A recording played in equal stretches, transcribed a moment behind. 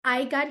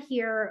I got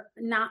here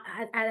not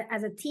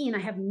as a teen. I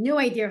have no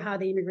idea how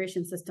the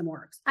immigration system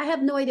works. I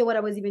have no idea what I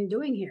was even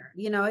doing here.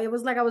 It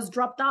was like I was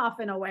dropped off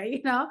in a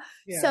way, Yeah.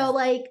 So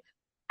like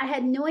I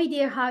had no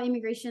idea how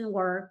immigration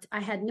worked.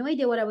 I had no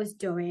idea what I was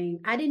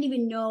doing. I didn't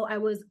even know I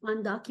was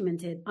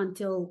undocumented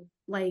until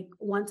like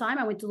one time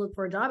I went to look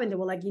for a job and they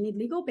were like, you need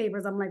legal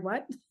papers. I'm like,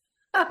 what?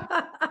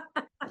 I'm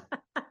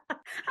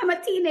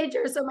a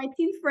teenager. So my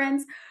teen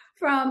friends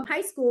from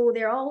high school,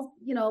 they're all,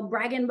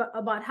 bragging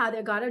about how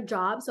they got a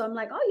job. So I'm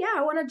like, oh yeah,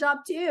 I want a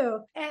job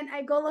too. And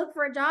I go look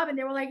for a job and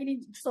they were like, you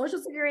need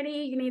social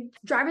security, you need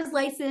driver's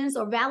license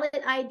or valid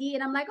ID.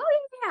 And I'm like, oh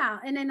yeah.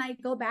 And then I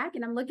go back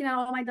and I'm looking at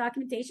all my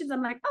documentations.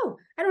 I'm like, oh,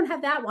 I don't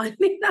have that one.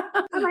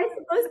 Am I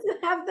supposed to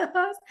have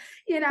those?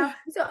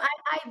 So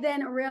I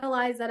then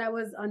realized that I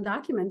was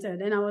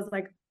undocumented and I was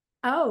like,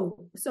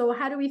 oh, so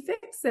how do we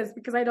fix this?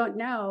 Because I don't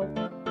know.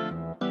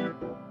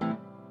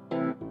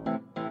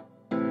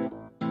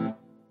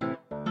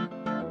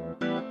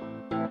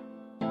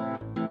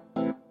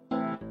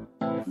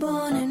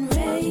 Born and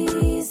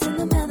raised in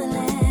the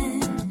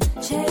motherland,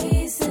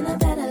 chasing a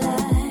better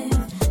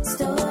life.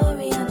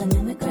 Story of an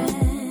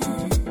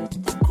immigrant.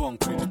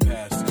 Concrete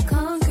pastures.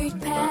 Concrete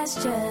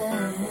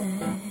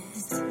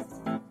pastures.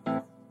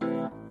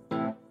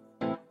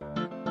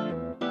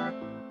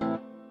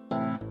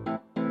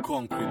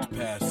 Concrete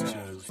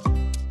pastures.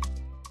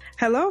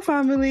 Hello,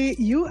 family.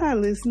 You are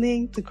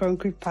listening to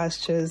Concrete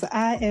Pastures.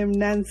 I am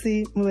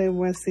Nancy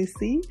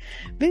Mulemwa-Sisi.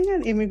 Being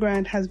an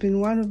immigrant has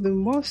been one of the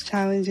most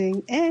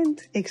challenging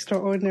and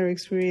extraordinary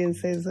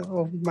experiences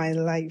of my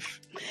life.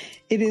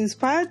 It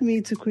inspired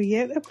me to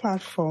create a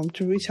platform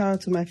to reach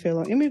out to my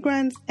fellow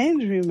immigrants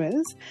and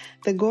dreamers.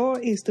 The goal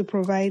is to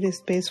provide a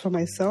space for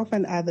myself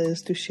and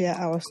others to share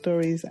our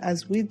stories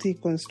as we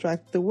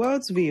deconstruct the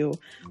world's view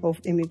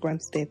of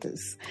immigrant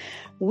status.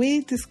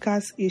 We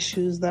discuss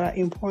issues that are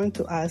important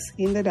to us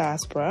in the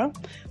diaspora.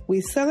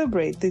 We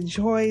celebrate the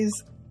joys,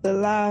 the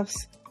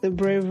laughs, the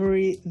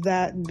bravery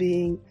that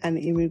being an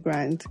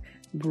immigrant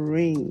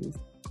brings.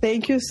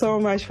 Thank you so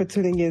much for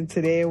tuning in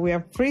today. We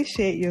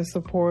appreciate your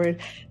support.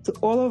 To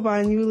all of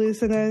our new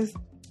listeners,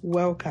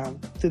 welcome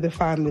to the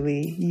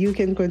family. You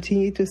can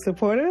continue to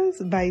support us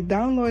by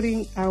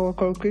downloading our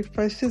Concrete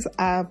Pastures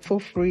app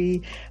for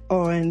free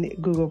on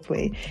Google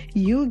Play.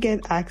 You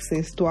get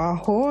access to our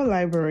whole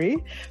library.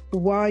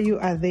 While you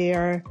are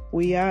there,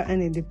 we are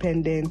an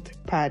independent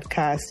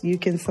podcast. You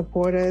can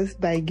support us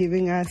by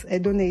giving us a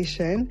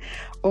donation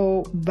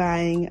or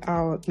buying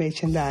our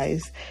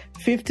merchandise.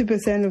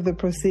 50% of the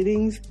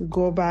proceedings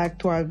go back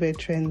to our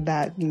veteran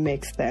that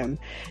makes them.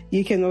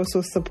 You can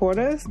also support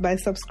us by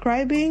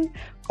subscribing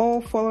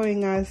or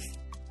following us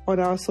on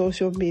our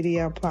social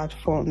media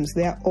platforms.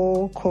 They are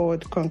all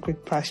called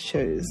Concrete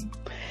Pastures.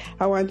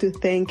 I want to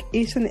thank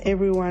each and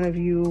every one of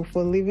you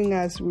for leaving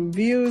us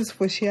reviews,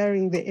 for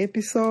sharing the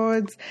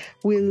episodes.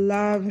 We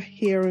love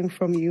hearing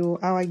from you.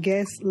 Our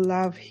guests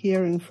love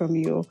hearing from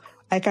you.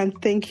 I can't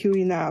thank you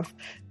enough.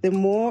 The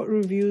more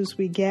reviews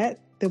we get,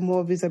 the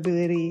more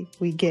visibility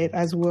we get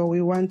as well.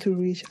 We want to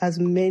reach as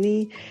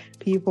many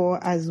people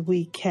as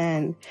we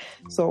can.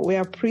 So we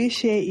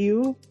appreciate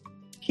you.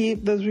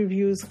 Keep those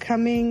reviews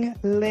coming.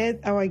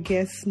 Let our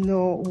guests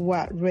know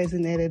what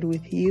resonated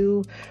with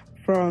you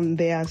from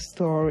their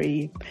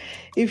story.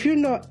 If you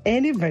know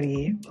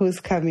anybody who's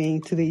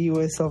coming to the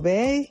US of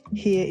A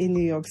here in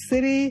New York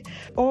City,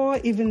 or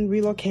even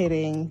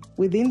relocating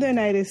within the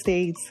United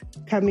States,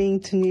 coming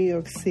to New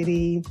York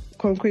City,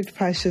 Concrete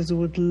Pastures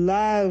would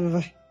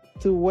love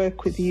to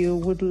work with you,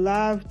 would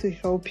love to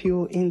help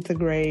you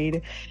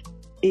integrate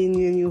in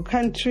your new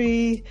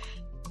country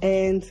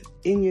and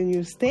in your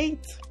new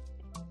state.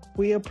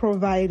 We are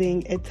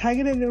providing a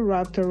targeted and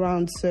wrapped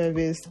around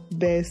service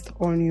based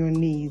on your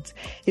needs.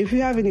 If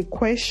you have any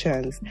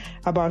questions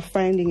about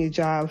finding a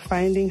job,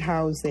 finding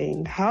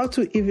housing, how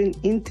to even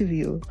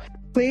interview,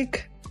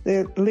 click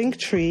the link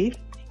tree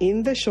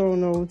in the show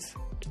notes.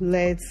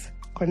 Let's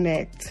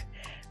connect.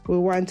 We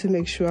want to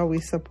make sure we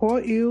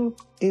support you,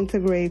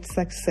 integrate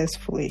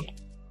successfully.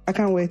 I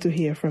can't wait to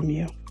hear from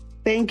you.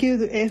 Thank you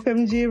to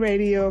FMG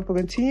Radio for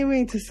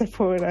continuing to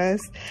support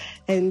us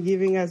and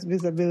giving us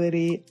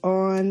visibility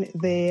on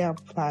their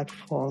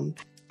platform.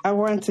 I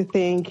want to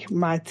thank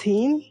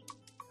Martine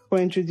for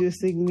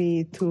introducing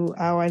me to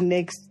our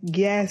next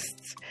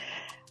guest.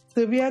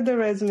 Sylvia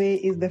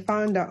Dorisme is the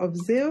founder of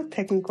Zeal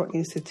Technical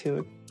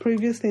Institute,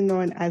 previously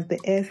known as the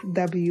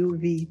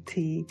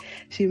SWVT.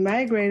 She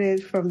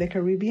migrated from the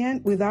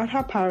Caribbean without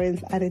her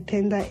parents at a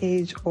tender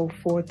age of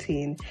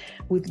 14.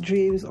 With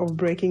dreams of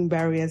breaking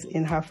barriers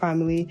in her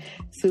family,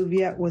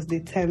 Sylvia was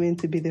determined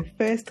to be the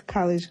first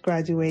college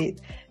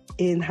graduate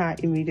in her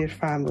immediate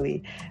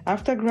family.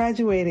 After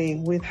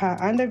graduating with her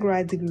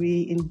undergrad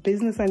degree in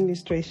business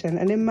administration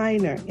and a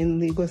minor in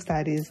legal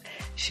studies,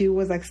 she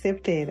was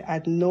accepted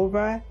at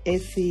Nova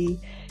SC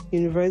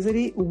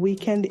University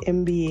Weekend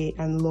MBA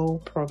and Law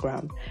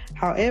program.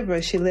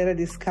 However, she later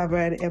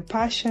discovered a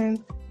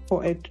passion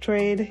for a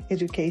trade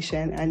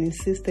education and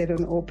insisted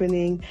on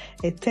opening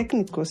a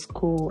technical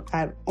school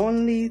at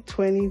only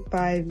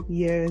 25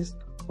 years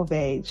of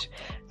age.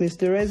 Miss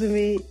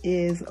Dorisme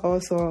is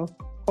also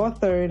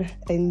authored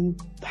in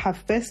her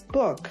first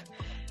book,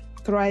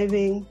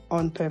 Thriving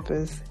on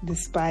Purpose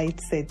Despite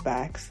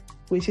Setbacks,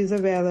 which is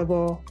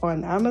available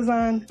on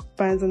Amazon,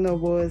 Barnes &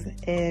 Nobles,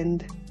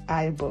 and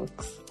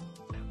iBooks.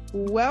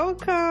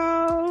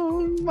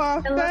 Welcome,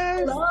 my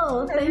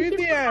Hello. Thank you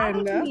for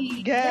having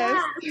me. Guest.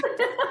 Yeah.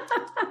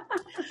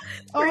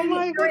 Oh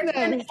my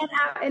goodness.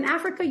 In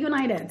Africa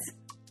United.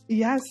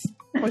 Yes,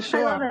 for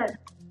sure.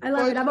 I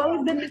love it. I've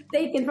always been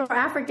mistaken for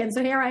African,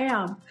 so here I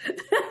am.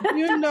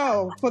 You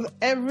know, for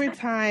every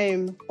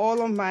time, all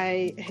of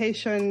my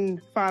Haitian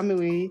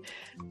family,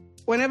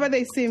 whenever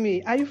they see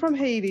me, are you from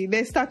Haiti?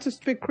 They start to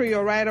speak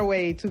Creole right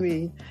away to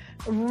me.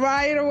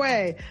 Right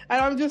away.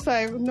 And I'm just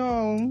like,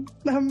 no,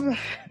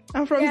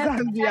 I'm from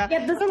Zambia. I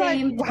get the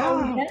same. Like,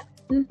 wow.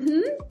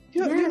 Mm-hmm.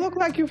 You look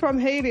like you're from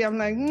Haiti. I'm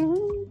like,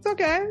 it's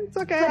okay. It's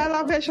okay. I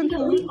love Haitian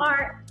food.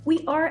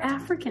 We are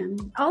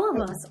African. All of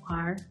us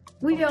are.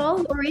 We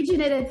all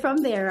originated from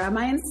there.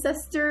 My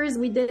ancestors,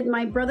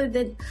 my brother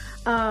did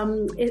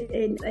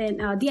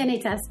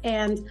DNA test,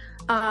 and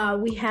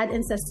we had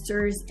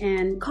ancestors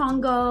in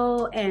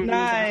Congo. And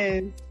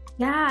nice.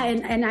 Yeah,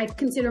 and I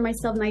consider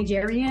myself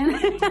Nigerian.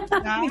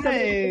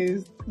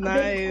 Nice.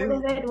 Nice. Part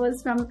of it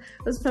was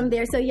from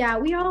there. So yeah,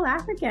 we are all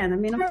African. I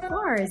mean, of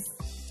course.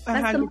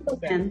 That's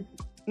 100%.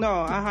 No,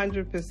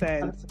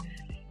 100%.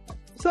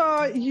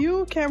 So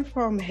you came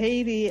from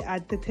Haiti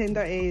at the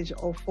tender age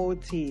of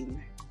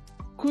 14.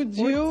 Could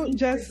you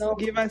just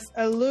give us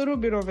a little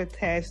bit of a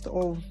taste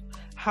of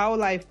how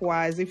life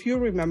was? If you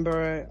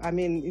remember, I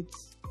mean,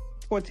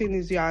 14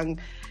 is young.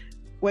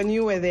 When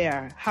you were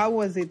there, how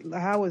was it?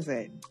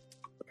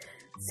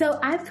 So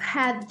I've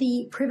had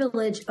the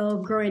privilege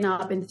of growing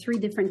up in 3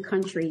 different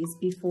countries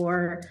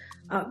before,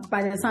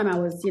 by the time I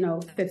was,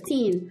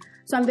 15.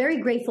 So I'm very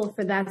grateful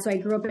for that. So I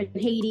grew up in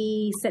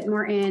Haiti, St.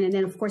 Martin, and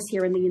then of course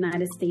here in the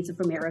United States of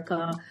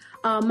America.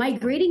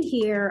 Migrating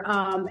here,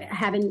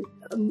 having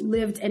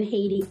lived in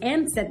Haiti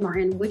and St.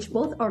 Martin, which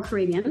both are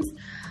Caribbeans,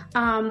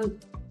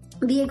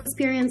 the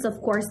experience, of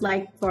course,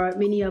 like for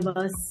many of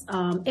us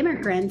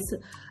immigrants,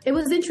 it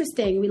was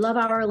interesting. We love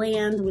our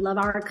land, we love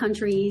our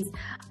countries,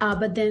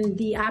 but then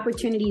the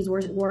opportunities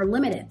were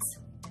limited.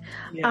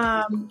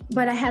 Yeah.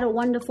 But I had a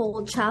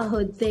wonderful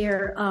childhood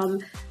there,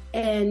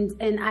 and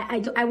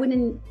I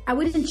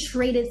wouldn't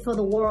trade it for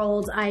the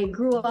world. I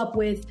grew up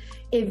with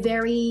a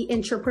very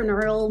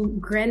entrepreneurial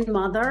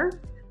grandmother,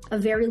 a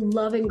very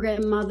loving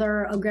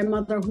grandmother, a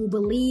grandmother who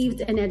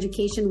believed in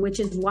education, which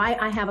is why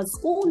I have a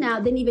school now.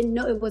 Didn't even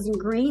know it was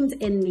ingrained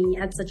in me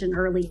at such an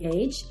early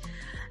age,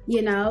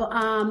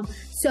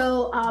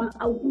 So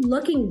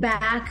looking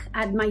back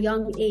at my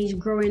young age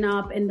growing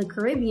up in the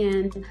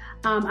Caribbean,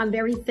 I'm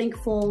very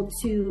thankful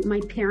to my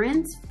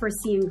parents for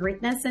seeing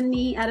greatness in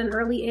me at an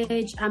early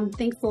age. I'm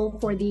thankful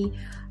for the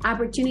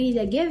opportunity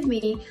they give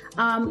me.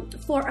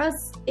 For us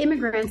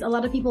immigrants, a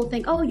lot of people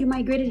think, oh, you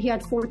migrated here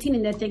at 14,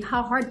 and they think,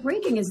 how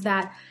heartbreaking is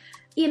that?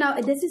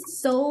 This is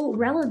so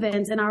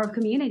relevant in our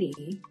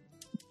community.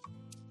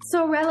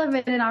 So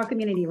relevant in our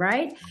community,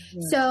 right?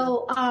 Yeah.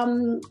 So,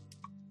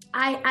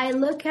 I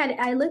look at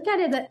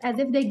it as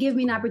if they give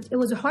me an opportunity.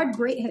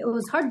 It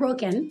was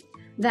heartbroken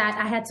that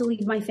I had to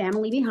leave my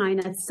family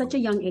behind at such a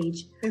young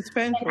age. It's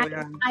painful.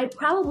 I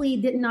probably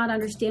did not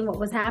understand what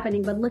was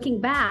happening, but looking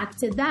back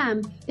to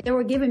them, they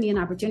were giving me an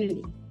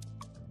opportunity.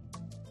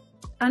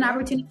 An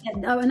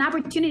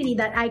opportunity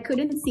that I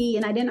couldn't see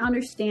and I didn't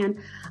understand.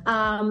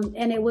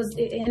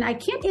 And I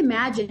can't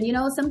imagine,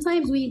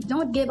 sometimes we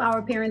don't give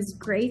our parents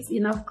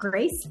enough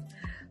grace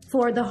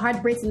for the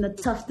heartbreaks and the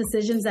tough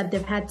decisions that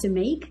they've had to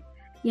make.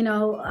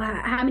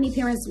 How many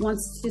parents want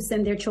to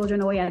send their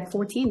children away at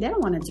 14? They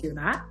don't want to do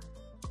that.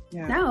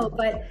 Yeah. No,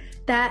 but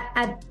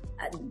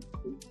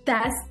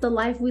that's the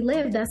life we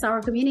live. That's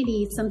our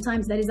community.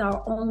 Sometimes that is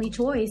our only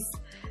choice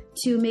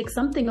to make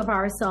something of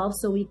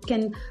ourselves so we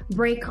can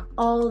break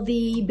all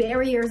the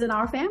barriers in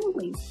our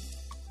families.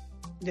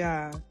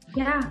 Yeah.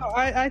 Yeah. No,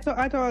 I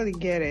totally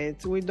get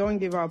it. We don't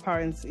give our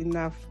parents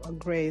enough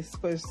grace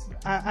because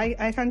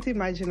I can't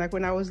imagine, like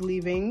when I was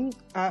leaving,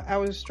 I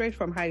was straight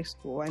from high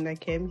school and I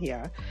came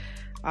here.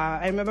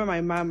 I remember my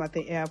mom at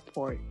the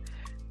airport.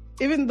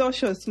 Even though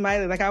she was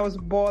smiling, like I was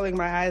bawling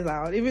my eyes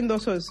out, even though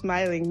she was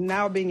smiling,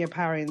 now being a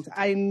parent,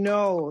 I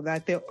know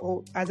that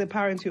as a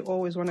parent, you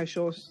always want to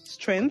show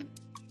strength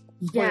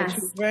for your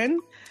children.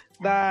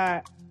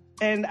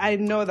 And I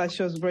know that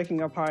she was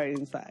breaking apart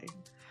inside.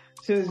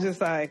 She was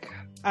just like,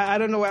 I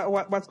don't know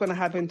what's going to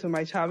happen to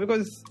my child.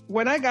 Because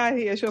when I got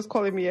here, she was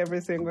calling me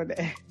every single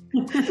day.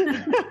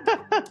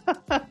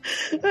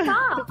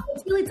 Tough.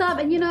 It's really tough.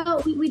 And,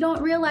 we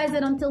don't realize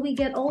it until we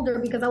get older,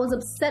 because I was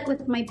upset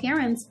with my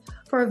parents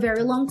for a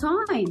very long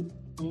time.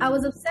 I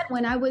was upset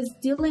when I was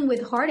dealing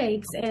with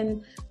heartaches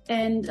and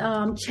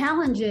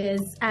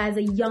challenges as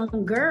a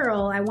young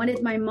girl. I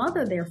wanted my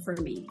mother there for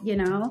me,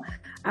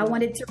 I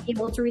wanted to be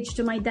able to reach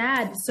to my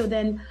dad. So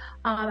then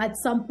at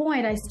some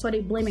point I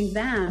started blaming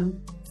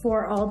them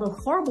for all the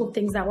horrible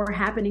things that were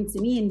happening to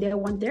me, and they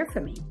weren't there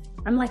for me.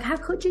 I'm like, how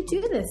could you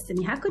do this to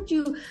me? How could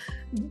you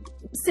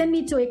send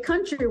me to a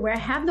country where I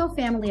have no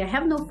family, I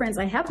have no friends,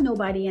 I have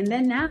nobody, and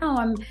then now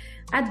I'm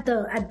at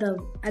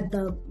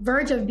the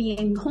verge of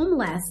being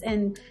homeless,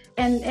 and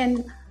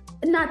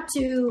not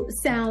to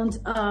sound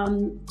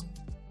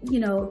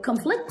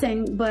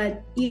conflicting,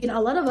 but a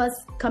lot of us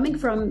coming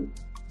from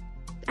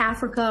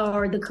Africa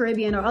or the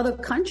Caribbean or other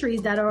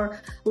countries that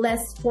are less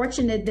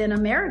fortunate than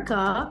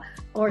America,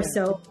 or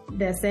so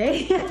they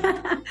say.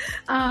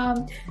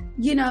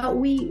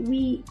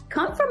 We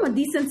come from a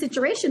decent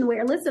situation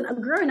where, listen,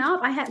 growing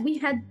up, we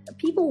had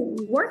people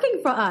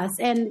working for us,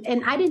 and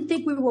I didn't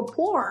think we were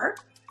poor.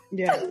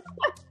 Yeah.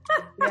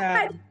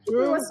 I didn't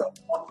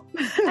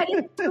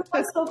think we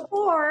were so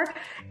poor.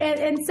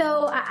 And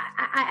so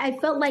I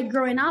felt like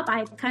growing up,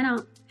 I kind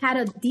of had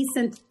a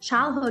decent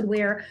childhood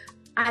where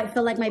I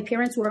felt like my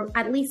parents were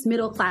at least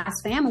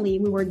middle-class family.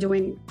 We were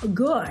doing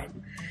good.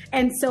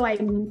 And so I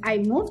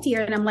moved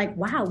here, and I'm like,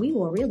 wow, we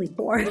were really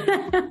poor.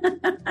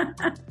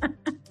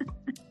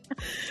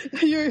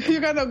 You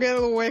gotta get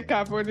a wake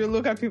up when you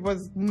look at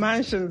people's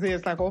mansions here.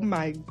 It's like, oh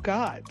my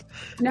God.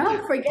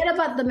 No, forget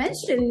about the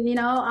mansion.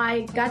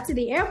 I got to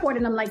the airport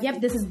and I'm like,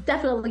 yep, this is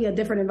definitely a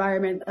different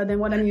environment than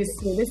what I'm used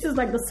to. This is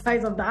like the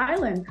size of the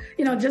island,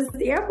 just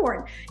the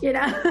airport,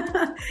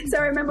 So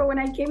I remember when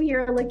I came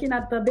here looking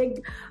at the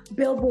big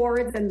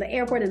billboards and the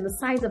airport and the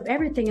size of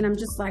everything. And I'm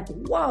just like,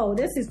 whoa,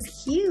 this is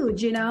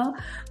huge,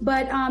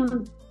 But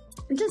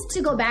just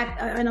to go back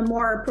in a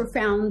more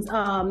profound,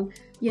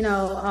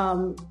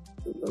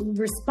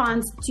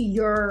 response to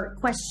your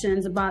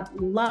questions about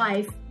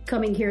life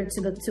coming here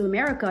to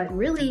America,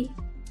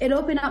 it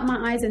opened up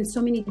my eyes in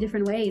so many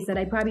different ways that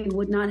I probably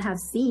would not have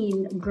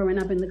seen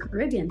growing up in the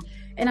Caribbean,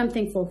 and I'm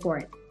thankful for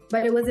it.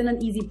 But it wasn't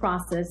an easy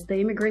process. The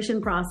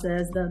immigration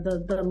process,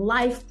 the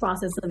life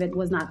process of it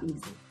was not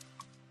easy.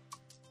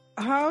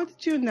 How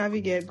did you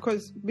navigate?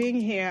 Because being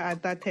here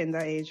at that tender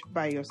age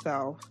by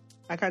yourself,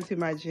 I can't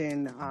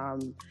imagine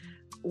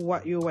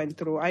what you went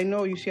through. I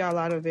know you share a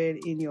lot of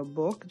it in your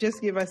book.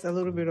 Just give us a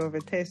little bit of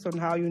a taste on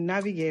how you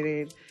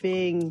navigated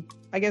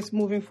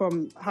moving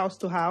from house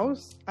to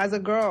house. As a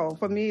girl,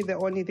 for me, the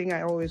only thing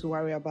I always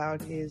worry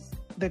about is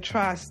the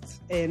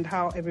trust and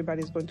how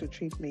everybody's going to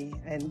treat me.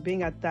 And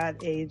being at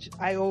that age,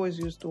 I always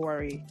used to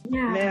worry.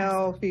 Yeah.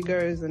 Male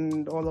figures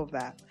and all of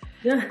that.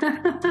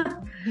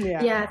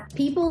 Yeah.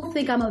 People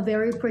think I'm a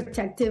very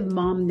protective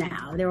mom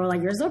now. They were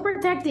like, you're so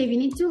protective, you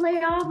need to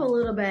lay off a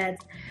little bit.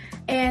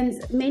 And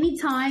many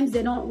times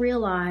they don't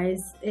realize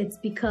it's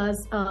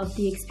because of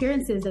the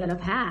experiences that I've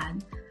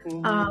had.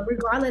 Mm-hmm.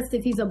 Regardless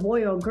if he's a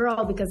boy or a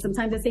girl, because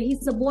sometimes they say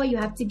he's a boy, you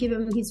have to give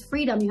him his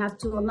freedom, you have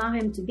to allow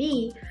him to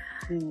be.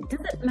 It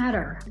doesn't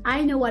matter.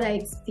 I know what I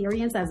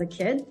experienced as a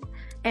kid,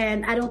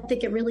 and I don't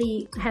think it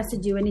really has to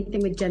do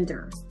anything with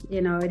gender.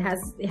 It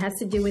has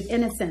to do with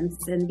innocence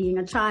and being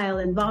a child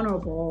and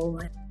vulnerable.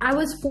 I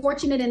was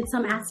fortunate in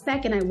some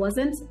aspect, and I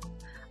wasn't.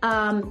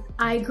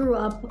 I grew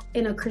up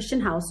in a Christian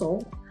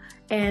household.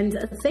 And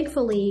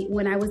thankfully,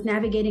 when I was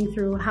navigating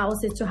through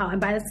houses to house, and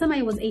by the time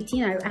I was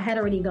 18, I had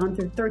already gone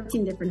through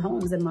 13 different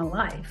homes in my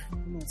life.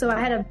 So I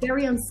had a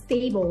very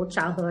unstable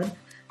childhood,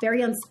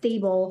 very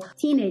unstable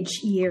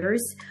teenage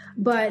years.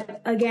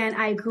 But again,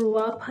 I grew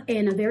up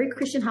in a very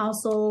Christian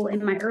household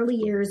in my early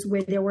years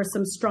where there were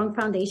some strong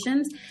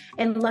foundations.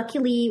 And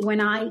luckily, when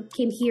I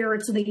came here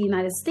to the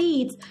United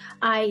States,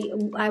 I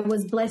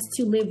was blessed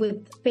to live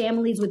with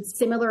families with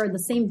similar or the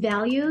same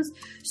values.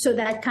 So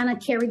that kind of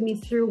carried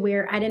me through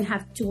where I didn't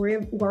have to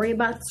worry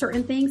about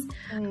certain things.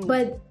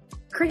 But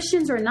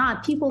Christians or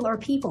not, people are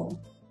people.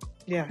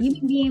 Yeah.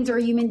 Human beings are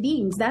human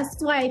beings. That's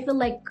why I feel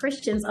like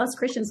us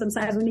Christians,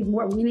 sometimes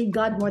we need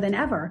God more than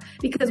ever,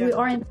 because we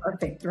aren't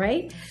perfect,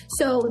 right?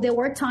 So there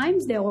were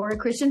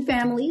Christian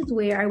families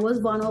where I was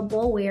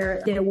vulnerable,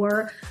 where there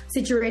were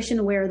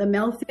situations where the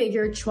male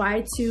figure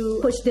tried to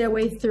push their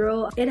way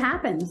through. It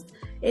happens.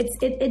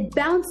 It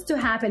bound to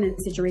happen in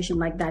a situation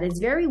like that. It's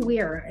very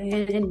weird.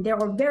 And there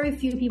are very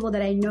few people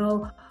that I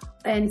know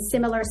in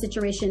similar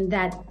situation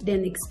that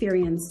then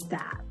experienced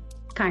that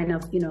kind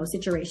of,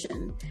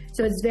 situation.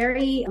 So it's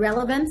very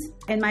relevant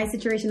in my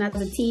situation as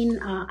a teen.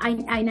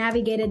 I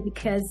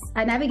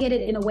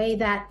navigated in a way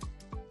that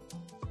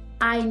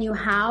I knew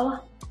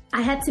how.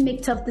 I had to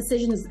make tough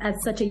decisions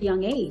at such a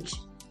young age.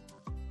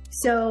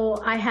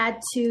 So I had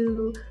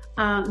to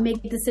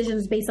make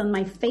decisions based on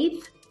my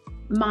faith,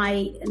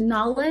 my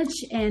knowledge,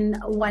 and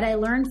what I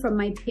learned from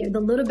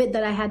the little bit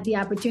that I had the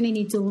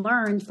opportunity to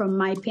learn from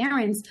my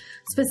parents,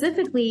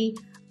 specifically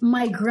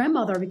my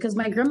grandmother, because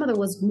my grandmother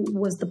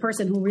was the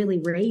person who really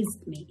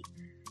raised me.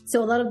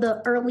 So a lot of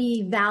the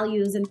early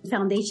values and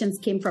foundations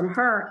came from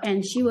her,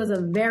 and she was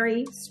a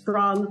very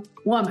strong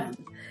woman.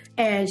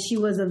 And she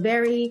was a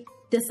very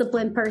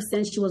disciplined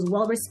person. She was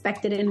well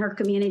respected in her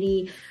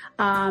community.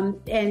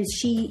 And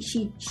she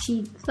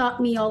taught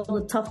me all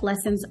the tough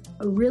lessons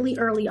really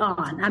early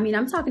on. I mean,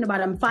 I'm talking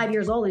about, I'm 5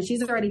 years old and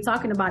she's already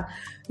talking about,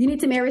 you need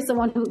to marry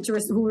someone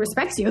who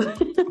respects you.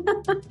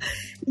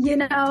 You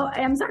know,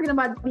 I'm talking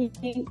about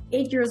being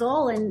 8 years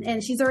old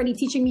and she's already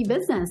teaching me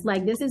business.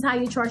 Like, this is how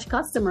you charge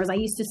customers. I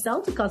used to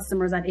sell to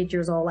customers at 8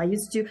 years old.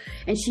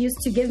 And she used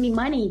to give me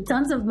money,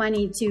 tons of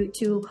money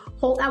to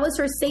hold. I was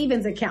her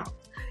savings account,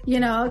 you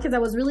know, because I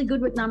was really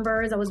good with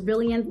numbers. I was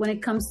brilliant when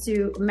it comes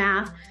to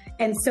math.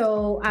 And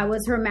so I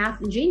was her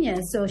math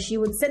genius. So she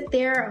would sit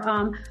there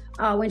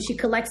when she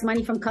collects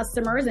money from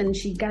customers and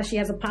she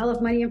has a pile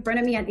of money in front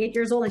of me at 8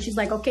 years old. And she's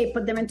like, okay,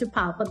 put them into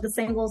pile, put the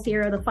singles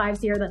here, the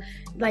fives here.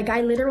 Like,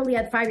 I literally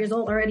at 5 years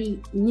old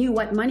already knew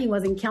what money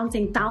was and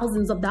counting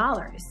thousands of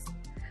dollars,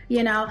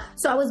 you know?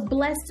 So I was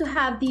blessed to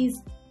have these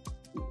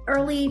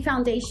early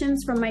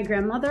foundations from my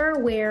grandmother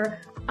where,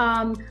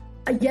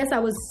 yes, I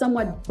was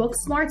somewhat book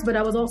smart, but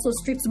I was also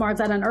street smart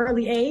at an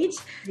early age.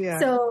 Yeah.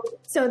 So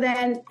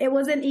then it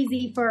wasn't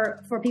easy for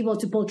people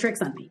to pull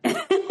tricks on me.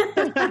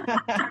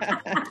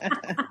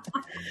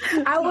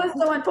 I was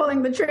the one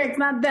pulling the tricks,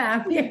 not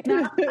them. You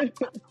know?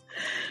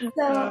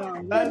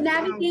 So but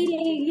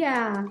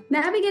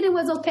navigating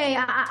was okay.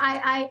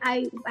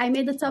 I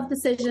made the tough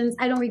decisions.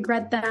 I don't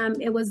regret them.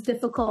 It was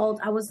difficult.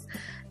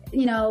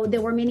 You know,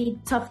 there were many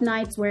tough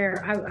nights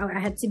where I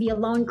had to be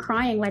alone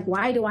crying, like,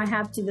 why do I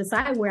have to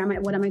decide what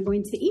am I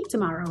going to eat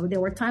tomorrow?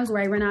 There were times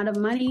where I ran out of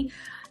money.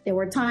 There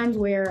were times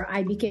where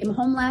I became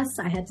homeless.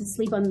 I had to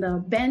sleep on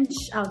the bench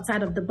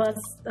outside of the bus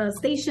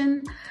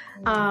station.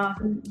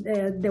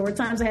 There were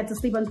times I had to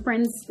sleep on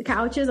friends'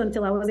 couches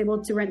until I was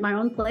able to rent my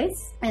own place.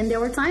 And there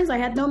were times I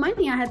had no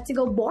money. I had to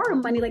go borrow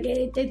money. Like,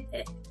 it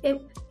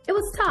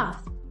was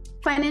tough.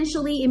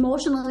 Financially,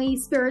 emotionally,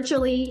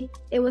 spiritually,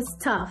 it was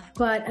tough.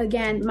 But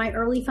again, my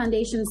early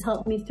foundations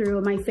helped me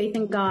through, my faith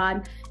in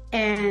God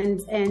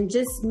and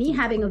just me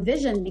having a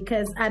vision,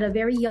 because at a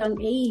very young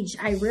age,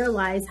 I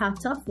realized how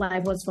tough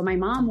life was for my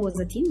mom, who was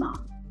a teen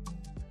mom.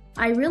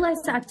 I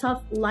realized how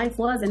tough life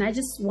was, and I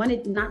just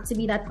wanted not to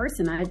be that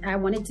person. I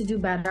wanted to do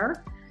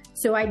better.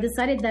 So I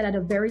decided that at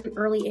a very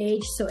early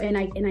age. And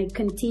I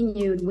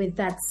continued with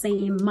that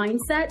same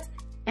mindset.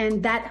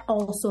 And that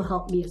also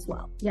helped me as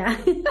well. Yeah,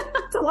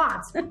 it's a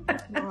lot.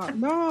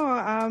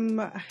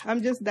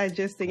 I'm just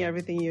digesting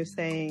everything you're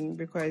saying,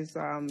 because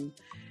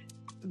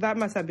that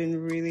must have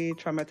been really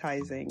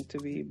traumatizing to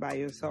be by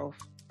yourself.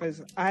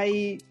 Because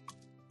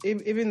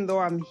even though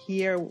I'm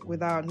here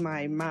without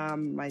my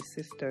mom, my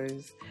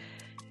sisters,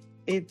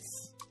 it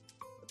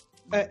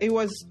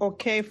was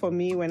okay for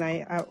me when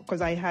because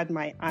I had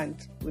my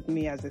aunt with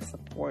me as a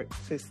support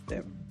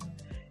system.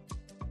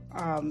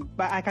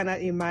 But I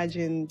cannot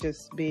imagine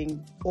just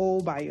being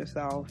all by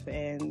yourself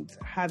and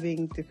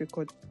having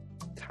difficult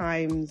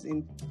times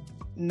in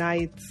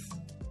nights,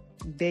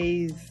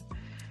 days,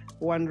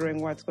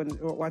 wondering what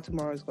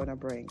tomorrow is going to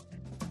bring.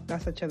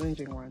 That's a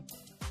challenging one.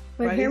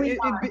 But here we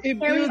are. It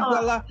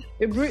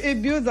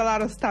builds a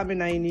lot of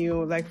stamina in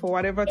you, like for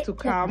whatever to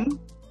come.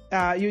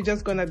 You're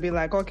just going to be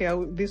like, okay,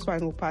 this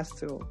one will pass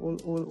too.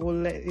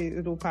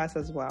 It will pass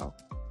as well.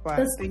 But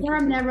the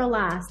storm never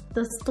lasts.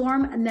 The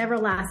storm never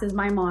lasts is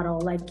my motto.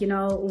 Like, you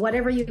know,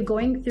 whatever you're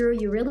going through,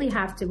 you really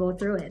have to go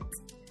through it.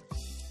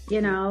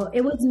 You know,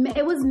 it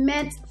was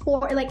meant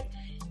for, like,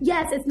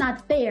 yes, it's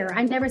not fair.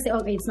 I never say,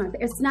 okay, it's not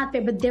fair. It's not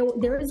fair, but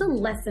there is a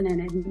lesson in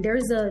it.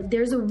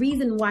 There's a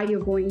reason why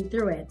you're going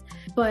through it.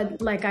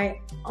 But like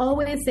I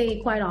always say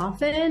quite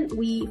often,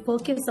 we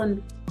focus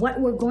on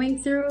what we're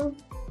going through,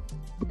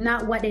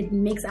 not what it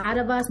makes out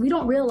of us. We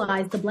don't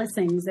realize the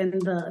blessings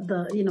and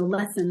the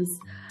lessons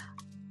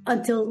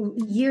until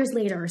years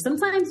later.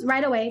 Sometimes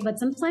right away, but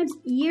sometimes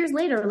years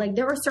later. Like,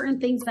 there are certain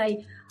things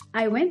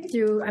I went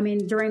through. I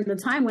mean, during the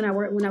time when I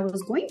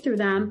was going through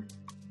them,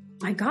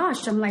 my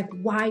gosh, I'm like,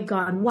 why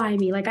God? Why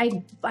me? Like,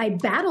 I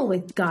battle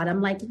with God.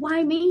 I'm like,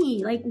 why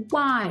me? Like,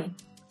 why?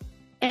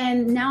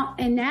 And now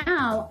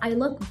I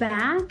look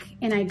back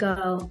and I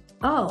go,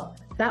 oh,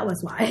 that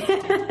was why.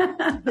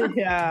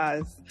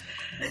 Yes.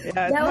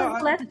 That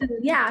was a lesson.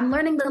 Yeah, I'm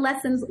learning the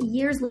lessons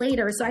years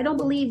later. So I don't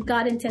believe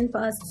God intended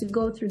for us to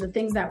go through the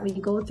things that we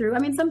go through. I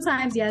mean,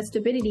 sometimes, yeah,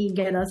 stupidity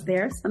get us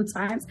there.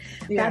 Sometimes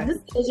bad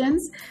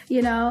decisions,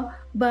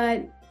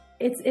 but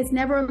it's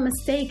never a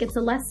mistake. It's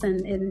a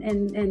lesson,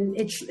 and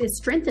it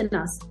strengthens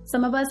us.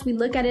 Some of us, we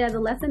look at it as a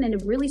lesson, and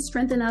it really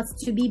strengthens us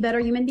to be better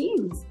human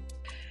beings.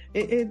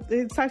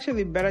 It's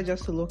actually better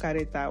just to look at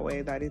it that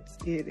way, that it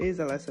is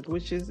a lesson,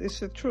 which is,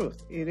 it's the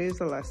truth. It is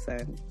a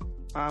lesson.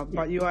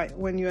 But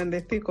when you're in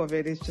the thick of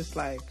it, it's just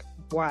like,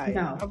 why?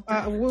 No.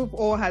 We've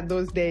all had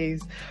those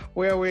days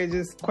where we're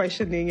just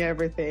questioning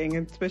everything,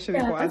 and especially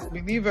for us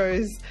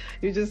believers,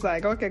 you're just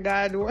like, okay,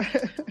 God,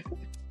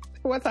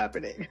 what's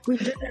happening?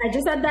 I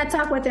just had that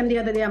talk with him the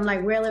other day. I'm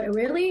like,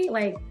 really?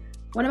 Like,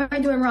 what am I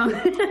doing wrong?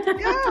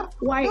 Yeah.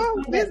 Why? Well,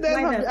 these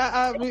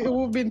days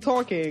we've been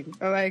talking.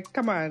 Like,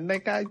 come on.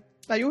 Like, I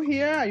Are you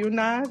here? Are you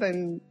not?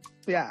 And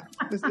yeah,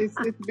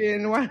 it's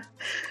been one.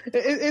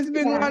 It's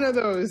been one of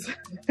those.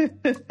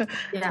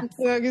 Yeah,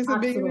 Like it's the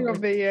beginning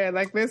of the year.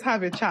 Like, let's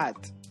have a chat.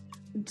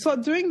 So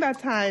during that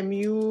time,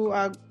 you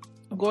are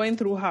going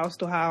through house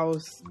to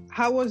house.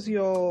 How was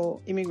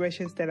your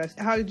immigration status?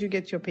 How did you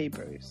get your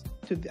papers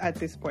at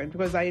this point?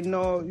 Because I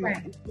know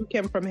you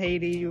came from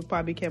Haiti. You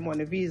probably came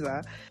on a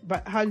visa.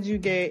 But how did you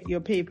get your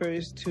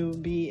papers to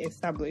be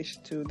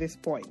established to this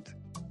point?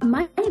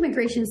 My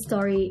immigration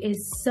story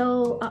is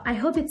so, I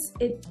hope it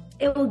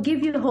will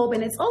give you hope,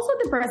 and it's also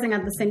depressing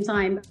at the same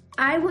time.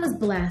 I was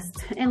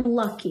blessed and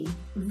lucky,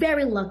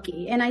 very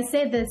lucky. And I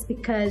say this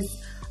because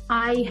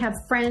I have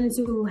friends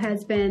who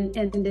has been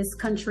in this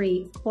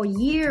country for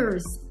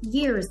years,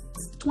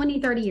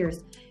 20, 30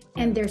 years,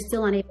 and they're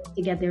still unable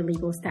to get their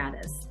legal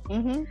status.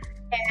 Mm-hmm.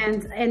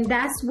 And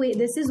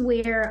this is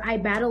where I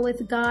battle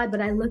with God, but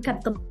I look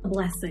at the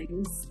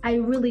blessings. I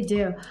really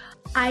do.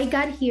 I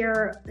got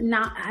here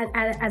not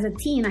as a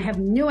teen. I have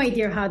no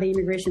idea how the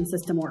immigration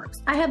system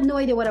works. I have no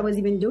idea what I was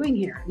even doing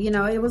here. You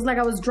know, it was like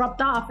I was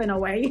dropped off in a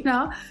way, you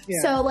know?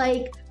 Yeah. So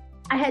like,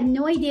 I had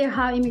no idea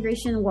how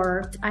immigration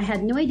worked. I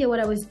had no idea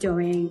what I was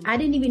doing. I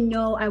didn't even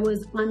know I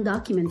was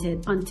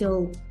undocumented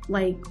until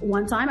like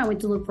one time I went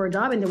to look for a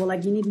job and they were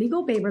like, you need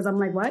legal papers. I'm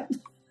like, what?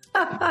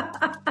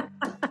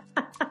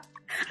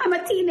 I'm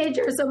a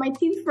teenager, so my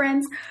teen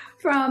friends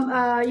from,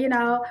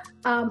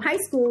 high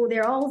school,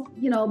 they're all,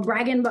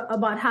 bragging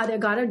about how they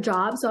got a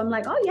job. So I'm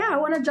like, oh yeah, I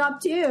want a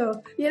job too.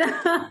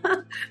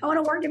 I want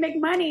to work and make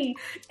money.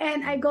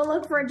 And I go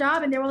look for a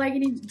job and they were like, you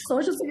need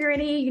social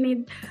security, you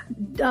need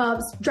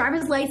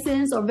driver's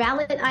license or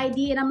valid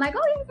ID. And I'm like,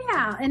 oh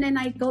yeah. And then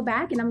I go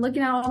back and I'm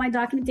looking at all my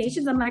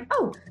documentations. I'm like,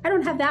 oh, I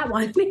don't have that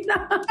one.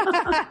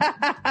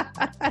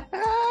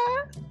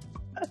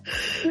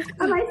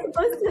 Am I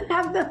supposed to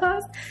have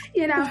those?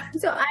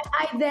 So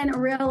I then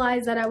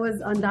realized that I was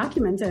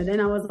undocumented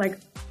and I was like,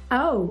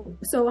 oh,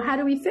 so how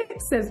do we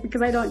fix this?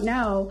 Because I don't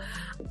know.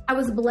 I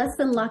was blessed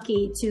and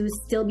lucky to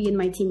still be in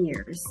my teen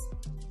years.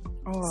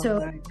 Oh, so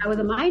nice. I was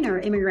a minor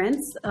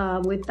immigrant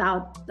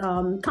without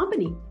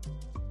company.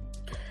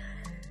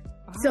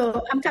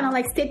 So I'm kind of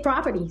like state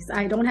properties.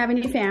 I don't have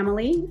any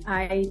family.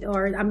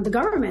 I'm the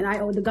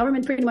government. The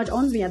government pretty much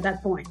owns me at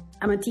that point.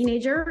 I'm a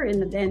teenager,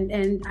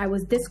 and I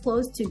was this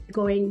close to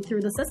going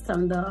through the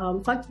system,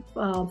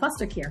 the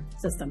foster care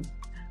system.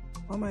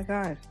 Oh my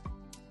God.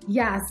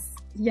 Yes.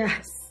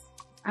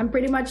 I'm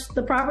pretty much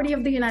the property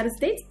of the United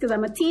States because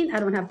I'm a teen. I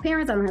don't have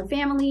parents. I don't have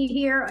family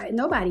here.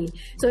 Nobody.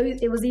 So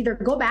it was either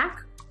go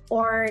back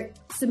or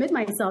submit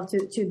myself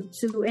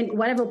to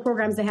whatever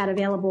programs they had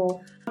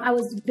available. I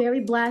was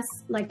very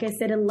blessed, like I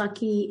said, and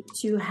lucky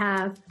to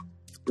have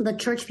the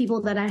church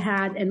people that I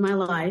had in my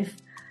life.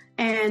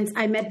 And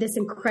I met this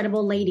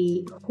incredible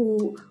lady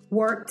who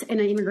worked in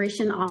an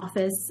immigration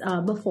office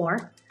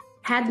before,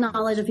 had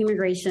knowledge of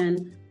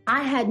immigration.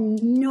 I had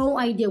no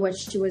idea what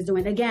she was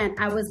doing. Again,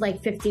 I was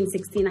like 15,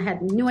 16. I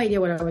had no idea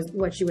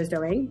what she was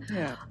doing.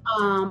 Yeah.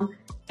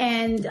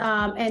 And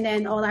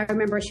then all I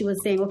remember, she was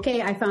saying,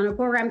 okay, I found a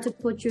program to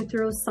put you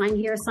through, sign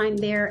here, sign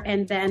there.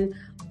 And then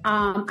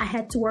I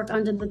had to work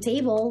under the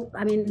table.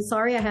 I mean,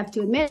 sorry, I have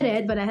to admit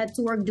it, but I had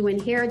to work doing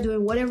hair,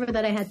 doing whatever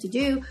that I had to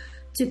do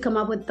to come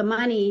up with the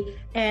money.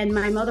 And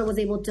my mother was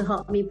able to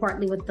help me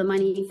partly with the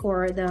money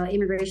for the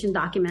immigration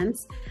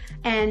documents.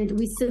 And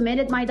we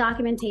submitted my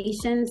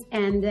documentations.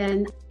 And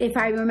then if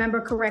I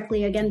remember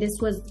correctly, again, this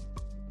was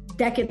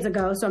decades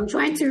ago, so I'm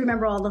trying to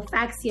remember all the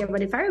facts here.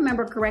 But if I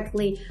remember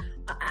correctly,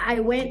 I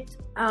went,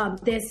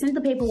 they sent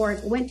the paperwork,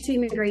 went to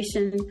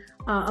immigration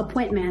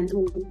appointment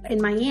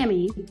in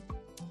Miami,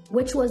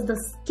 which was the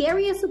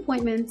scariest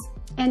appointment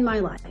in my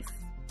life.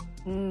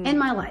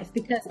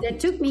 Because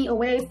it took me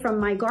away from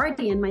my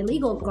guardian, my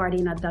legal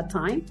guardian at that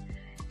time,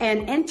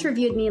 and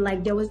interviewed me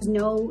like there was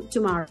no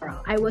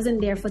tomorrow. I wasn't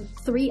there for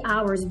 3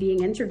 hours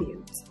being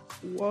interviewed.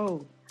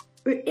 Whoa.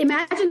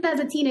 Imagine as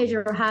a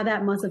teenager how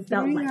that must have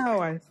felt 3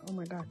 hours. Oh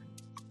my God.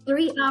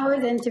 3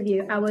 hours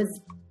interview. I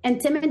was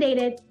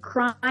intimidated,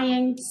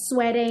 crying,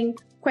 sweating.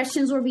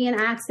 Questions were being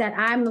asked that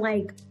I'm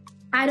like,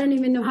 I don't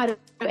even know how to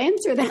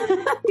answer them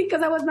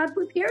because I was not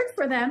prepared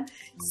for them.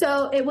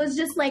 So it was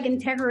just like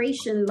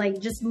integration, like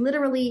just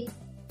literally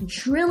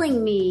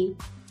drilling me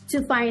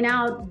to find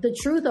out the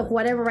truth of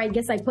whatever I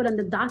guess I put on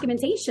the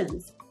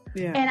documentations.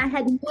 Yeah. And I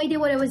had no idea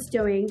what I was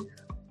doing.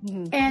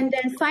 Mm-hmm. And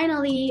then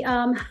finally,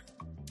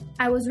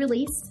 I was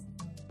released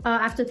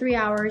after 3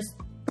 hours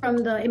from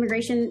the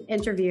immigration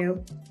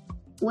interview.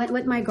 Went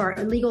with my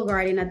legal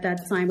guardian at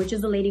that time, which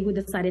is the lady who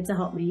decided to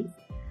help me.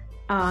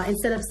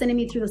 Instead of sending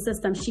me through the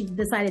system, she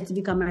decided to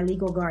become my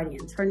legal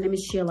guardian. Her name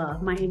is Sheila,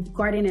 my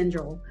guardian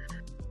angel.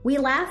 We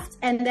left,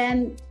 and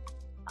then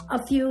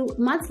a few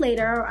months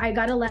later, I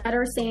got a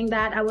letter saying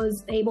that I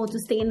was able to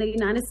stay in the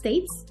United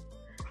States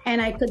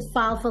and I could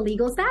file for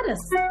legal status.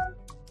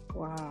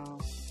 Wow.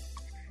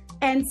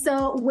 And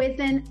so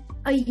within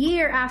a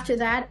year after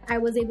that, I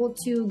was able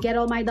to get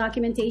all my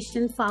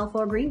documentation, file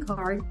for a green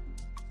card,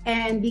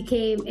 and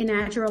became a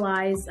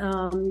naturalized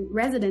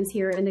resident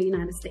here in the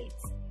United States.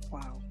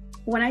 Wow.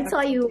 When I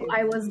tell you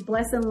I was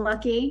blessed and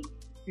lucky,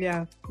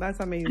 yeah, that's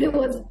amazing. I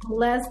was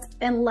blessed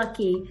and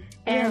lucky.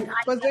 And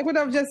because they could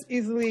have just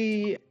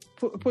easily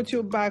put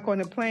you back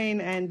on a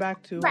plane and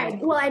back to... Right.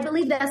 Well, I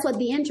believe that's what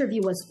the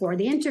interview was for.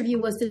 The interview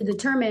was to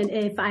determine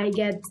if I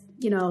get,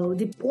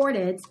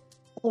 deported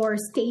or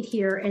stayed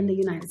here in the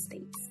United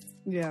States.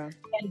 Yeah.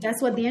 And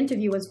that's what the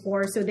interview was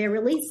for. So they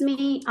released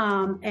me,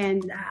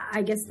 and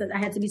I guess that I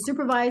had to be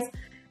supervised.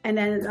 And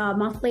then a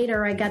month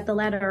later, I got the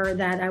letter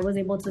that I was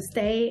able to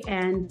stay,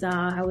 and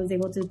I was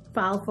able to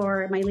file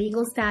for my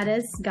legal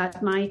status,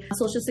 got my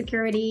Social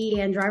Security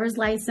and driver's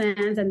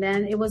license, and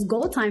then it was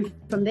go time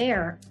from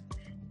there.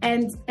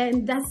 And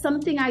that's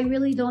something I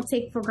really don't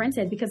take for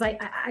granted, because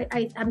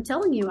I'm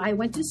telling you, I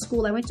went to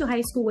school. I went to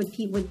high school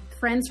with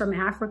friends from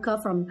Africa,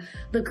 from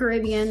the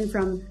Caribbean,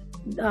 from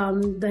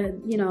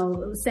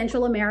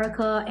Central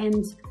America,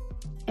 and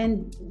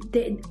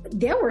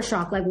they were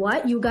shocked. Like,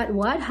 what? You got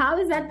what? How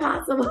is that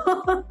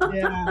possible?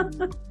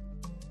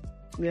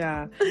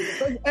 Yeah.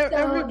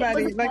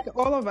 Everybody, like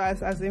all of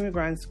us as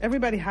immigrants,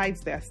 everybody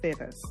hides their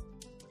status.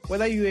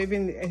 Whether you're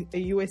even a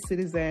U.S.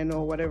 citizen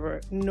or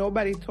whatever,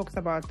 nobody talks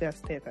about their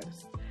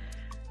status.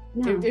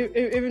 No.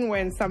 Even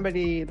when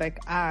somebody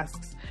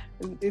asks,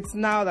 it's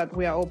now that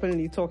we are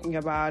openly talking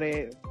about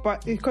it.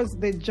 But because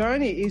the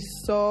journey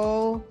is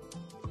so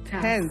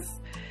tense.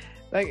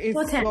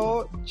 It's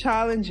so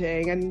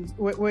challenging, and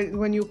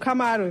when you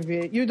come out of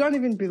it, you don't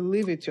even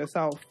believe it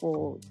yourself.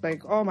 Or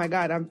oh my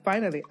God, I'm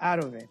finally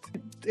out of it.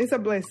 It's a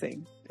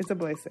blessing. It's a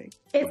blessing.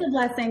 It's a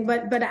blessing,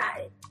 but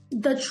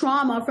the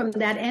trauma from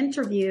that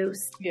interview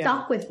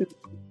stuck with me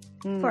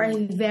for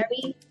a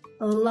very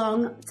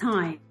long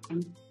time.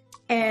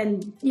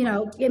 And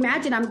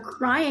imagine I'm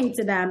crying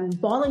to them,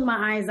 bawling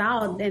my eyes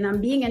out, and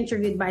I'm being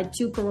interviewed by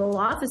 2 parole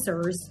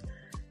officers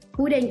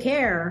who didn't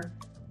care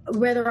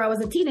whether I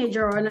was a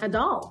teenager or an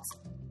adult.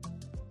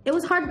 It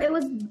was hard. It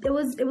was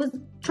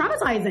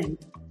traumatizing.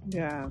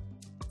 Yeah.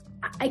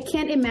 I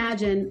can't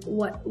imagine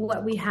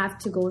what we have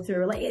to go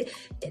through.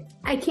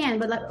 I can,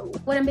 but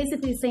what I'm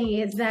basically saying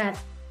is that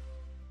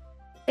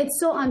it's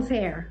so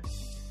unfair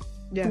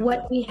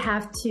what we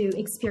have to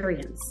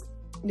experience.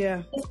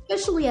 Yeah.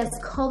 Especially as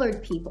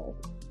colored people.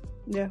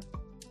 Yeah.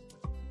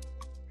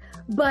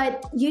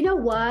 But you know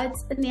what,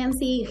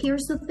 Nancy?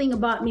 Here's the thing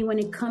about me when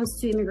it comes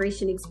to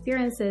immigration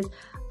experiences.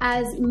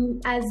 As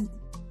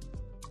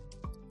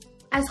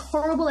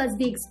horrible as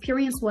the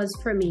experience was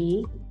for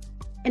me,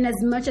 and as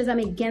much as I'm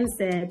against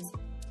it,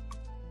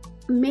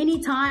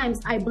 many times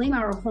I blame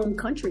our home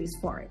countries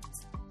for it.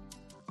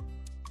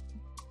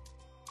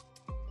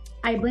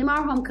 I blame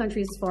our home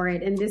countries for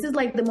it, and this is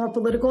the more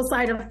political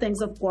side of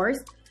things, of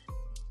course,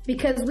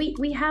 because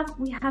we have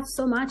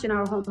so much in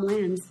our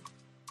homelands.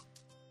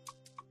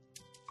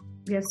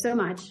 We have so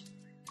much,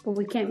 but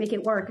we can't make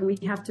it work, and we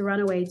have to run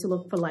away to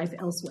look for life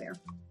elsewhere.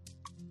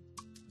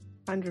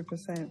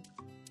 100%.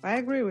 I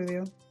agree with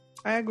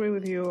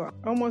you.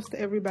 Almost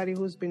everybody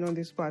who's been on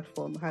this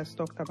platform has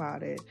talked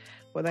about it,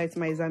 whether it's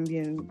my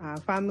Zambian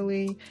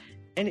family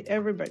and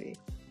everybody.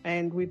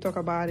 And we talk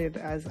about it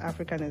as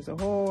African as a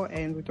whole,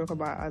 and we talk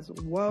about as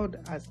world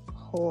as a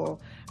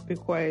whole,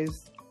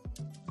 because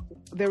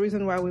the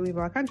reason why we leave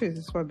our countries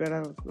is for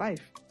better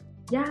life.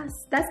 Yes,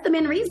 that's the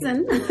main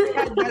reason. If we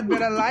had that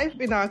better life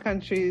in our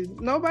countries,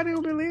 nobody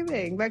will be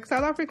leaving.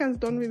 South Africans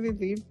don't really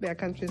leave their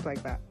countries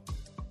like that.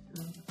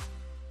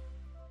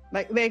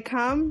 They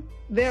come,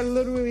 they're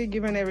literally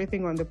given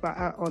everything on the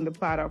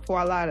platter for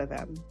a lot of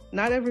them.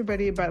 Not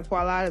everybody, but for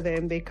a lot of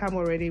them, they come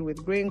already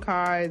with green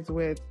cards,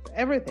 with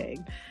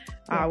everything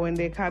when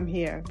they come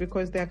here,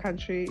 because their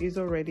country is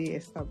already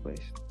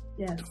established.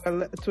 Yes.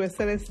 To a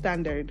certain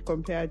standard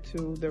compared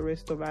to the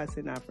rest of us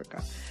in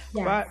Africa.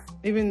 Yes. But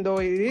even though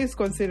it is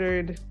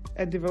considered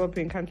a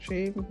developing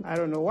country, I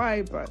don't know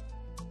why, but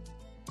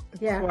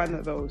it's one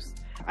of those.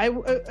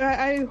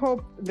 I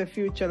hope the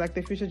future,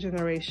 the future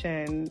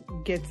generation,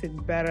 gets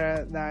it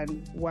better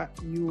than what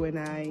you and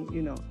I,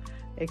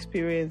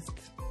 experienced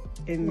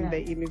in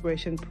the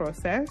immigration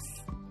process.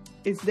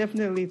 It's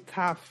definitely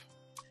tough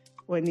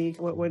when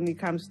it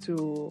comes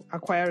to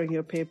acquiring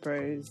your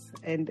papers,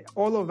 and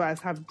all of us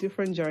have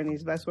different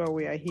journeys. That's why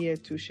we are here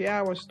to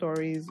share our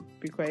stories,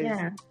 because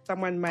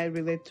someone might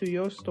relate to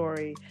your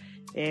story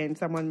and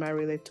someone might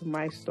relate to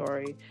my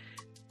story.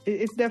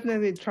 It's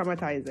definitely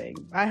traumatizing.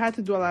 I had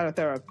to do a lot of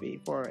therapy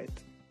for it.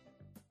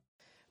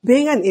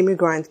 Being an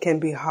immigrant can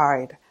be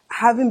hard.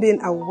 Having been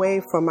away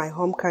from my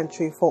home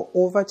country for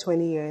over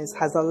 20 years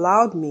has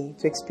allowed me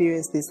to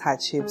experience these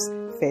hardships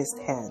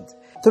firsthand.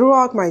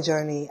 Throughout my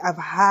journey,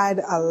 I've had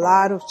a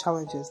lot of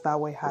challenges that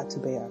were hard to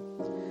bear.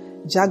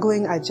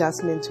 Juggling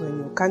adjustment to a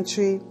new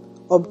country,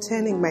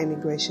 obtaining my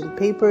immigration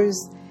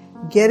papers,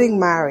 getting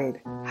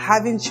married,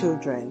 having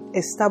children,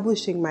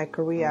 establishing my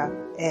career,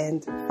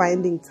 and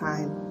finding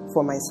time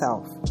for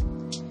myself.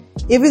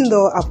 Even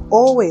though I've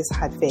always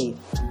had faith,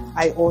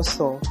 I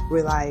also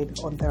relied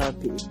on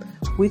therapy,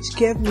 which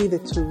gave me the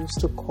tools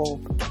to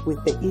cope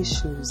with the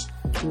issues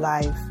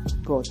life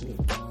brought me.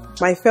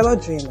 My fellow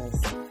dreamers,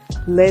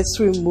 let's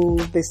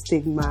remove the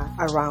stigma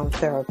around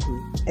therapy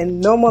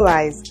and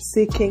normalize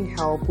seeking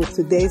help with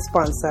today's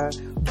sponsor,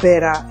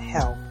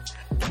 BetterHelp.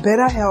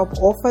 BetterHelp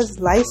offers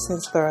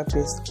licensed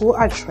therapists who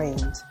are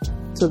trained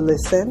to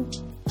listen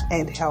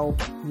and help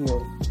you.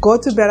 Go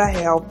to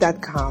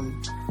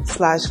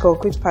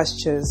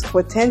betterhelp.com/concretepastures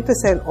for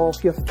 10%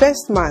 off your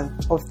first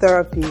month of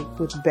therapy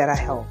with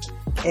BetterHelp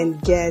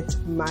and get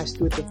matched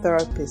with a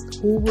therapist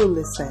who will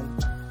listen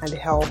and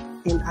help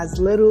in as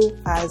little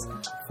as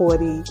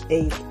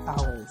 48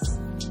 hours.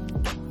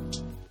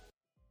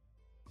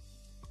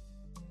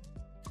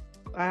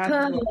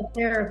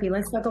 Therapy.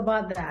 Let's talk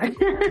about that.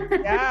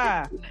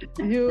 Yeah,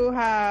 you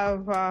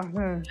have,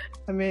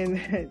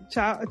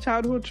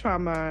 childhood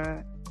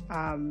trauma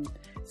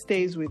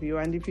stays with you,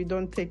 and if you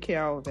don't take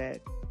care of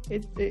it,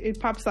 it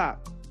pops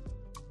up.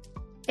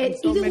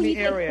 It's so even many when you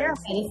take care areas.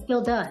 of it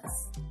still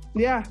does.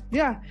 Yeah.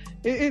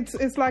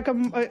 It's like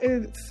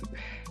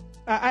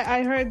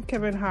I heard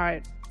Kevin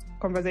Hart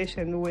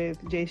conversation with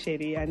Jay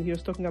Shetty, and he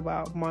was talking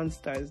about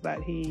monsters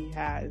that he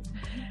has,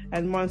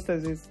 and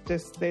monsters is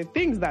just the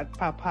things that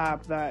pop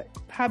up, that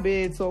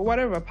habits or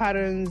whatever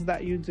patterns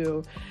that you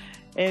do,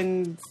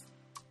 and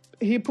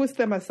he puts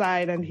them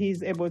aside, and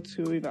he's able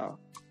to,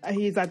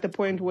 he's at the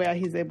point where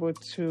he's able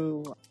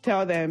to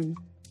tell them,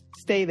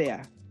 stay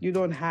there, you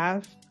don't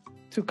have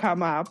to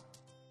come up.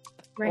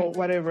 Right. Or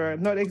whatever,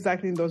 not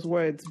exactly in those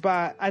words,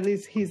 but at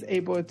least he's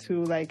able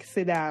to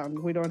sit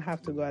down. We don't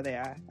have to go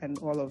there and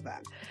all of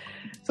that.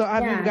 So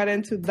have you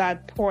gotten to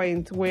that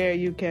point where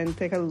you can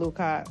take a look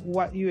at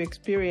what you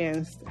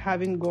experienced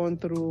having gone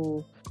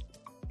through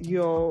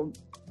your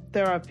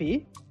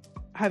therapy?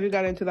 Have you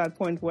gotten to that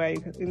point where,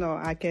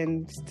 I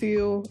can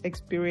still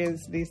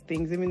experience these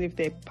things, even if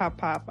they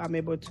pop up, I'm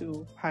able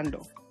to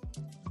handle?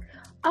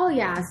 Oh,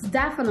 yes,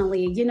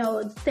 definitely.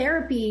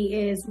 Therapy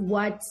is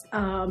what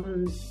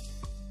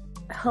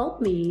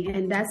helped me,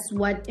 and that's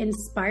what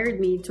inspired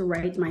me to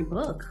write my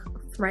book,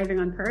 Thriving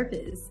on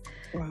Purpose.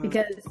 Wow.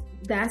 Because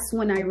that's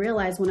when I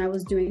realized, when I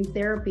was doing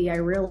therapy, I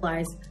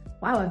realized,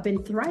 wow, I've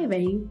been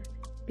thriving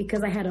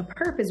because I had a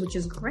purpose, which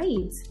is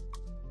great.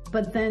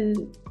 But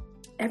then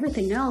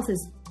everything else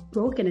is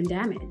broken and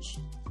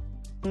damaged.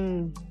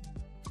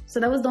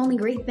 So that was the only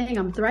great thing.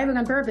 I'm thriving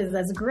on purpose.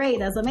 That's great.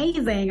 That's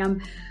amazing. I'm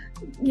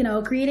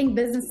creating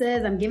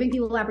businesses, I'm giving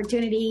people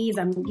opportunities,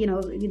 I'm,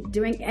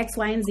 doing X,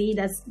 Y, and Z.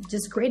 That's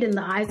just great in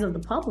the eyes of the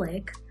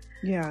public.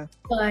 Yeah.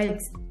 But,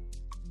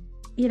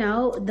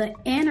 the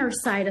inner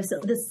side of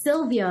the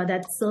Sylvia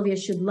that Sylvia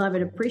should love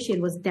and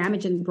appreciate was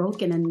damaged and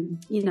broken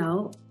and,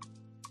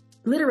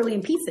 literally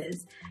in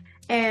pieces.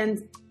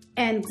 And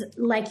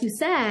like you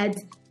said,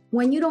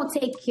 when you don't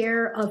take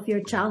care of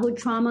your childhood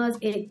traumas,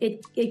 it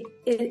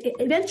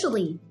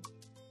eventually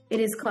it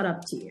is caught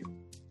up to you.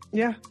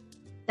 Yeah.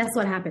 That's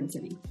what happened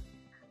to me.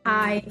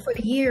 For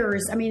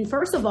years,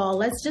 first of all,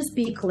 let's just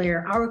be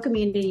clear. Our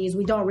communities,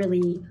 we don't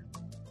really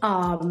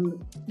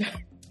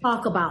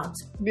talk about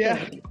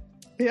therapy.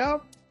 Yeah.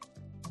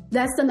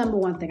 That's the number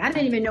one thing. I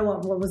didn't even know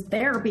what was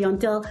therapy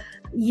until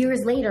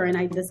years later, and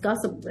I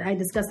discussed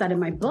that in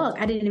my book.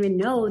 I didn't even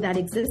know that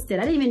existed.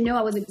 I didn't even know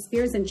I was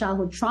experiencing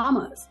childhood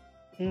traumas.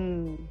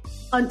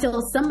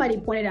 Until somebody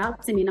pointed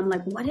out to me, and I'm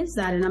like, what is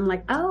that? And I'm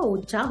like,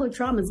 oh, childhood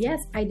traumas. Yes,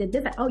 I did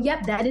this. Oh,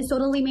 yep, that is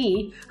totally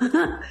me.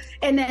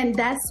 And then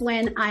that's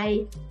when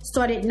I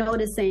started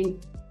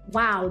noticing,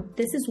 wow,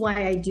 this is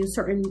why I do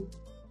certain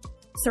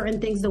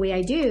things the way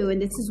I do. And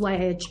this is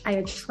why I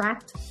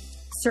attract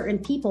certain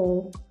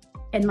people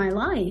in my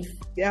life.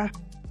 Yeah.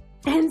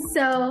 And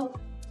so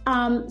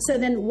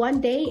then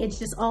one day it's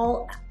just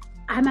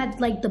I'm at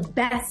the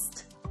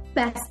best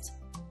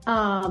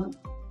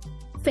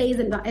phase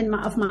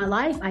of my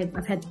life.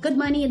 I've had good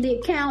money in the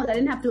account. I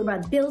didn't have to worry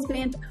about bills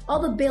paying.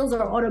 All the bills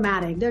are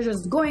automatic. They're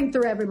just going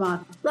through every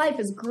month. Life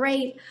is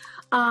great.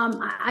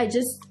 I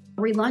just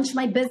relaunched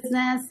my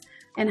business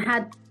and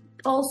had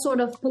all sort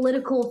of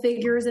political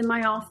figures in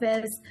my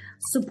office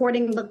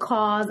supporting the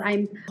cause.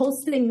 I'm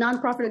hosting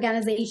nonprofit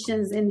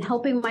organizations and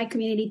helping my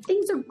community.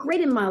 Things are great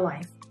in my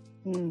life.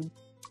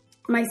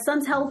 My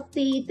son's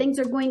healthy. Things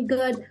are going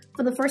good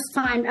for the first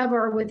time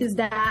ever with his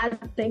dad.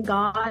 Thank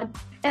God.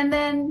 And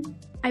then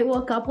I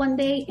woke up one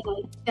day and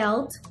I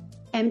felt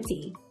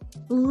empty.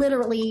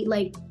 Literally,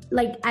 it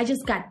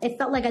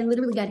felt like I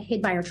literally got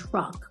hit by a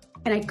truck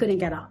and I couldn't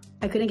get up.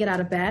 I couldn't get out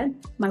of bed.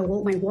 My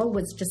world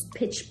was just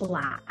pitch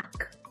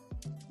black.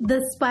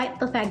 Despite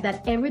the fact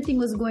that everything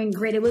was going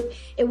great,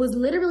 it was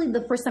literally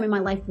the first time in my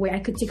life where I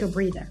could take a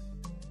breather.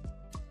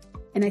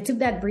 And I took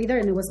that breather,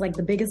 and it was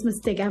the biggest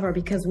mistake ever,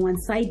 because when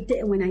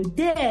I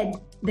did,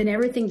 then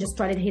everything just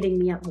started hitting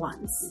me at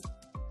once.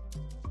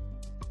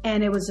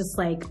 And it was just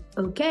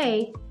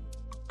okay,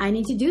 I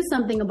need to do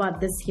something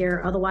about this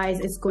here. Otherwise,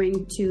 it's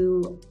going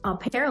to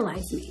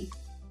paralyze me,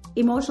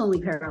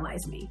 emotionally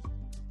paralyze me.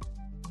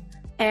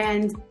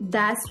 And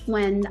that's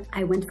when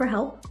I went for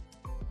help,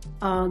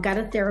 got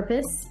a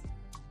therapist,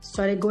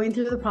 started going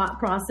through the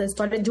process,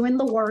 started doing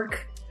the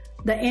work,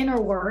 the inner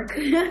work.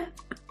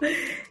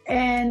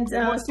 And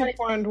the most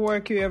important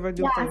work you ever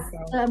do for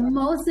yourself. The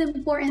most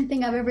important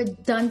thing I've ever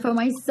done for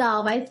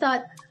myself. I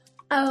thought,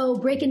 Oh,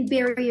 breaking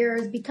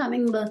barriers,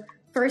 becoming the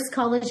first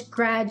college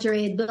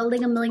graduate,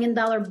 building $1 million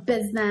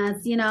business.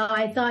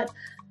 I thought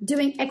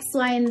doing X,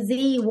 Y, and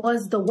Z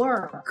was the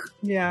work.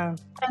 Yeah.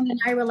 And then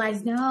I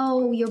realized,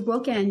 no, you're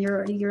broken.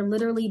 You're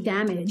literally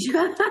damaged.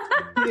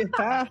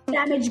 Yeah.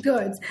 Damaged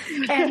goods.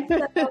 And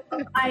so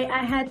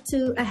I had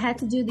to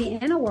do the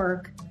inner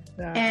work.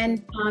 Yeah.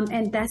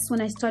 And that's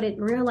when I started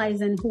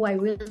realizing who I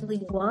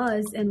really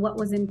was and what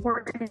was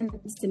important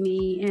to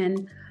me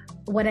and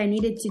what I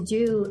needed to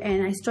do.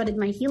 And I started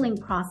my healing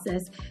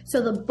process. So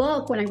the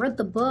book, when I read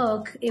the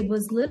book, it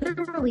was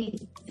literally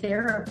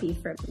therapy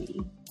for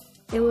me.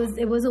 It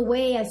was a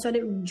way. I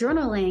started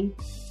journaling.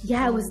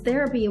 Yeah, it was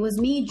therapy. It was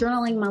me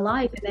journaling my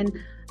life.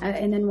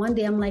 And then one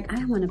day I'm like,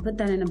 I want to put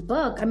that in a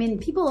book. I mean,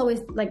 people always,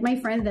 like my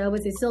friends, they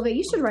always say, Sylvia,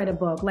 you should write a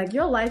book. Like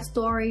your life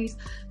stories,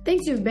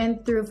 things you've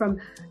been through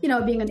from,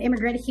 being an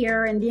immigrant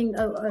here and being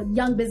a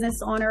young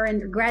business owner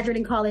and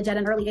graduating college at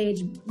an early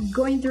age,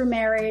 going through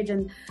marriage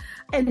and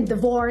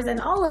divorce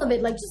and all of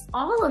it, like just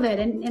all of it.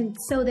 And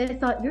so they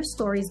thought your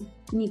story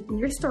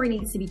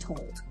needs to be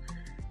told.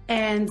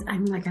 And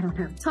I'm like, I don't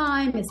have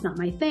time. It's not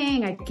my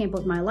thing. I can't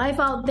put my life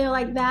out there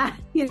like that,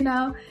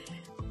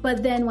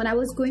 But then when I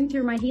was going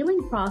through my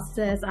healing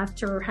process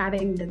after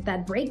having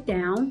that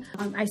breakdown,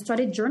 I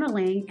started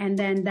journaling. And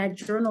then that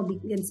journal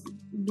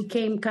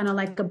became kind of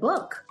like a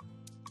book,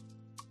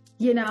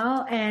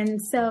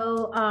 And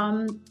so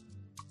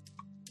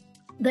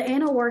the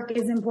inner work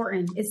is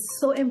important. It's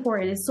so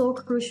important. It's so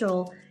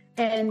crucial.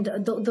 And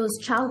those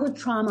childhood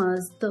traumas,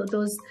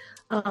 those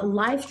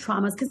life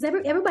traumas, because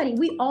everybody,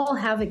 we all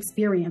have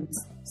experienced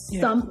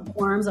some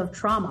forms of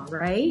trauma,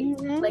 right?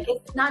 Mm-hmm. Like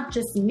it's not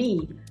just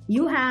me.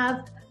 You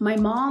have my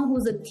mom,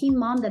 who's a teen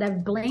mom that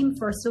I've blamed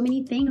for so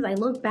many things. I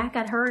look back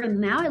at her and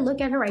now I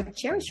look at her, I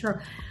cherish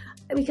her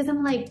because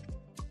I'm like,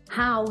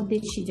 how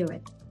did she do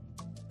it?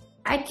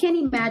 I can't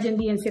imagine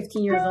being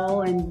 15 years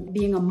old and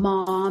being a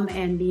mom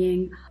and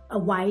being a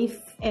wife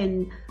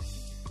and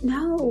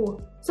no.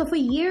 So for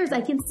years,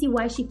 I can see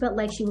why she felt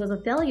like she was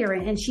a failure.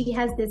 And she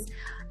has this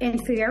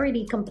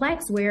inferiority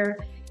complex where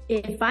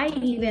if I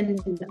even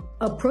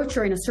approach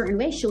her in a certain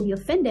way, she'll be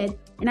offended.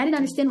 And I didn't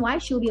understand why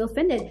she'll be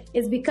offended.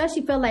 It's because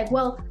she felt like,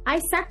 well, I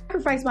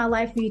sacrificed my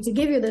life for you to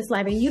give you this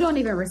life and you don't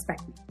even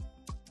respect me.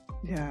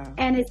 Yeah.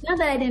 And it's not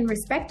that I didn't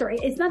respect her.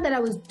 It's not that I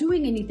was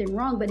doing anything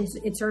wrong, but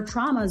it's her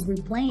traumas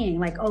replaying.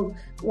 Like, oh,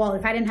 well,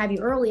 if I didn't have you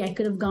early, I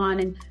could have gone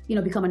and,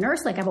 become a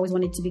nurse like I've always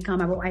wanted to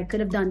become. I could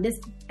have done this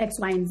X,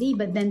 Y, and Z,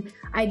 but then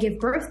I give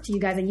birth to you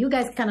guys and you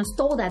guys kind of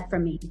stole that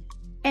from me.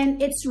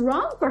 And it's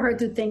wrong for her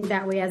to think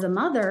that way as a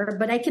mother,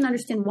 but I can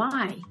understand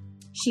why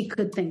she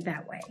could think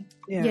that way,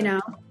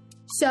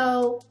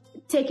 So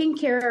taking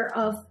care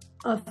of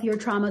your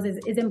traumas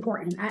is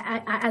important.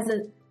 I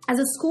as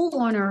a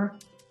school owner,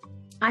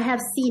 I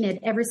have seen it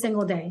every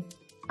single day.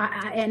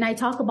 And I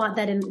talk about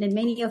that in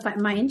many of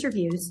my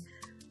interviews.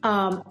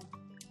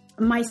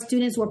 My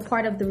students were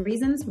part of the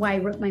reasons why I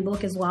wrote my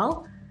book as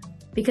well,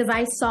 because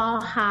I saw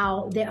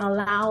how they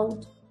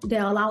allowed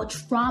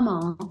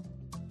trauma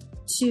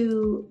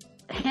to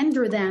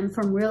hinder them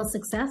from real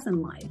success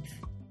in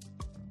life.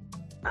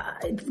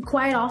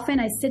 Quite often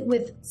I sit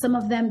with some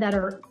of them that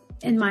are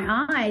in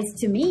my eyes.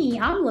 To me,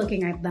 I'm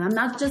looking at them,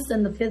 not just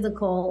in the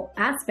physical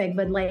aspect,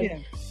 but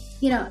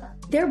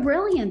they're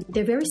brilliant.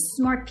 They're very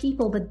smart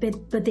people, but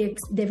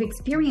they've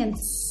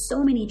experienced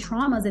so many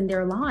traumas in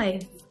their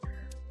life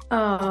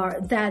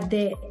that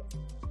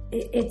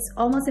it's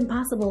almost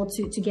impossible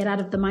to get out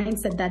of the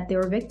mindset that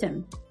they're a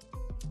victim.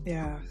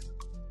 Yeah.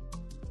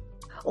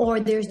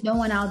 Or there's no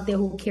one out there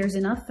who cares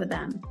enough for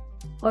them.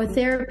 Or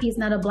therapy is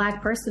not a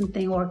black person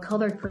thing or a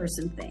colored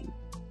person thing.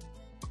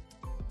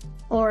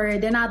 Or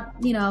they're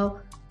not, there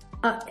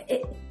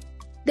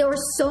were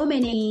so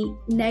many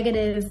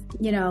negative,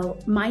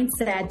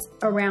 mindsets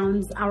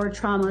around our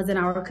traumas in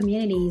our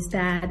communities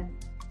that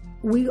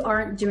we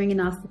aren't doing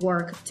enough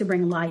work to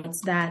bring light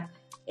that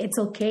it's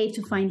okay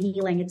to find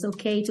healing. It's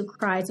okay to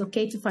cry. It's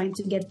okay to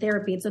get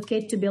therapy. It's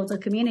okay to build a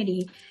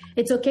community.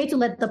 It's okay to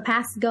let the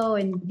past go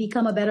and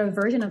become a better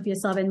version of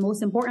yourself. And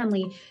most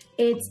importantly,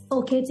 it's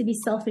okay to be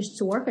selfish,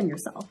 to work on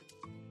yourself.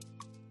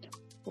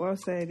 Well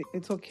said.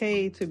 It's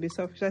okay to be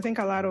selfish. I think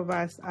a lot of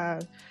us are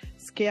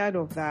scared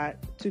of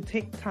that, to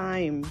take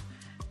time,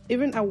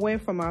 even away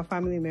from our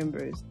family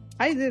members.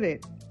 I did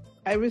it.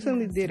 I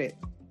recently did it.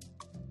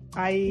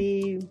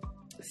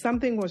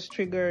 Something was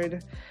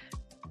triggered.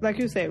 Like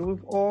you said,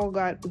 we've all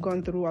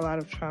gone through a lot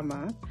of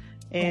trauma,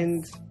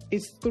 and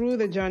it's through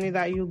the journey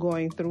that you're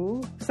going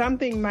through.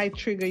 Something might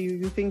trigger you.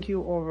 You think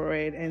you're over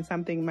it, and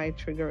something might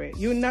trigger it.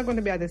 You're not going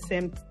to be at the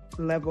same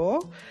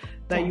level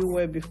that you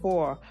were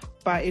before,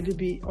 but it'll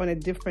be on a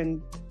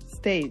different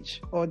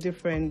stage or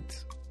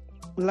different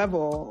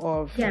level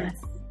of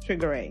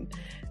triggering.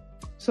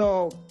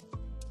 So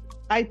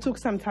I took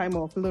some time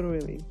off,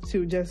 literally,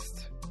 to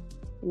just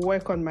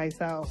work on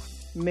myself,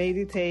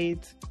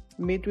 meditate,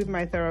 meet with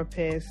my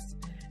therapist,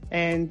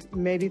 and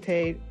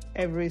meditate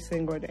every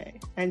single day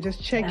and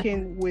just check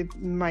in with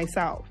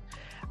myself.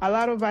 A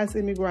lot of us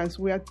immigrants,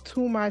 we are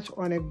too much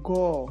on a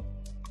go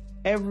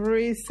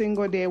Every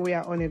single day we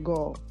are on a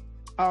go.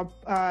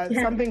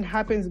 Something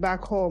happens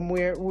back home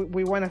where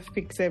we want to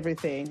fix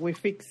everything. We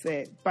fix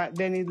it, but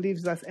then it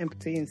leaves us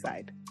empty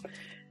inside.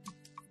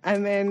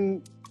 And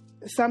then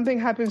something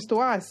happens to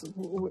us.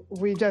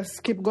 We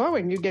just keep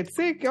going. You get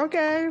sick.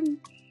 Okay.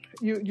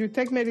 You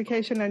take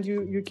medication and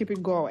you keep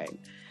it going.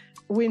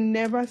 We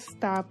never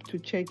stop to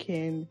check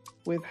in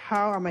with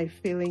how am I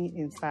feeling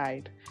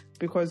inside,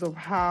 because of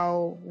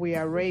how we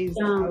are raised.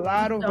 A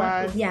lot of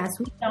us, yes,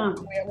 we don't.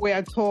 We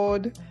are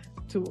told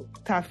to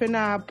toughen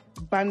up,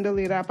 bundle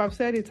it up. I've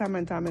said it time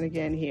and time and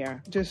again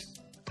here.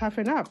 Just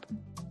toughen up.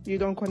 You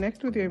don't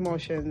connect with your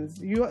emotions.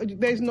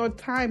 There's no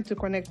time to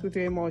connect with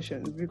your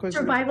emotions because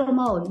survival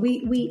mode.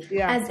 We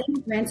as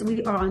immigrants,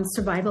 we are on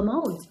survival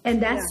mode,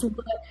 and that's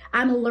what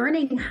I'm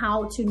learning,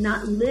 how to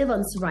not live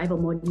on survival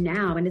mode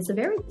now. And it's a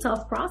very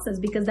tough process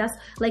because that's,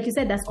 like you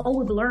said, that's all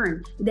we've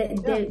learned.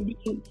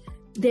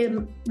 They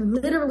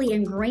literally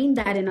ingrained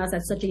that in us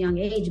at such a young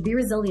age. Be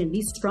resilient,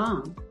 be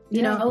strong.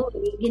 You know,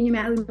 can you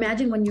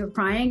imagine when you're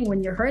crying,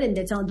 when you're hurting,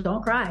 they tell you,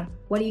 don't cry.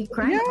 What are you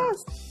crying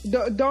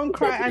about? Don't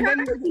cry. And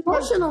then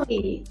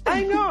emotionally.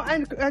 I know.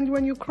 And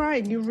when you cry,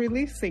 you're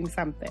releasing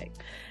something.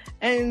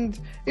 And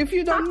if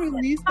you don't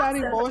release that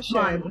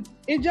emotion,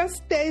 it just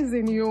stays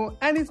in you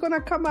and it's going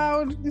to come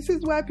out. This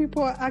is why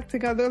people are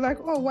acting out. They're like,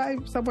 oh, why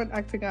is someone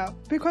acting out?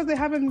 Because they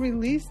haven't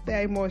released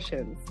their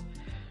emotions.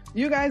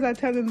 You guys are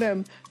telling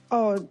them,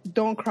 oh,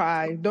 don't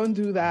cry. Don't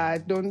do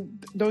that.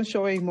 Don't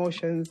show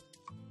emotions.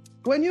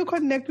 When you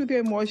connect with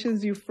your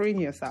emotions, you're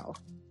freeing yourself.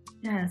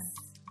 Yes.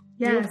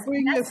 You're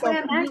freeing That's yourself.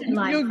 What I'm in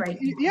life right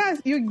now.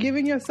 Yes, you're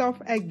giving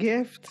yourself a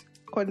gift.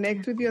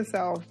 Connect with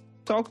yourself.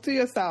 Talk to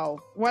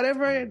yourself.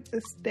 Whatever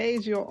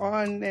stage you're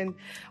on, and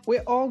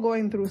we're all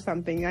going through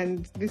something.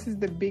 And this is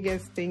the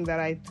biggest thing that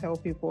I tell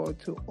people,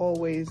 to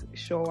always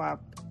show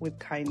up with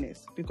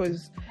kindness,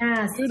 because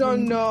you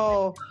don't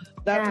know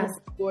that what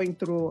you're going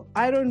through.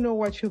 I don't know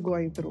what you're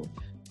going through.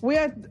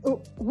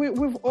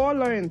 We've all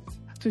learned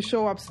to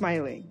show up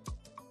smiling.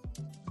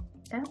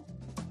 Yeah.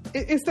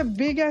 It's the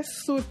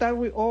biggest suit that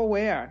we all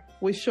wear.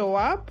 We show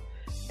up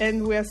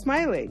and we're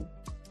smiling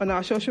on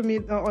our social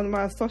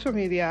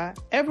media,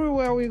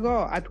 everywhere we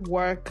go, at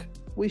work,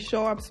 we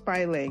show up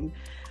smiling,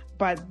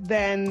 but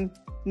then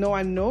no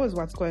one knows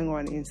what's going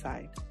on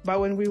inside.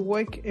 But when we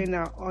work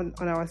on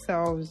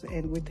ourselves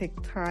and we take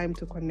time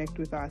to connect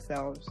with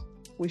ourselves,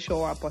 we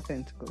show up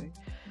authentically.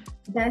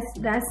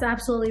 That's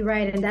absolutely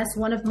right. And that's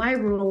one of my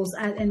rules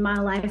in my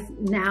life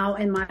now.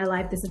 In my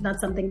life, this is not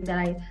something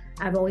that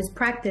I've always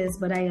practiced,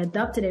 but I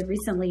adopted it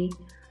recently.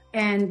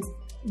 And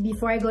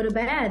before I go to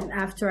bed,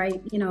 after I,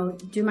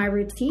 do my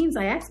routines,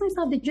 I ask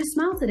myself, did you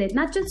smile today?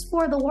 Not just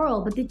for the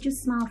world, but did you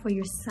smile for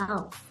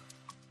yourself?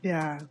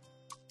 Yeah.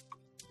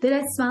 Did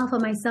I smile for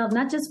myself?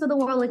 Not just for the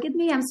world. Look at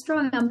me. I'm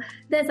strong. I'm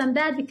this, I'm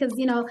that. Because,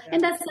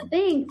 and that's the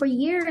thing. For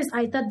years,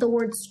 I thought the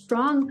word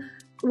strong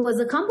was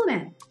a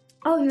compliment.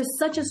 Oh, you're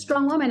such a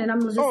strong woman. And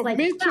I'm just like,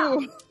 me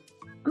too.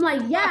 I'm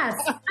like, yes,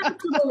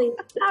 absolutely.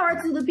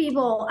 Power to the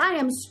people. I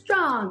am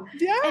strong.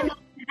 Yeah. And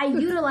I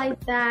utilize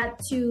that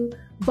to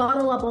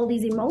bottle up all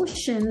these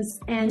emotions.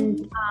 And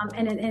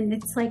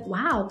it's like,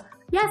 wow,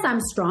 yes, I'm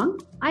strong.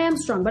 I am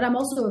strong, but I'm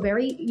also I'm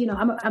very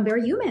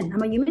human.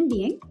 I'm a human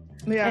being.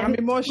 Yeah, I'm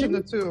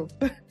emotional too.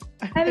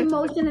 I have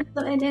emotion.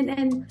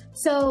 And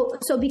so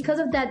because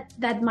of that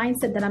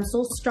mindset that I'm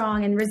so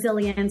strong and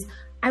resilient,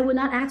 I would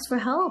not ask for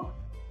help.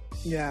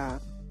 Yeah.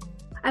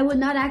 I would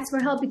not ask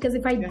for help because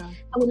I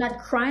would not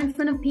cry in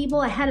front of people.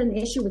 I had an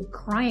issue with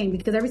crying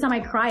because every time I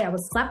cry, I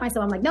would slap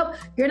myself. I'm like, nope,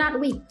 you're not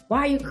weak. Why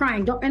are you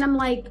crying? And I'm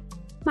like,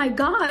 my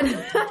God.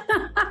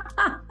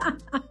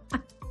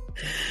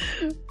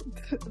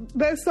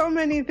 There's so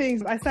many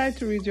things. I started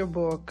to read your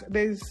book.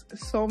 There's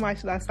so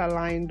much that's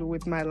aligned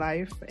with my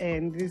life.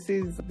 And this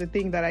is the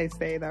thing that I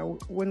say, that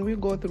when we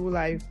go through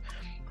life,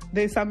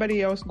 there's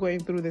somebody else going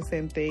through the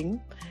same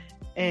thing.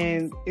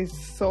 And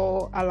it's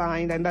so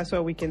aligned, and that's why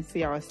we can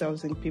see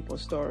ourselves in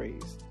people's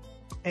stories.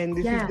 And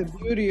this is the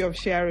beauty of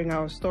sharing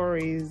our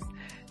stories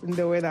in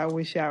the way that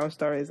we share our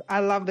stories.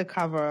 I love the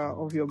cover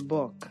of your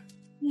book.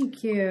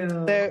 Thank you.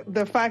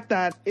 The fact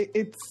that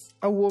it's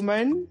a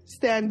woman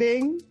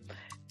standing,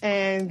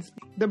 and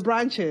the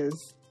branches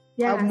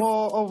are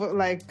more of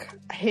like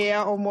hair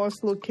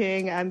almost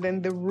looking, and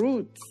then the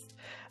roots.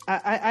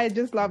 I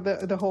just love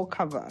the whole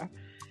cover.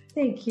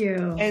 Thank you.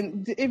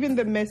 And even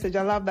the message,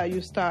 I love that you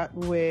start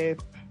with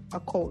a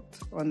quote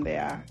on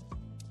there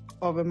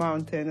of a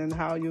mountain and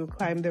how you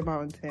climb the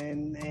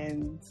mountain,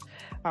 and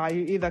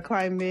you either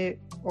climb it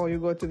or you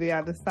go to the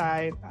other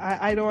side.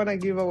 I don't want to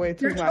give away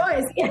too much. Your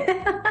choice.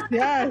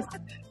 Yes.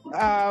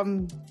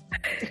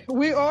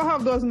 We all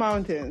have those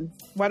mountains,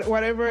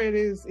 whatever it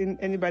is in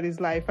anybody's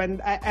life.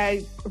 And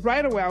I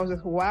right away, I was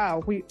like,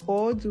 wow, we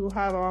all do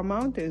have our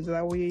mountains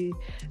that we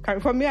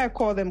carry. For me, I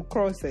call them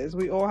crosses.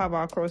 We all have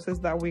our crosses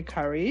that we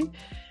carry.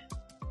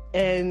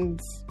 And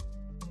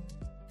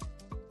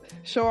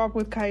show up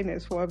with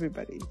kindness for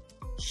everybody.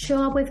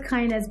 Show up with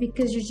kindness,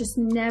 because you just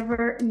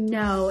never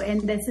know.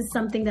 And this is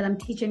something that I'm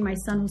teaching my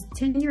son, who's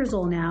 10 years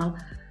old now,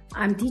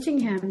 I'm teaching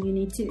him, you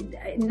need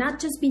to not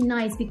just be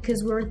nice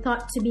because we're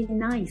thought to be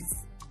nice,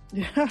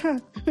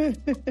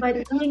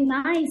 but being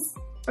nice,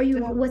 or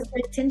what's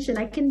the intention?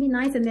 I can be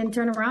nice and then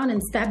turn around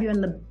and stab you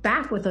in the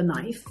back with a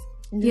knife,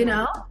 you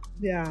know?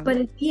 Yeah. But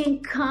it's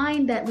being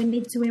kind that we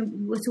need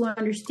to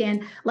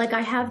understand. Like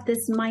I have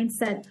this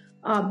mindset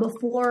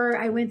before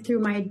I went through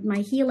my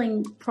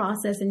healing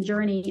process and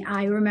journey.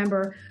 I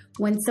remember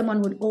when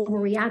someone would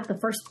overreact, the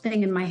first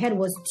thing in my head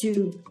was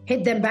to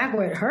hit them back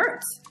where it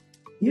hurts.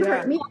 You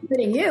hurt me, I'm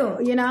hitting you,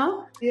 you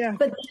know? Yeah.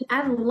 But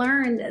I've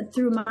learned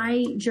through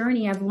my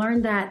journey, I've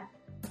learned that,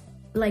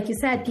 like you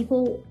said,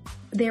 people,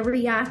 they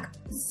react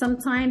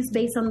sometimes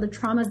based on the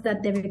traumas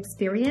that they've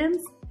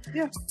experienced.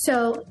 Yeah.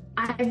 So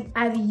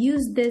I've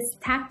used this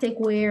tactic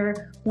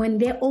where when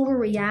they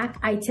overreact,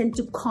 I tend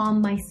to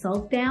calm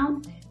myself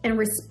down and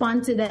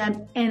respond to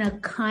them in a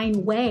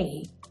kind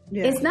way.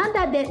 Yeah. It's not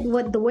that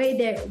the way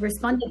they're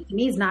responding to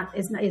me is nice.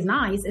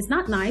 It's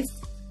not nice.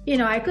 You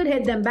know, I could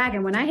hit them back,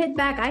 and when I hit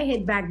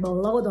back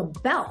below the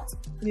belt.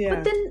 Yeah.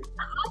 But then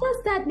how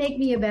does that make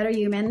me a better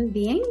human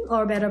being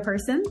or a better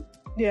person?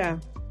 Yeah.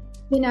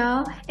 You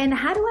know, and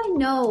how do I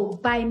know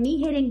by me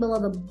hitting below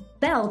the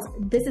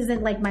belt, this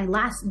isn't like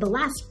the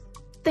last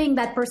thing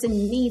that person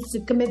needs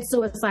to commit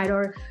suicide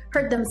or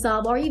hurt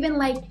themselves or even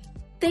like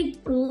think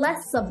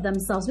less of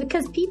themselves,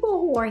 because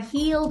people who are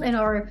healed and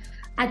are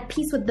at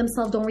peace with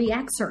themselves don't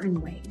react certain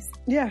ways.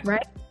 Yeah.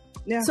 Right?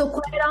 Yeah. So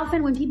quite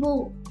often when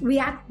people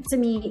react to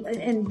me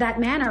in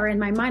that manner, in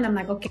my mind, I'm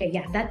like, okay,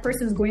 yeah, that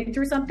person's going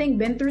through something,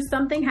 been through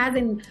something,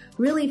 hasn't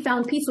really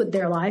found peace with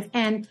their life.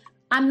 And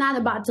I'm not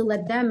about to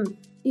let them,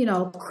 you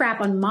know, crap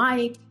on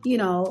my, you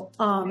know,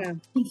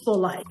 peaceful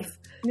life.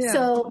 Yeah.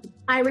 So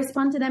I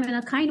respond to them in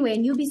a kind way,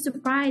 and you'll be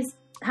surprised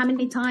how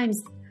many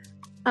times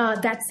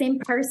that same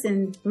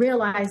person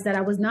realized that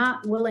I was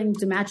not willing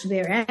to match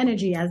their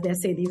energy, as they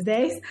say these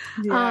days,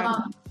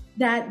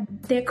 that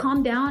they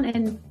calm down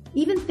and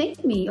even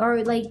thank me,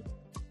 or like,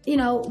 you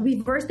know,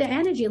 reverse their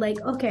energy.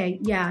 Like, okay,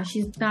 yeah,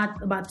 she's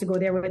not about to go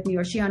there with me,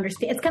 or she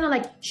understands. It's kind of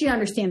like she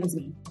understands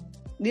me.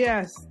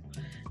 Yes.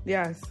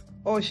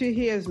 Or she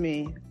hears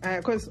me.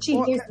 Because she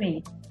hears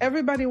me.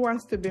 Everybody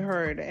wants to be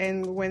heard.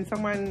 And when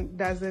someone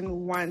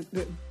doesn't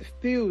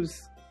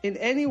feels in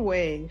any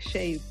way,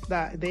 shape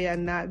that they are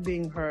not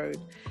being heard,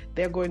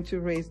 they're going to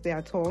raise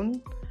their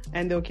tone,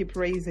 and they'll keep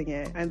raising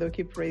it, and they'll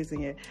keep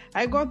raising it.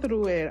 I go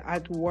through it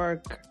at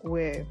work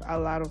with a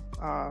lot of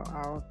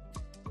our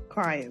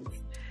clients.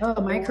 Oh,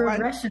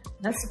 microaggression.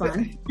 That's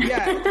fun.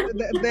 Yeah.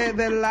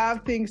 They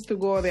love things to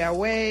go their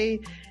way.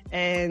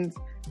 And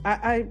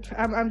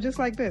I'm just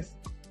like this.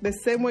 The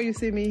same way you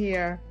see me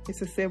here, it's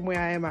the same way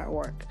I am at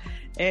work.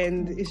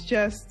 And it's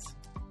just,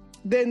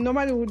 then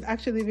nobody would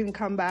actually even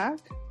come back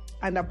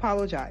and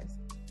apologize.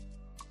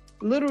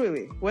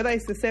 Literally, whether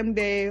it's the same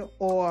day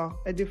or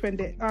a different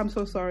day. Oh, I'm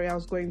so sorry, I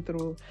was going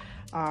through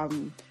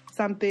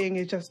something.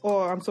 It's just,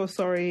 I'm so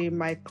sorry,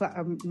 my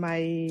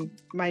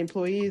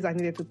employees, I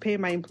needed to pay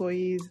my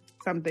employees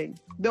something.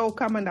 They'll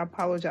come and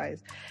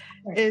apologize.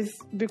 Right. It's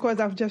because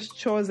I've just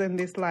chosen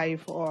this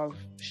life of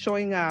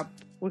showing up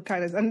with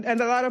kindness. And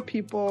a lot of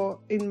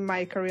people in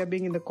my career,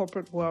 being in the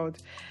corporate world,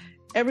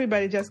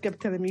 everybody just kept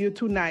telling me, you're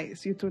too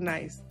nice.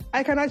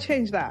 I cannot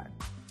change that.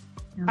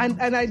 No.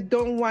 And I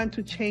don't want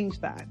to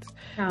change that.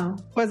 No.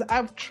 Because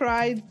I've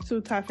tried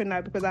to toughen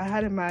up, because I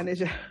had a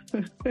manager.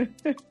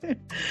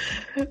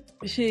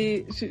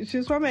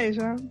 She's from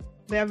Asia.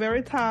 They're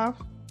very tough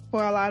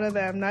for a lot of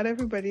them. Not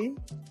everybody,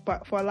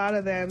 but for a lot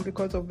of them,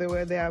 because of the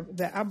way their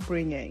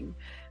upbringing,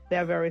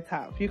 they're very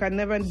tough. You can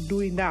never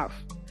do enough.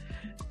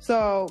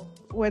 So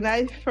when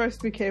I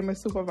first became a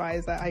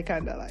supervisor, I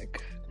kind of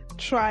like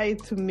tried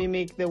to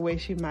mimic the way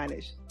she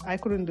managed. I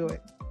couldn't do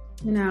it.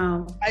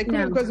 No. I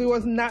couldn't, because it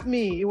was not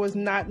me. It was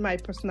not my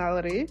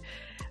personality.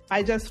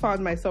 I just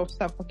found myself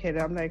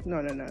suffocated. I'm like,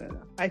 no.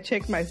 I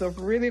checked myself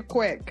really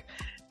quick,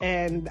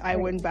 and I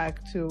went back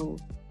to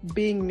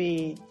being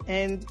me.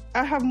 And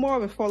I have more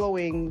of a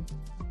following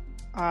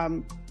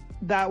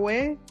that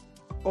way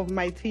of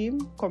my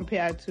team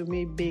compared to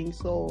me being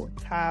so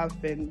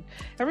tough, and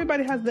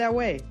everybody has their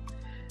way.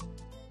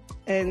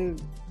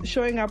 And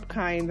showing up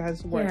kind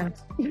has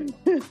worked.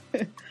 Yeah.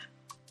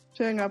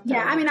 Showing up.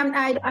 Yeah, I mean,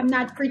 I'm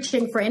not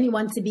preaching for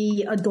anyone to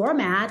be a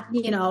doormat,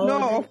 you know.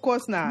 No, of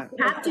course not.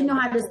 You have to know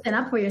how to stand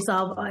up for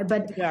yourself.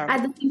 But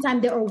at the same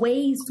time, there are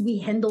ways we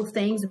handle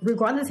things,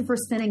 regardless if we're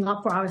standing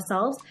up for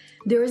ourselves.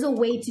 There is a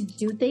way to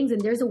do things, and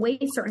there's a way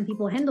certain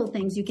people handle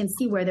things. You can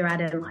see where they're at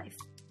in life.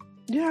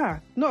 Yeah,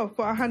 no,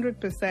 for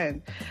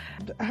 100%.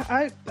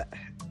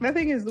 The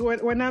thing is,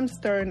 when I'm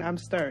stern, I'm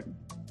stern.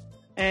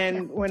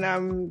 And when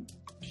I'm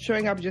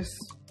showing up, just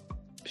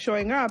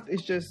showing up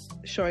is just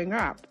showing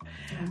up.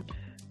 Yeah.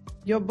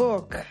 Your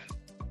book,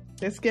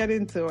 let's get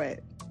into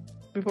it.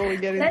 Before we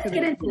get into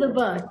the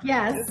book.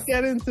 Yes. Let's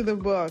get into the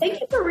book. Thank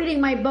you for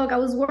reading my book. I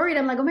was worried.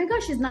 I'm like, oh my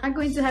gosh, she's not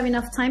going to have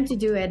enough time to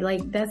do it.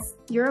 Like,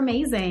 you're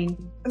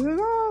amazing.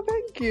 Oh,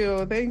 thank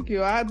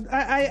you.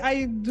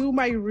 I do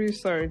my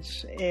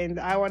research, and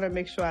I want to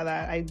make sure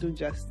that I do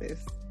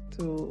justice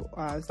to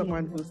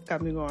someone who's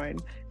coming on.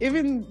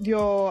 Even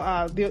your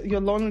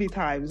lonely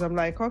times. I'm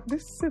like, oh,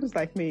 this seems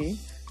like me.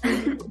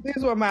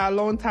 These were my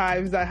alone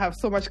times. I have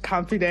so much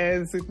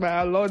confidence with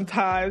my alone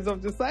times.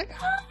 I'm just like,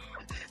 ah.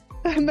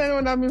 And then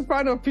when I'm in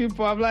front of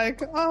people, I'm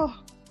like, oh,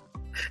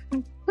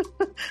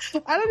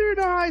 I don't even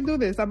know how I do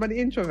this. I'm an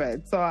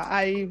introvert, so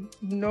I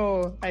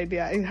no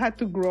idea. It had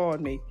to grow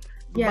on me.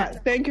 Yeah.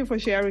 But thank you for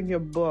sharing your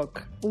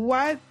book.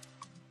 What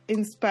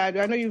inspired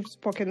you? I know you've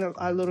spoken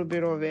a little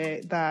bit of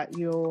it, that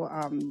your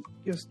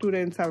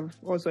students have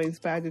also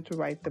inspired you to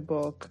write the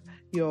book.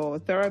 Your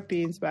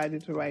therapy inspired you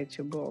to write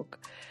your book.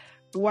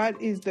 What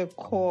is the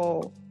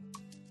core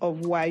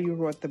of why you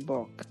wrote the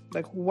book?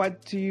 Like,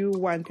 what do you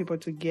want people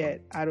to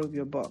get out of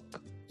your book?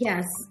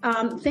 Yes.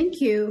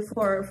 Thank you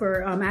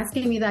for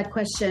asking me that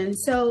question.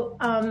 So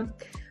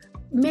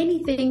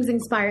many things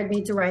inspired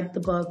me to write the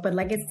book, but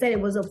like I said, it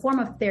was a form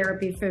of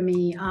therapy for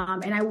me.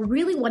 And I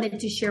really wanted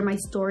to share my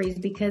stories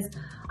because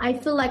I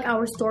feel like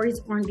our stories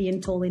aren't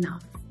being told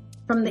enough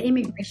from the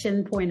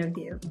immigration point of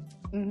view,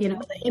 Mm-hmm. you know,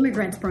 the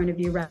immigrant's point of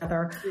view,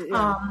 rather.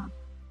 Yeah.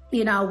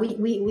 You know,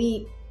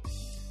 we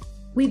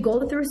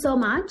go through so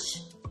much.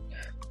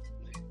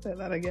 Say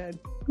that again.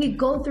 We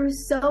go through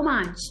so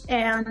much,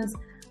 and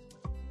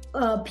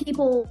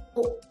people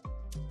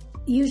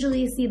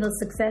usually see the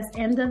success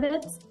end of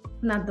it,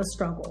 not the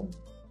struggle.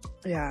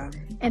 Yeah.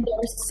 And there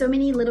are so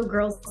many little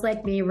girls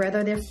like me,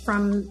 whether they're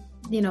from,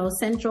 you know,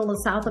 Central or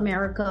South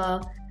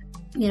America,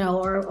 you know,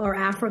 or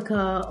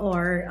Africa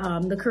or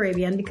the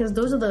Caribbean, because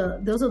those are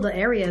the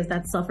areas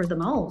that suffer the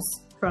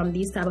most from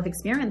these type of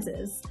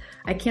experiences.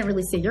 I can't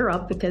really say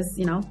Europe because,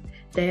 you know,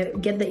 they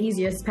get the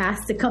easiest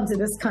pass to come to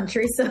this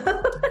country. So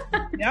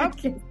Yep.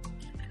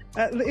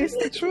 It's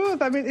the truth.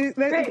 I mean,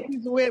 Right.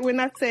 we're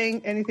not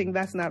saying anything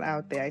that's not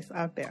out there. It's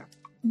out there.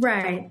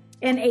 Right.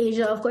 And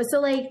Asia, of course.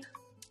 So like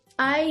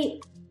I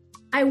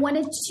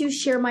wanted to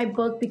share my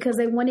book because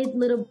I wanted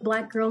little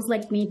Black girls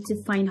like me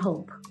to find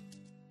hope.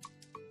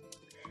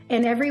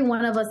 And every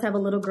one of us have a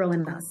little girl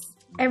in us.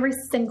 Every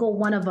single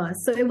one of us.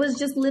 So it was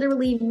just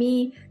literally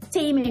me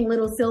taming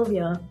little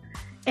Sylvia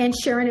and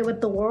sharing it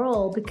with the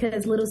world,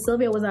 because little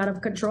Sylvia was out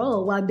of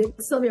control while big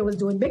Sylvia was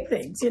doing big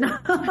things, you know?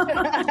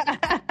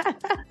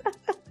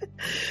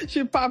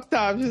 She popped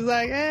up. She's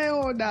like, hey,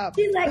 hold up.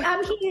 She's like,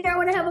 I'm here, I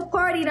want to have a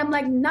party. And I'm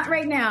like, not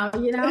right now,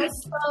 you know?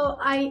 So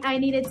I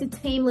needed to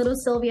tame little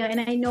Sylvia.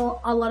 And I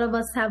know a lot of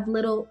us have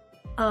little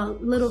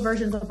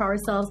versions of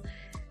ourselves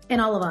in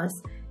all of us.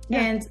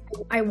 Yeah. And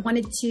I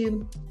wanted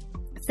to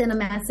send a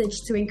message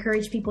to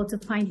encourage people to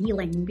find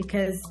healing,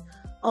 because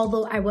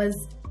although I was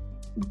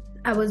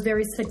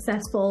very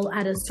successful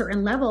at a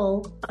certain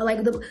level, like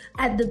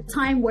at the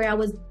time where I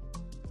was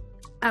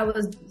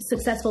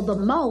successful the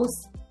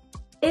most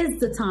is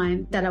the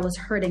time that I was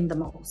hurting the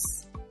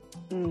most.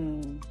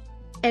 Mm.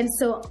 And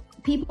so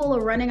people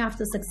are running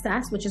after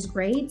success, which is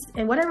great.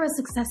 And whatever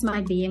success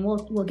might be, and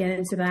we'll get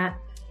into that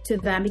to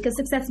them, because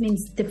success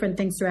means different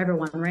things to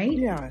everyone, right?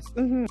 Yes.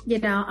 Mm-hmm. You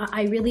know,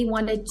 I really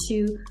wanted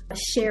to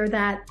share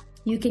that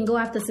you can go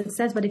after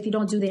success, but if you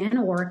don't do the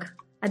inner work,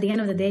 at the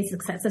end of the day,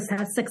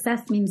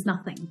 success means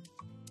nothing.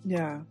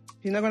 Yeah.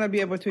 You're not going to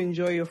be able to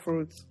enjoy your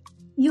fruits.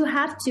 You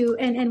have to.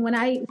 And when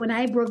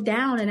I broke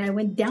down and I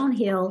went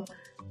downhill,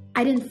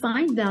 I didn't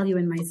find value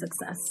in my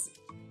success.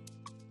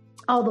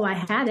 Although I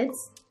had it,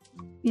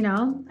 you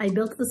know, I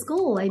built the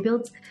school. I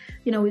built,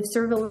 you know, we've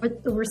served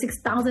over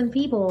 6,000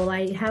 people.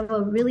 I have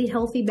a really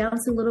healthy,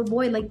 bouncing little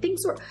boy.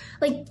 Things were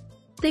going,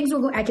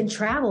 I can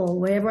travel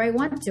wherever I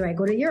want to. I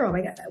go to Europe,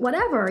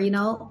 whatever, you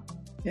know.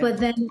 Yeah. But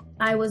then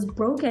I was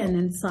broken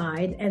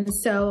inside. And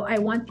so I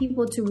want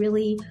people to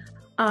really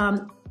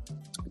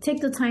take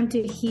the time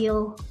to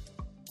heal.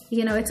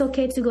 You know, it's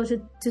okay to go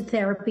to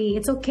therapy.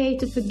 It's okay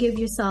to forgive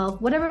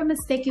yourself. Whatever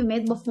mistake you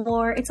made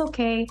before, it's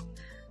okay.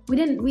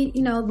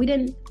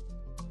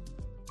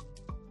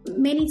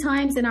 Many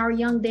times in our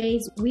young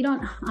days, we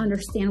don't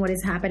understand what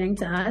is happening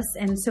to us.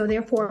 And so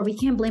therefore we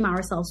can't blame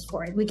ourselves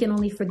for it. We can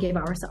only forgive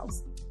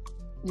ourselves.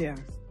 Yeah.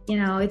 You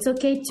know, it's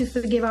okay to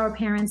forgive our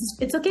parents.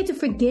 It's okay to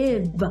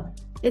forgive.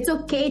 It's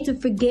okay to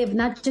forgive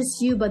not just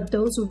you, but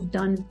those who've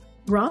done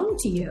wrong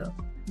to you.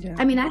 Yeah.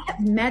 I mean, I have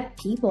met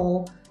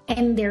people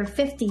in their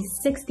 50s,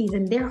 60s,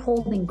 and they're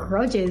holding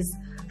grudges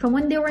from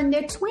when they were in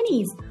their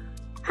 20s.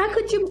 How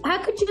could you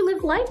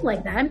live life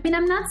like that? I mean,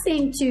 I'm not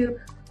saying to,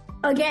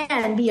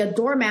 again, be a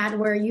doormat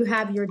where you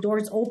have your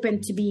doors open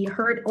to be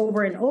hurt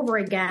over and over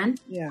again.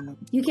 Yeah.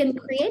 You can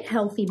create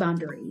healthy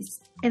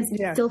boundaries and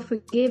still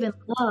forgive and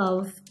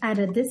love at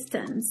a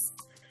distance.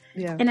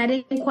 Yeah. And I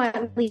didn't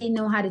quite really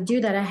know how to do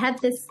that.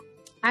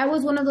 I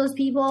was one of those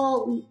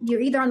people,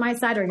 you're either on my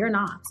side or you're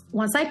not.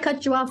 Once I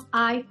cut you off,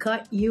 I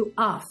cut you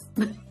off.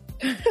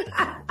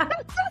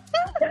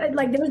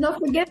 Like, there was no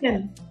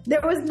forgiving.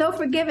 There was no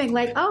forgiving.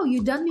 Like, oh,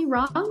 you done me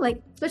wrong?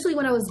 Like, especially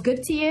when I was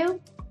good to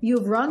you,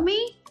 you've wronged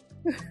me.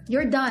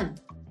 You're done.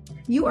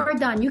 You are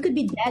done. You could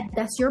be dead.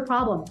 That's your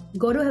problem.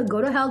 Go to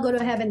hell, go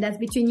to heaven. That's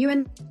between you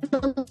and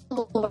the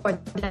Lord.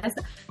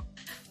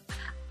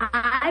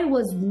 I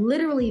was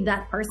literally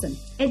that person.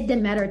 It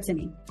didn't matter to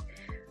me.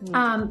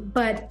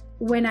 But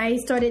when I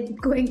started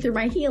going through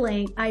my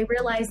healing, I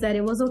realized that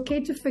it was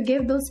okay to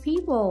forgive those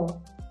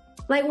people.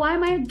 Like, why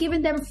am I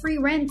giving them free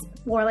rent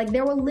for? Like,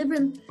 they were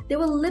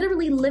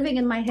literally living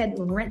in my head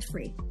rent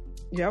free.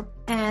 Yep.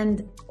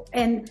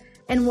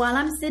 And while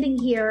I'm sitting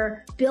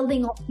here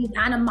building all these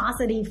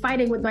animosity,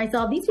 fighting with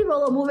myself, these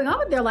people are moving on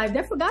with their life.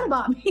 They forgot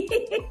about me.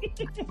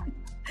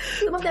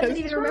 Some of them didn't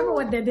even remember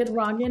what they did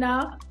wrong, you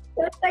know?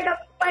 It's like I'm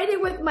fighting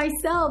with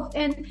myself.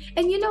 And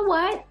you know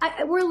what?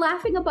 We're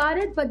laughing about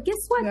it, but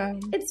guess what? Yeah.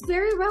 It's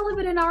very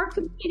relevant in our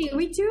community.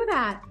 We do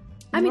that.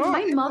 I mean,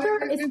 my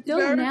mother is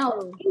still now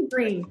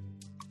angry.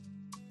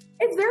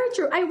 It's very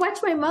true. I watch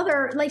my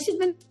mother, like, she's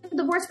been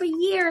divorced for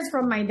years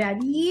from my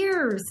dad,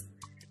 years.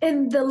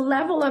 And the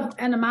level of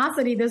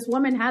animosity this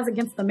woman has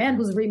against the man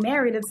who's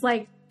remarried, it's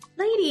like,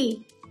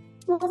 lady,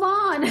 move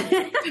on.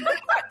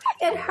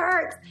 It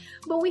hurts.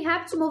 But we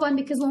have to move on,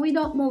 because when we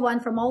don't move on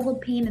from all the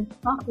pain and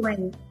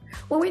suffering,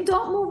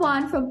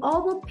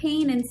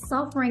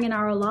 in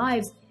our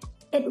lives,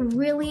 it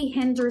really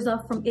hinders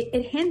us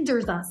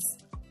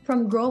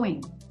from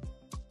growing.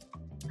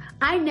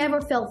 I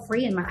never felt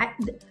free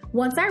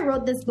once I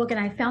wrote this book and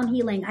I found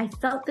healing, I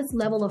felt this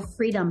level of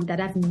freedom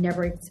that I've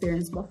never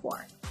experienced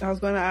before. I was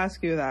going to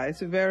ask you that.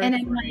 It's very And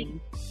I'm like,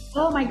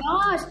 oh my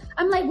gosh.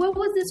 I'm like, what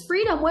was this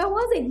freedom? Where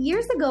was it?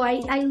 Years ago,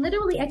 I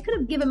could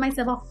have given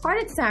myself a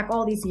heart attack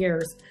all these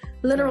years,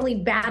 literally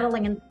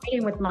battling and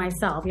fighting with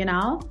myself, you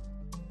know?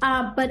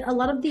 But a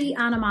lot of the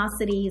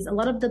animosities, a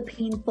lot of the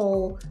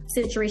painful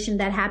situation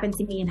that happened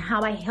to me and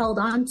how I held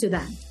on to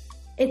them.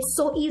 It's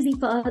so easy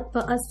for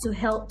us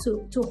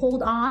to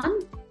hold on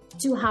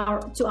to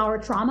our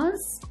traumas,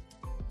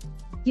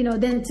 you know,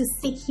 than to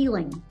seek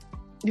healing.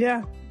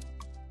 Yeah.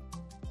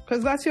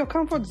 Because that's your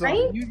comfort zone.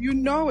 Right? You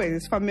know it.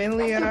 It's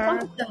familiar.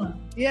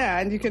 Yeah,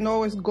 and you can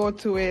always go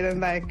to it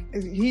and like,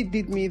 he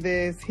did me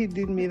this, he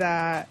did me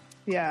that.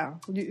 Yeah.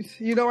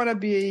 You don't want to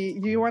be,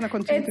 you want to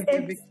continue to be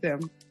a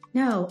victim.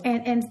 No,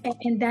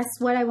 and that's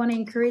what I want to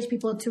encourage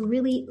people to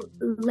really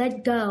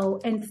let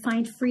go and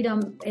find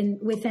freedom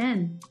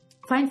within.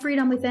 Find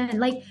freedom within.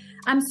 Like,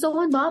 I'm so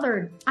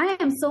unbothered. I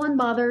am so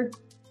unbothered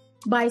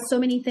by so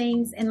many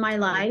things in my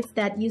life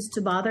that used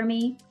to bother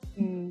me.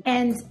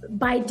 And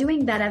by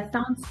doing that, I've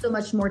found so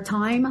much more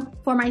time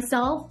for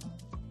myself.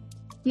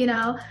 You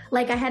know,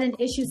 like I had an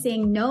issue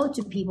saying no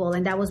to people,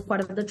 and that was part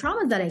of the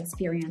traumas that I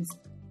experienced.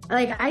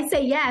 Like, I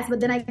say yes,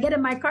 but then I get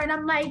in my car and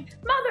I'm like,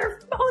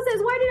 Mother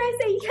Moses, why did I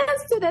say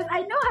yes to this?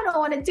 I know I don't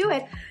want to do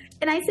it.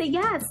 And I say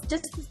yes,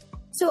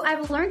 so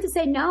I've learned to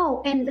say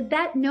no. And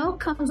that no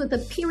comes with a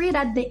period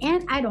at the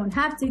end. I don't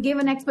have to give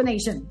an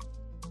explanation.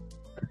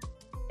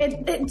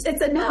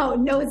 It's a no.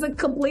 No is a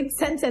complete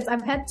sentence.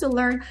 I've had to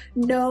learn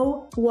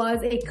no was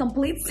a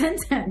complete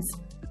sentence.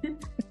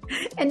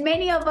 And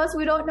many of us,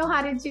 we don't know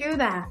how to do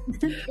that.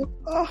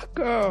 Oh,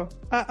 girl.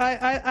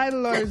 I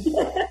learned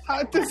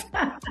how to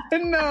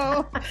say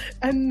no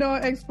and no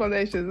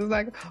explanations. It's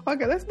like,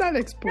 okay, let's not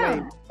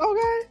explain. No.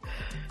 Okay.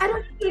 I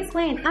don't have to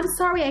explain. I'm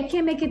sorry, I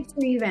can't make it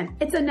to your event.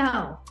 It's a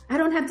no. I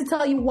don't have to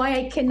tell you why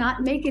I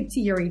cannot make it to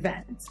your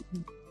event.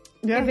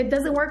 Yeah. If it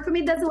doesn't work for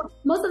me, it doesn't work.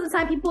 Most of the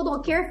time, people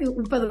don't care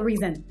for the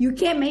reason. You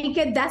can't make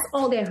it. That's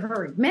all they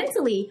heard.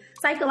 Mentally,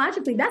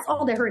 psychologically, that's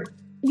all they heard.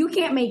 You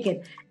can't make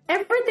it.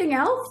 Everything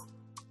else,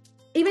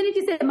 even if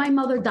you say my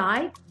mother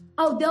died,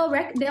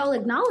 they'll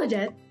acknowledge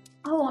it.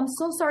 Oh, I'm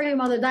so sorry your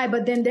mother died,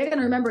 but then they're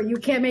gonna remember you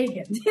can't make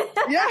it.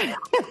 Yeah.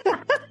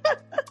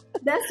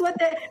 That's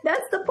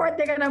the part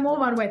they're gonna move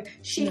on with.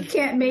 She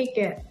can't make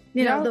it.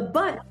 You know, the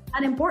but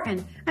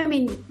unimportant. I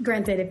mean,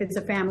 granted, if it's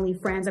a family,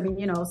 friends, I mean,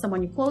 you know,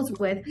 someone you're close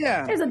with,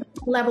 there's a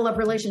level of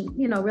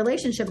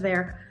relationship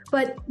there.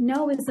 But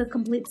no is a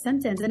complete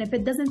sentence. And if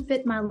it doesn't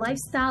fit my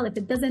lifestyle, if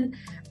it doesn't,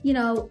 you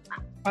know,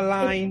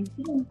 aligns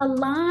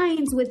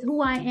with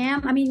who I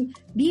am. I mean,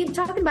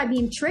 talking about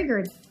being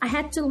triggered, I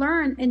had to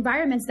learn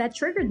environments that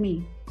triggered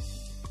me.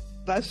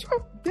 That's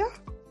true. Yeah.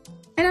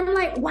 And I'm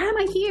like, why am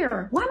I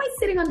here? Why am I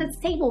sitting on this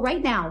table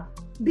right now?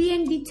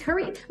 Being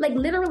deterred, like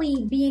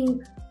literally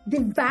being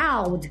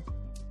devoured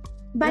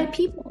by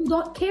people who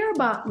don't care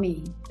about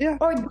me. Yeah.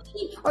 Or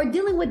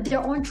dealing with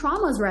their own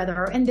traumas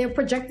rather, and they're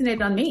projecting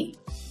it on me.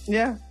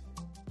 Yeah.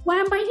 Why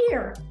am I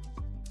here?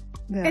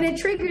 Yeah. And it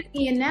triggered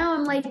me, and now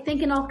I'm like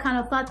thinking all kind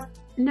of thoughts.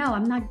 No,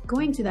 I'm not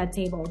going to that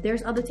table.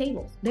 There's other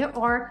tables. There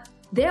are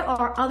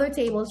other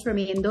tables for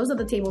me, and those are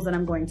the tables that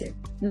I'm going to,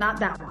 not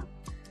that one.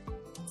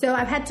 So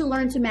I've had to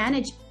learn to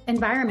manage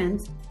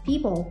environments,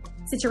 people,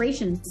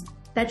 situations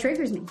that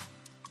triggers me.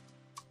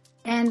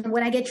 And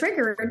when I get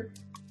triggered,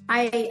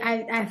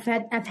 I've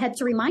had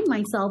to remind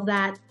myself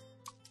that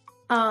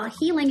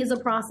healing is a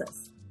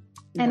process,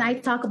 and I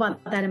talk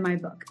about that in my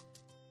book.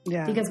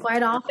 Yeah. Because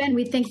quite often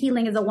we think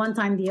healing is a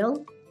one-time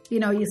deal. You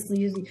know, you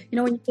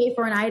know, when you pay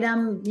for an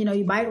item, you know,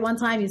 you buy it one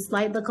time, you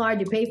swipe the card,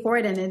 you pay for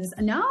it, and it's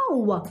an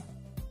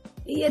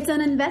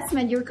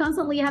investment. You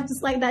constantly have to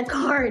swipe that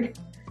card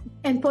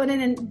and put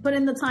in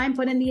the time,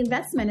 put in the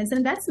investment. It's an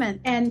investment.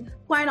 And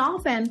quite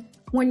often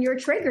when you're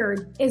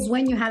triggered is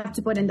when you have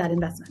to put in that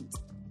investment.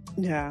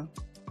 Yeah.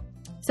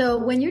 So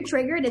when you're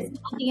triggered, it's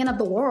not the end of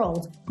the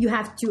world. You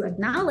have to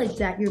acknowledge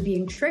that you're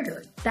being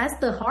triggered. That's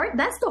the hard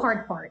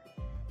part.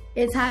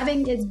 It's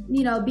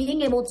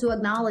being able to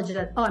acknowledge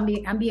that, oh,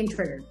 I'm being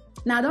triggered.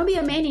 Now, don't be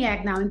a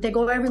maniac now and think,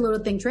 oh, every little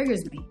thing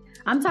triggers me.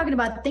 I'm talking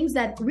about things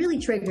that really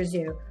triggers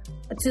you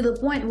to the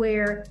point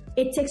where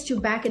it takes you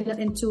back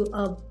into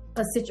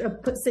a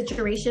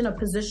situation, a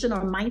position,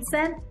 or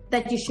mindset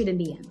that you shouldn't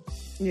be in.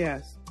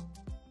 Yes.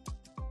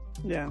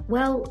 Yeah.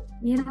 Well,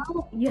 you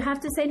have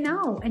to say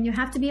no, and you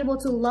have to be able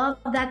to love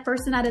that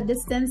person at a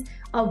distance,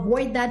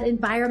 avoid that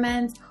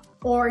environment,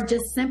 or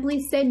just simply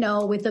say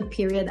no with a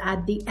period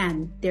at the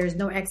end. There's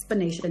no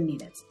explanation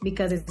needed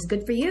because it's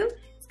good for you,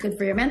 it's good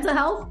for your mental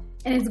health,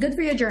 and it's good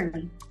for your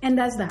journey. And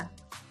that's that.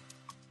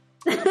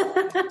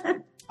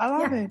 I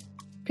love it.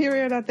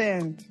 Period at the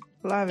end.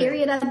 Love it.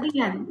 Period at the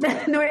end.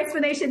 No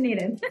explanation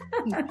needed.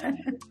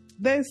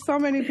 There's so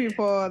many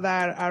people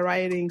that are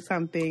writing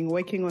something,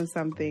 working on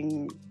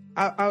something.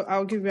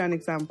 I'll give you an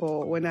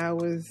example. When I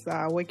was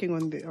working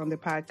on the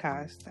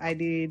podcast, I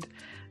did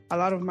a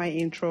lot of my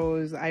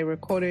intros. I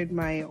recorded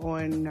my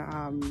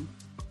own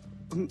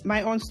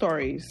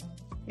stories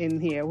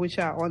in here, which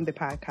are on the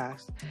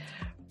podcast.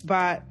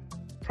 But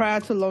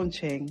prior to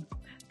launching,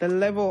 the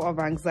level of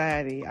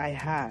anxiety I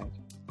had,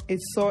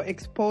 it's so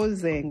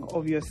exposing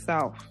of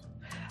yourself.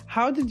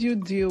 How did you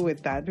deal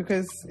with that?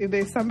 Because if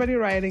there's somebody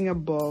writing a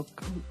book,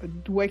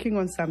 working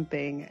on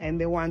something,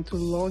 and they want to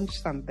launch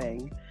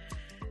something,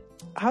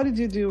 how did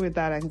you deal with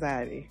that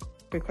anxiety?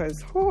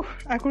 Because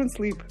I couldn't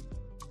sleep.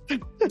 Before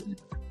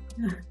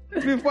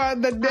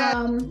the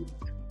death.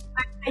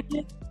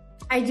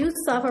 I do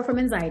suffer from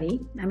anxiety.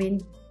 I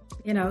mean,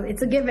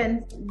 it's a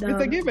given.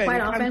 It's a given.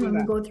 Quite often when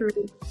we go through,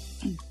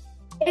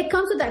 it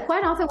comes with that.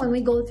 Quite often when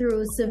we go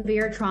through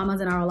severe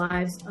traumas in our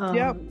lives.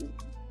 Yep.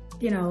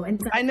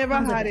 And I never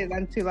had it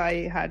until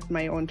I had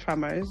my own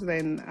traumas.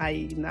 Then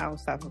I now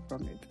suffer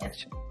from it.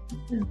 Yes.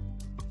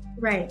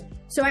 Right.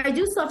 So I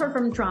do suffer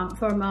from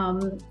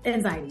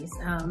anxieties,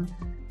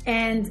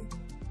 and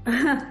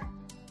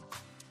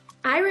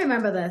I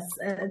remember this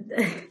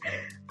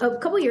a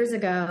couple years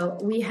ago.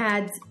 We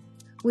had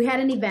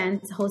an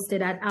event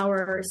hosted at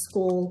our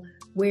school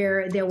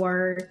where they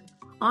were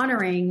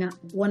honoring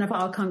one of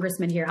our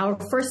congressmen here, our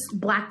first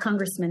Black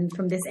congressman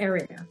from this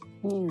area.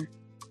 Mm.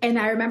 And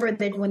I remember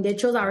that when they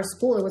chose our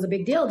school, it was a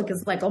big deal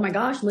because, like, oh my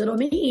gosh, little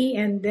me,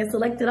 and they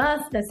selected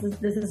us. This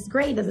is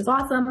great. This is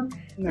awesome.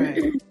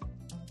 Right.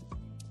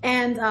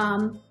 And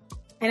I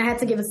had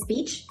to give a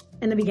speech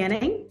in the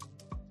beginning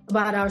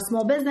about our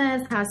small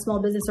business, how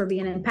small business are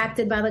being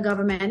impacted by the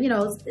government.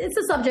 It's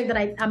a subject that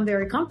I'm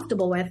very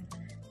comfortable with.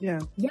 Yeah.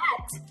 Yet,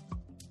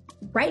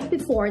 right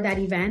before that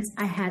event,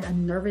 I had a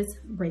nervous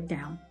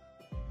breakdown.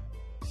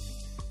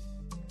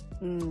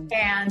 Mm.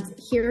 And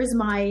here's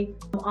my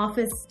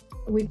office.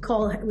 We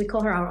call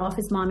her our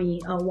office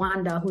mommy,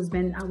 Wanda, who's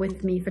been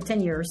with me for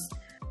 10 years.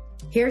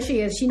 Here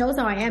she is. She knows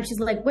how I am. She's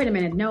like, wait a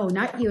minute. No,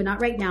 not you.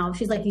 Not right now.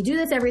 She's like, you do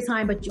this every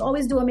time, but you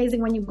always do amazing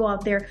when you go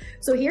out there.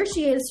 So here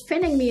she is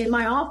pinning me in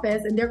my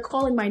office, and they're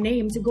calling my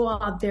name to go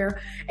out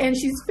there. And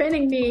she's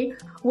pinning me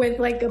with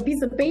like a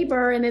piece of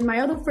paper. And then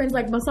my other friends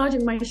like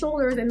massaging my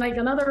shoulders, and like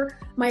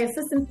my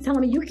assistant's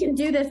telling me, you can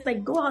do this.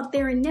 Like, go out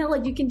there and nail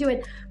it. You can do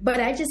it. But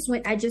I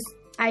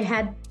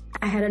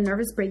had a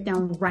nervous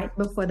breakdown right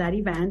before that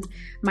event.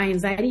 My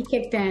anxiety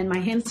kicked in, my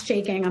hands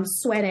shaking, I'm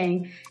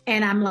sweating,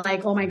 and I'm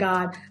like, oh my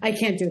God, I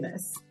can't do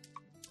this.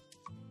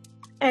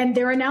 And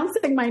they're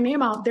announcing my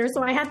name out there,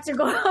 so I had to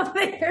go out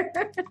there.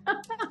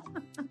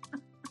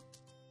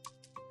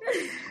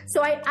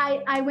 So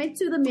I went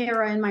to the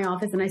mirror in my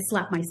office and I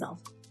slapped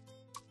myself.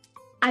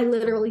 I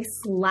literally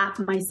slapped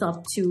myself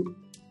to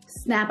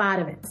snap out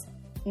of it.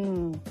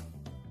 Mm.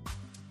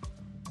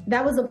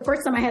 That was the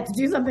first time I had to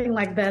do something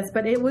like this,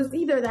 but it was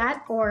either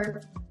that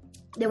or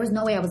there was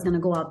no way I was going to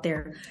go out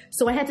there.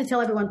 So I had to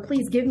tell everyone,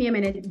 please give me a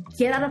minute.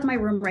 Get out of my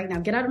room right now.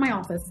 Get out of my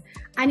office.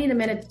 I need a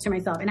minute to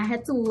myself. And I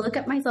had to look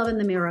at myself in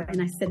the mirror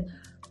and I said,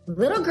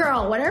 little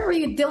girl, whatever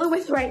you're dealing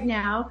with right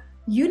now,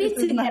 you need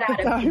to get out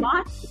of your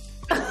body.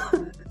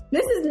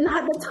 This is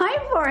not the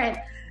time for it.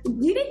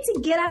 You need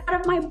to get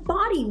out of my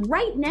body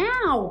right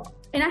now.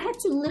 And I had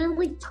to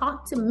literally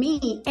talk to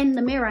me in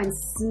the mirror and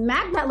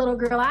smack that little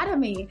girl out of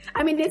me.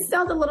 I mean, it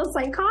sounds a little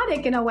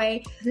psychotic in a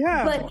way,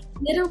 but it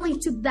literally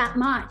took that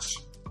much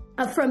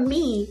from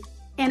me.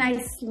 And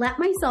I slapped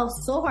myself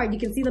so hard. You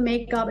can see the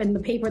makeup and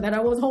the paper that I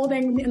was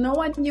holding. No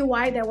one knew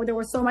why there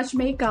was so much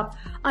makeup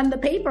on the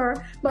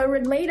paper.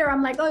 But later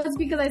I'm like, oh, it's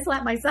because I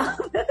slapped myself.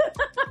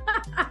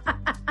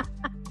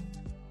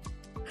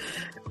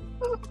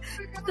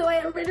 So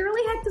I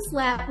literally had to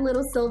slap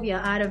little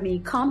Sylvia out of me,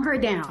 calm her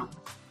down.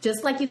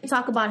 Just like you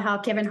talk about how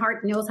Kevin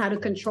Hart knows how to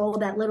control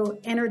that little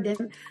inner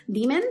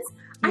demons.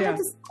 I had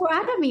to slap her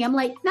out of me. I'm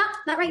like, no,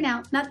 not right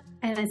now.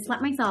 And I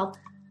slapped myself,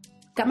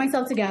 got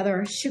myself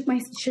together, shook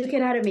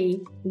it out of me,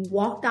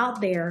 walked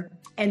out there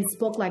and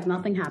spoke like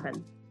nothing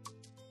happened.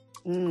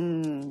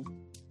 Mm.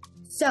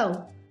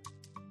 So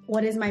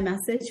what is my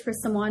message for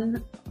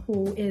someone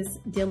who is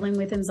dealing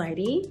with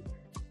anxiety?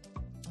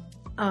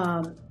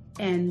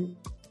 And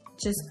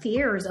just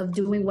fears of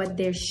doing what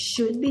they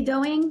should be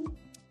doing,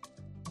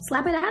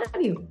 slap it out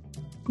of you.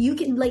 You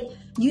can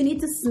you need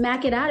to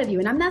smack it out of you.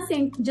 And I'm not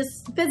saying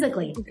just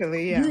physically.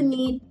 Yeah. You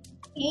need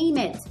tame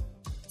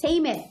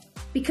it.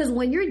 Because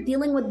when you're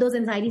dealing with those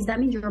anxieties, that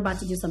means you're about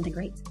to do something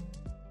great.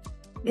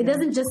 It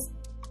doesn't just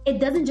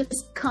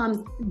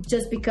come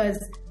just because,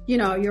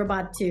 you're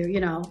about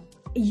to,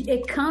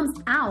 it comes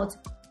out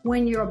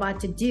when you're about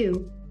to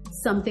do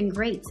something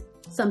great,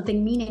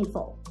 something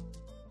meaningful,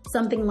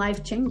 something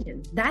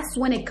life-changing. That's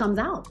when it comes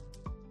out.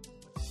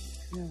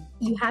 Yeah.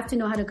 You have to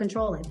know how to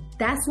control it.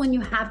 That's when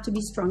you have to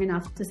be strong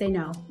enough to say,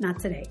 no, not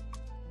today.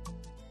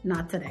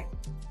 Not today.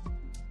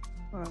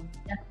 Wow.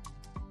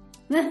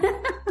 Yeah.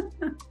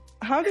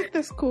 How did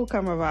the school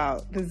come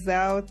about, the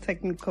Zell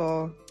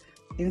Technical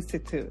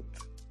Institute?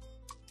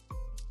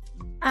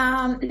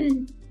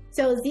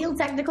 So Zeal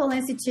Technical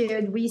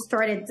Institute, we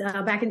started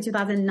back in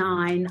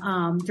 2009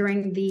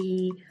 during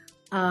the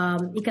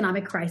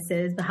economic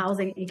crisis, the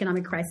housing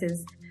economic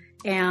crisis.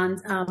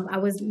 And I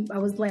was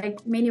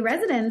like many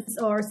residents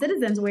or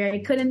citizens where I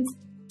couldn't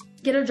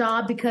get a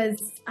job because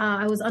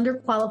I was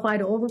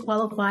underqualified or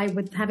overqualified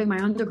with having my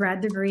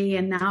undergrad degree.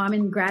 And now I'm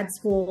in grad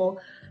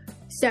school.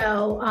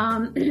 So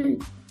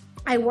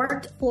I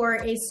worked for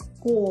a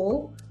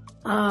school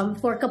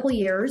for a couple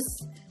years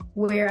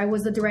where I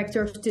was the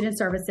director of student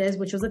services,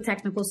 which was a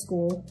technical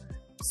school.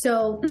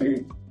 So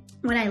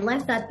when I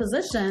left that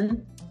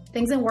position,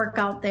 things didn't work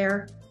out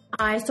there.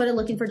 I started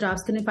looking for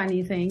jobs, couldn't find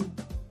anything.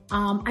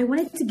 I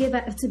wanted to give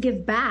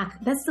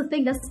back. That's the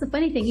thing. That's the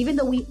funny thing. Even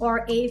though we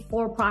are a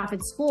for-profit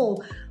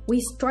school,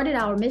 we started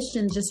our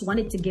mission just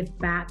wanted to give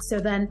back. So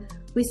then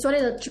we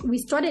started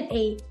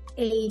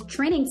a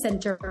training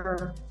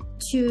center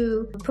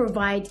to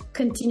provide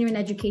continuing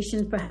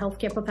education for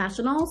healthcare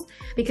professionals.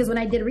 Because when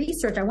I did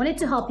research, I wanted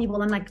to help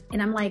people. I'm like,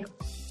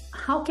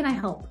 how can I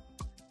help?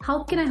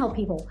 How can I help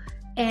people?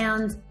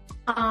 And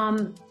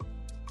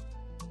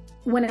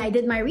when I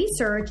did my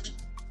research,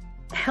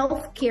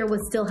 healthcare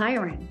was still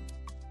hiring.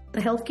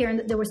 The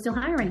healthcare, they were still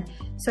hiring.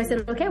 So I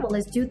said, okay, well,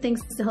 let's do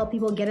things to help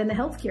people get in the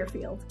healthcare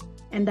field.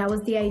 And that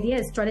was the idea.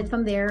 It started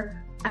from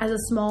there as a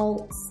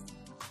small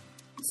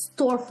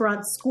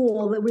storefront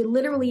school. We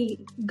literally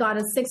got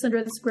a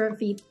 600 square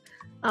feet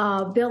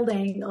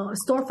building,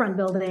 storefront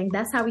building.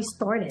 That's how we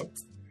started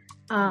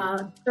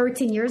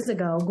 13 years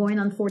ago, going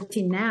on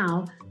 14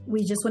 now.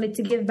 We just wanted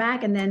to give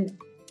back, and then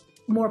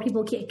more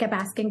people kept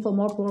asking for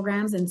more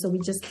programs, and so we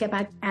just kept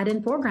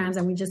adding programs,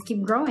 and we just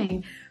keep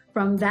growing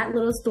from that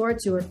little store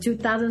to a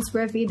 2,000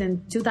 square feet,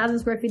 and 2,000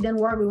 square feet didn't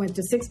work. We went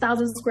to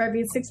 6,000 square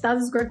feet,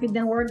 6,000 square feet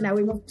didn't work. Now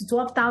we moved to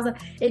 12,000.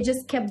 It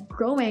just kept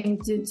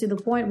growing to the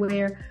point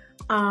where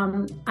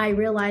I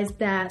realized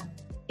that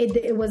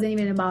it wasn't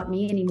even about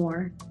me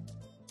anymore.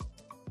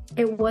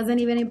 It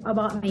wasn't even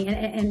about me.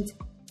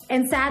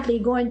 And sadly,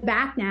 going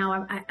back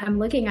now, I'm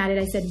looking at it.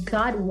 I said,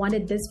 God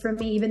wanted this for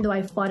me, even though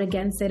I fought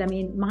against it. I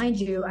mean, mind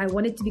you, I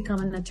wanted to become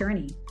an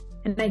attorney,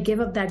 and I gave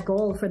up that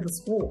goal for the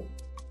school.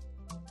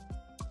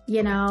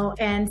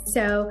 And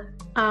so,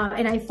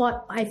 and I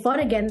fought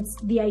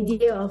against the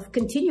idea of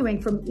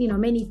continuing from,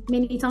 many,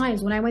 many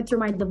times. When I went through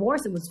my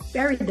divorce, it was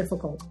very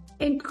difficult,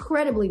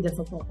 incredibly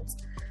difficult.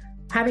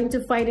 Having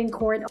to fight in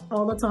court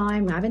all the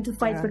time, having to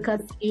fight for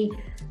custody.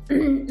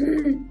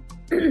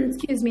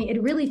 Excuse me,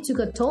 it really took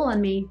a toll on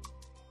me.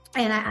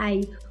 And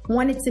I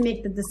wanted to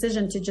make the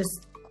decision to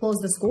just close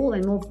the school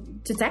and move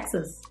to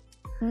Texas.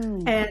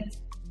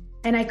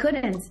 And I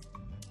couldn't,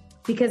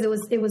 because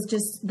it was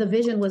just, the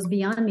vision was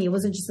beyond me. It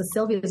wasn't just a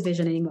Sylvia's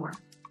vision anymore.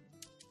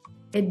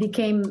 It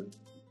became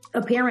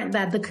apparent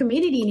that the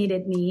community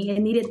needed me, it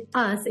needed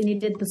us, it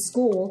needed the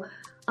school,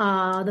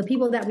 the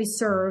people that we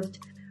served,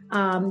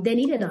 they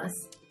needed us.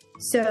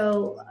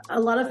 So a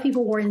lot of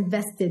people were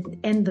invested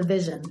in the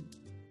vision.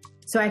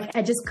 So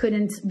I just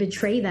couldn't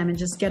betray them and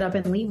just get up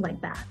and leave like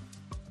that.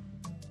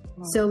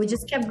 Wow. So we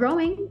just kept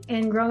growing,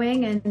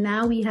 and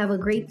now we have a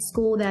great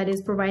school that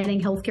is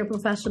providing healthcare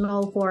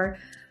professional for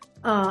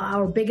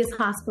our biggest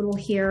hospital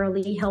here,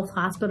 Lee Health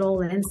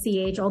Hospital, and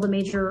NCH, all the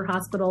major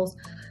hospitals.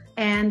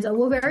 And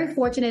we're very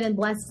fortunate and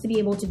blessed to be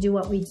able to do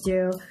what we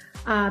do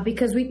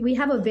because we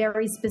have a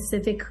very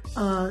specific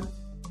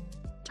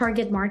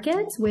target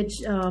market, which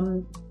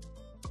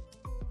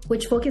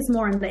focus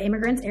more on the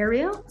immigrant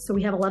area. So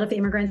we have a lot of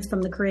immigrants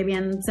from the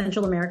Caribbean,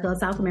 Central America,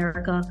 South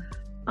America,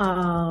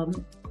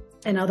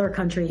 and other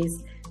countries.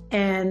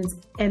 And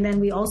then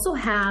we also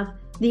have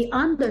the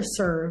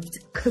underserved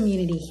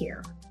community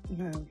here.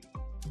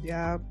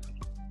 Yeah.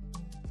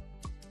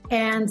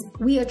 And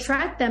we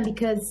attract them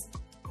because,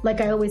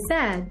 like I always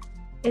said,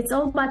 it's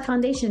all about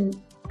foundation.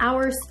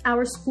 Our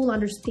school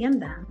understands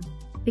them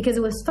because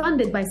it was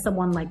funded by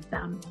someone like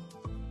them.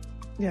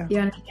 Yeah. You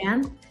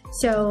understand?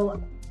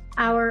 So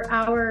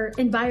our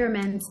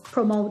environment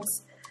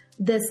promotes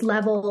this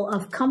level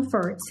of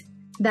comfort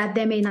that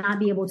they may not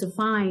be able to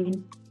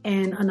find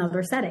in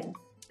another setting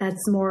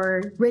that's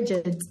more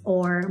rigid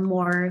or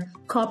more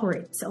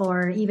corporate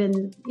or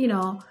even,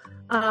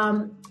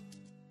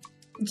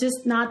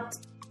 just not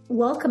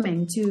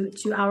welcoming to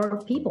our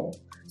people.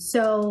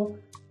 So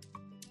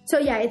So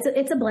yeah,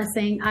 it's a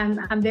blessing.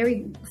 I'm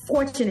very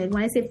fortunate.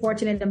 When I say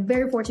fortunate, I'm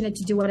very fortunate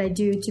to do what I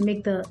do to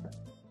make to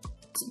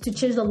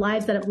change the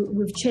lives that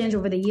we've changed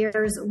over the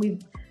years.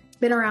 We've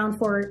been around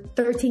for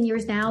 13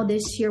 years now.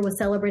 This year we're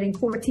celebrating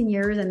 14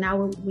 years, and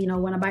now we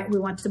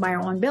want to buy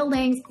our own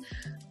buildings.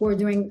 We're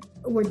doing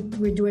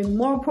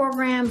more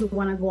programs. We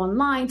want to go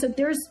online. So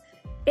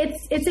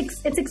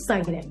it's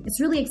exciting.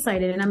 It's really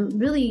exciting, and I'm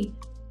really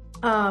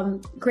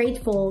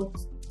grateful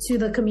to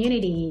the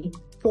community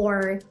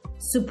for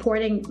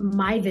supporting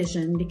my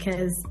vision,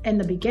 because in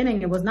the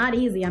beginning it was not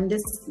easy. I'm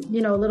just,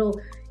 a little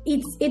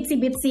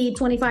itsy bitsy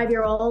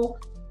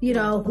 25-year-old,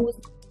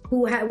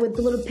 who had with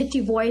a little pitchy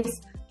voice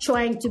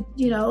trying to,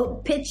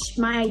 pitch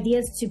my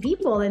ideas to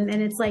people. And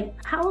it's like,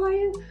 how old are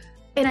you?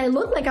 And I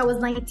looked like I was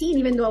 19,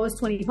 even though I was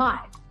 25.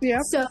 Yeah.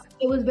 So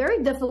it was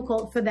very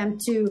difficult for them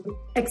to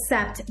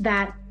accept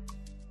that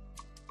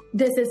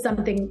this is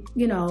something,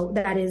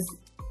 that is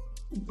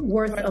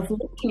worth of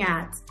looking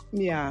at.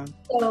 Yeah.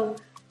 So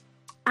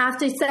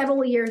after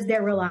several years, they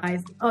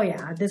realized, oh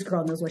yeah, this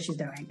girl knows what she's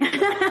doing.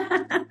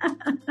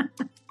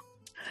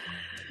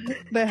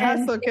 The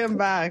hassle came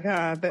back,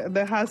 huh?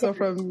 The hassle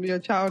from your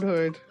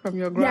childhood, from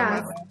your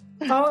grandmother.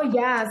 Yes. Oh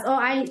yes. Oh,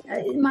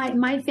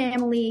 my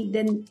family.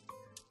 Then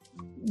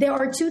there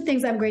are two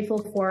things I'm grateful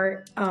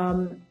for.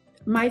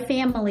 My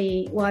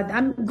family. Well,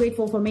 I'm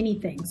grateful for many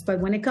things, but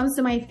when it comes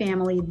to my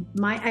family,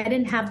 I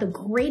didn't have the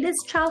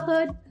greatest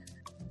childhood.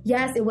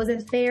 Yes, it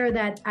wasn't fair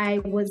that I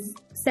was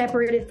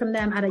separated from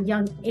them at a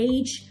young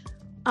age.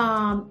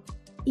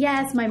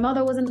 Yes, my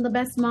mother wasn't the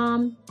best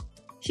mom.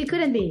 She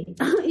couldn't be.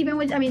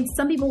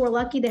 Some people were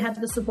lucky they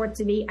had the support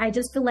to be. I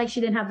just feel like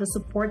she didn't have the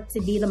support to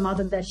be the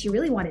mother that she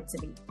really wanted to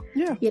be.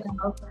 Yeah.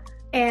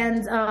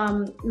 And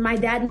my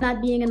dad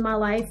not being in my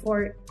life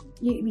for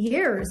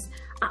years,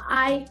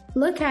 I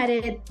look at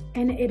it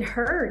and it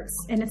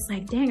hurts. And it's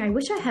like, dang, I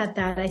wish I had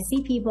that. I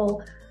see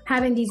people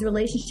having these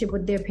relationships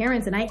with their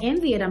parents, and I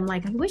envy it. I'm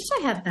like, I wish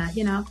I had that,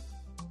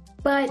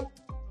 But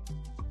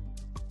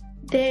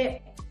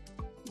they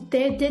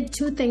did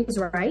two things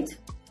right.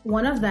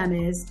 One of them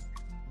is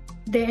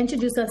they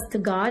introduced us to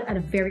God at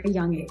a very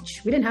young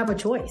age. We didn't have a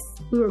choice.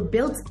 We were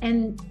built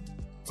in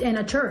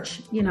a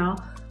church,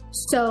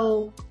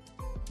 So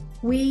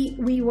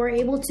we were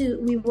able to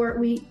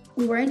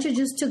we were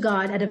introduced to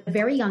God at a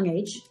very young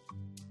age,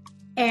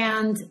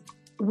 and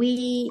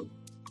we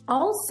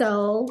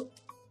also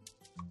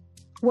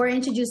were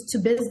introduced to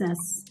business.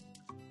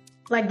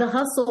 Like the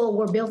hustle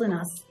were built in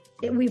us.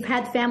 We've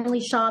had family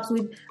shops.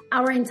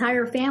 Our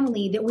entire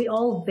family, that we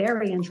all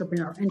very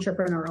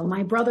entrepreneurial.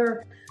 My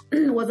brother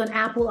was an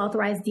Apple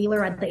authorized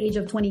dealer at the age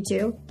of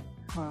 22.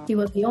 Wow. He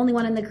was the only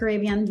one in the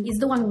Caribbean. He's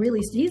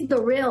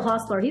the real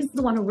hustler. He's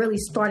the one who really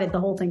started the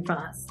whole thing for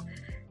us.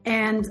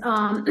 And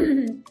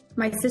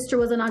my sister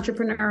was an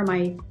entrepreneur.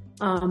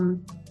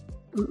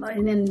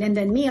 And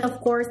then me, of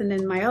course, and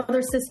then my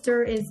other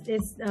sister is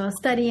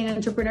studying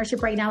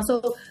entrepreneurship right now.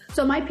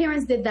 So my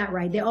parents did that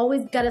right. They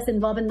always got us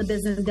involved in the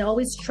business. They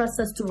always trust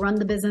us to run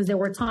the business. There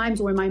were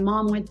times where my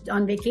mom went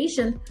on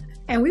vacation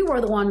and we were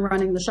the one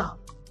running the shop.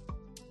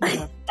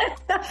 Yeah.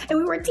 And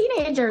we were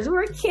teenagers. We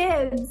were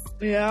kids.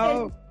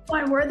 Yeah.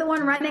 And we're the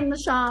one running the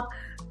shop,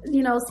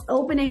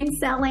 opening,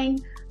 selling,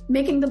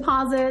 making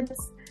deposits,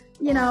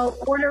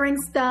 ordering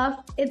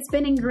stuff. It's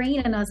been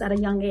ingrained in us at a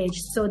young age.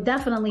 So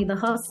definitely the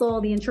hustle,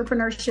 the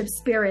entrepreneurship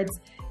spirit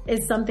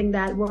is something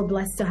that we're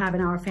blessed to have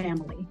in our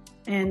family.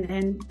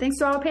 And thanks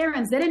to our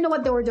parents. They didn't know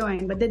what they were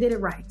doing, but they did it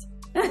right.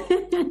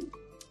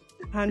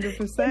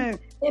 100%.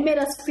 It made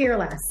us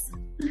fearless.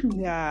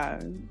 Yeah.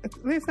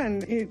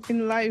 Listen,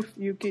 in life,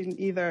 you can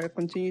either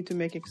continue to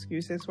make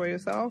excuses for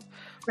yourself,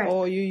 right,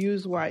 or you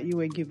use what you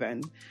were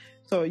given.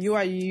 So you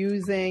are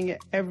using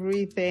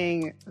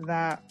everything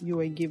that you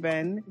were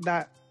given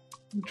that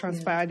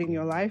transpired in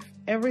your life.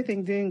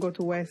 Everything didn't go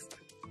to waste.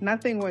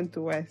 Nothing went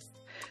to waste.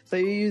 So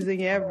you're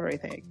using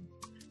everything.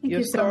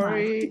 Your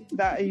story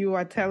that you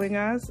are telling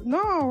us.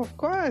 No, of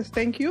course.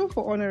 Thank you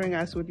for honoring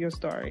us with your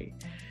story.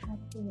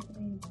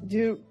 Absolutely.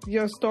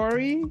 Your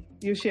story,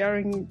 you're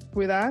sharing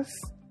with us,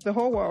 the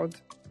whole world,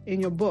 in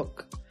your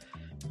book.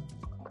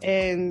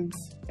 And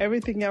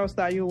everything else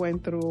that you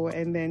went through,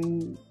 and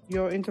then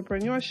your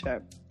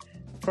entrepreneurship,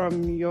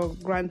 from your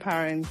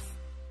grandparents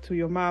to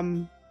your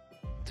mom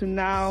to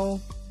now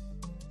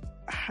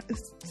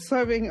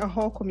serving a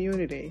whole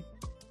community.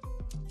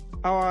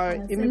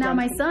 And now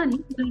my son,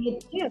 he's doing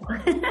it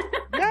too.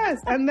 Yes,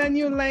 and then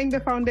you're laying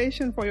the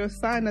foundation for your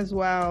son as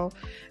well,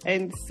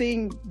 and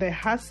seeing the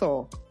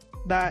hustle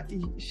that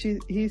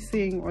he's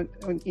seeing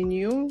in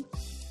you.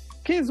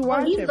 Kids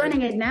watch. He's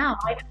learning it now.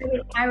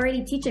 I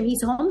already teach him.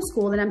 He's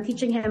homeschooled, and I'm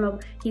teaching him.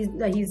 He's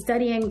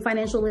studying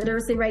financial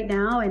literacy right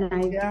now, and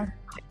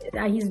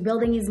he's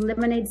building his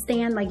lemonade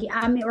stand. Like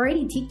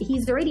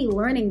he's already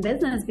learning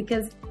business,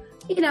 because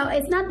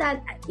it's not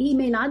that he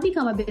may not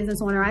become a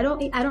business owner. I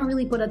don't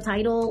really put a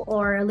title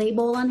or a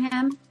label on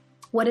him.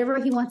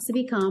 Whatever he wants to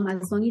become,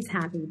 as long as he's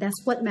happy,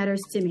 that's what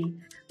matters to me.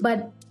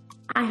 But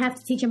I have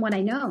to teach him what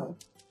I know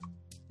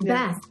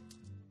best.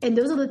 And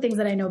those are the things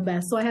that I know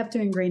best. So I have to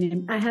ingrain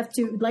it. I have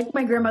to, like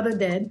my grandmother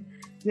did.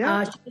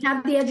 Yeah. She didn't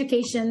have the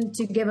education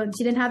to give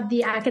she didn't have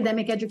the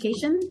academic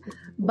education,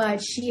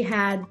 but she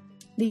had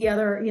the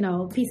other,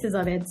 pieces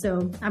of it.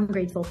 So I'm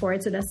grateful for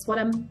it. So that's what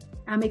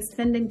I'm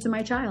extending to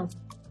my child.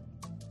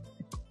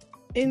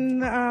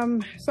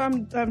 So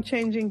I'm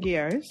changing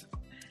gears.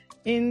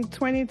 In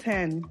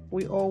 2010,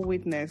 we all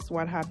witnessed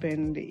what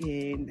happened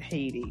in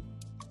Haiti.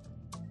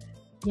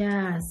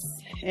 Yes.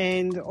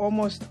 And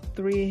almost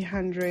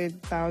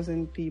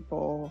 300,000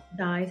 people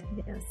Died.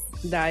 Yes.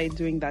 died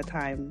during that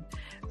time.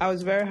 I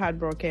was very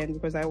heartbroken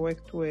because I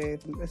worked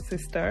with a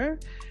sister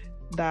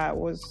that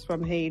was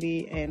from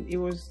Haiti, and it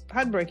was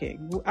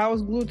heartbreaking. I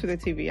was glued to the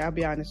TV. I'll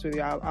be honest with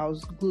you. I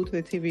was glued to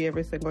the TV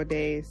every single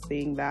day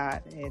seeing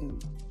that,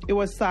 and it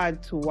was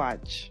sad to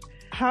watch.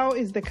 How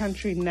is the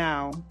country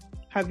now?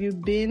 Have you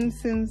been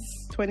since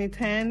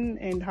 2010,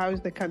 and how is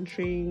the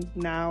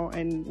now,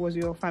 and was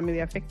your family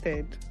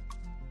affected?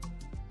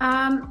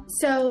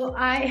 So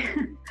I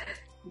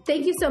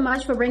thank you so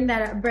much for bringing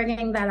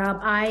that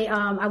up.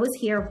 I was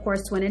here, of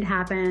course, when it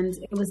happened.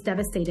 It was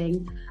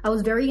devastating. I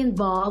was very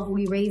involved.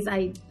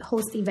 I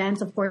host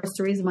events, of course,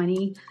 to raise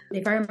money.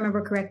 If I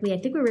remember correctly, I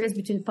think we raised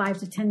between 5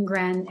 to 10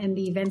 grand in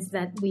the events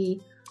that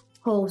we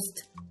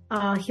host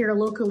here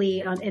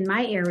locally in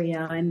my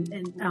area.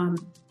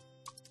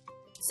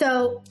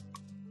 So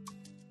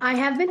I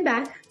have been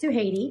back to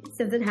Haiti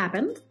since it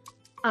happened.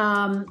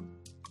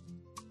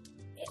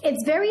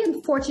 It's very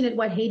unfortunate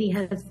what Haiti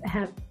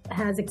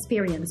has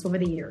experienced over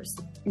the years.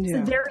 Yeah.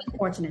 It's very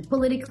unfortunate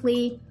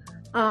politically,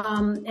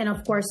 and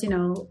of course,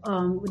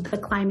 with the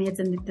climate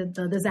and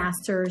the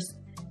disasters.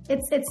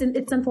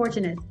 It's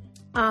unfortunate.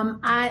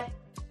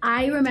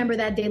 I remember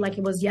that day like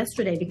it was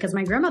yesterday because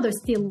my grandmother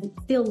still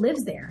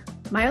lives there.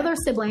 My other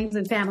siblings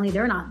and family,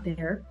 they're not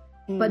there,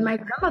 but my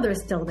grandmother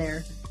is still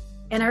there.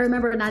 And I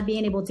remember not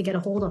being able to get a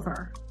hold of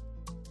her.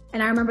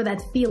 And I remember that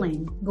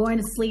feeling, going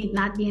to sleep,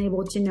 not being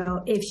able to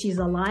know if she's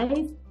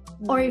alive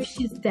or if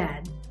she's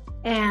dead.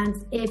 And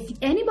if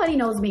anybody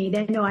knows me,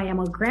 they know I am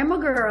a grandma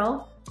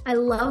girl. I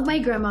love my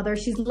grandmother.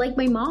 She's like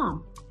my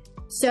mom.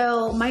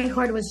 So my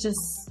heart was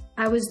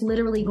I was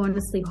literally going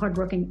to sleep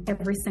heartbroken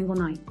every single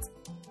night.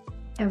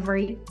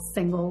 Every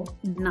single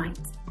night.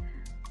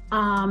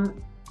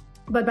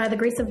 But by the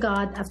grace of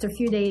God, after a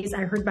few days,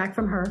 I heard back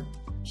from her.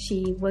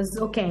 She was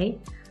okay.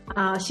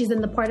 She's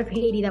in the part of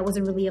Haiti that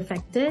wasn't really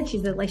affected.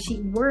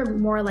 We're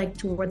more like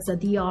towards the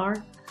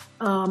DR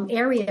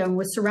area, and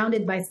was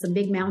surrounded by some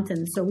big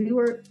mountains. So we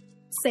were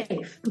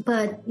safe.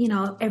 But,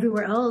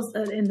 everywhere else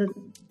in the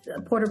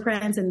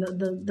Port-au-Prince and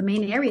the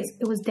main areas,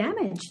 it was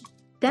damaged.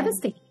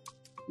 Devastating.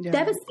 Yeah.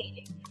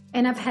 Devastating.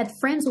 And I've had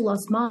friends who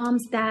lost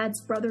moms, dads,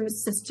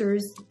 brothers,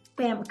 sisters,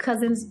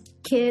 cousins,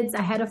 kids.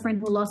 I had a friend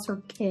who lost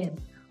her kid,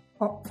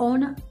 her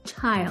own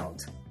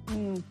child.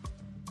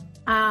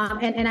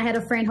 And I had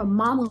a friend, her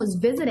mom was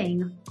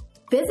visiting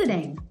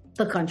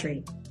the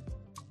country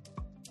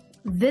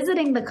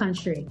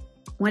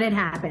when it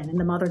happened, and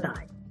the mother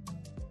died.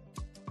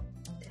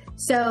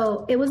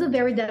 So it was a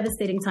very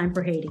devastating time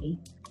for Haiti.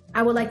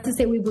 I would like to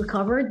say we've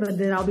recovered, but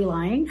then I'll be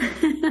lying.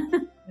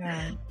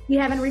 Yeah. We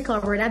haven't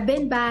recovered. I've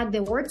been back.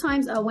 There were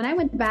times when I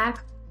went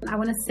back, I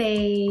want to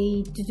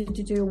say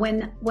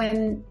when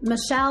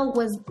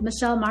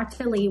Michel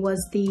Martelly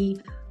was the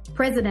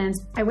president,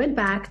 I went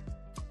back.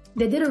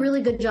 They did a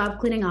really good job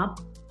cleaning up.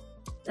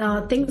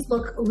 Things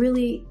look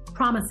really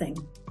promising.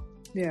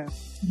 Yeah.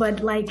 But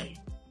like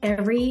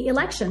every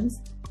elections,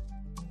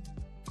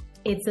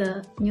 it's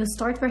a new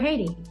start for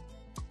Haiti.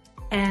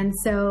 And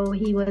so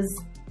he was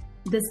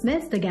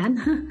dismissed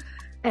again.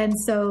 And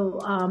so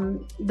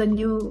the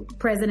new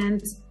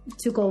president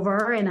took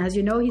over. And as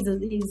you know,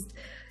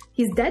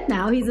 he's dead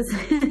now.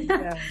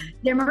 Yeah.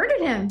 They murdered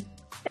him.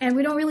 And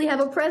we don't really have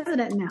a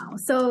president now.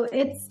 So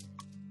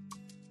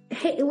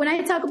when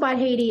I talk about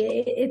Haiti,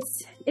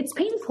 it's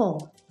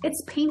painful.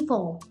 It's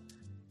painful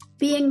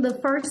being the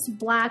first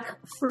Black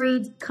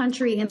freed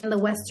country in the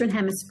Western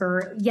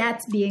Hemisphere,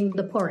 yet being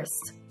the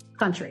poorest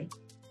country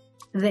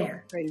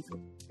there. Crazy.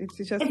 It's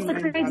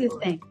the craziest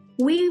thing.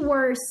 We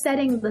were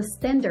setting the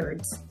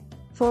standards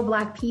for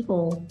Black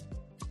people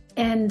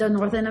in the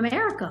Northern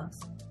Americas.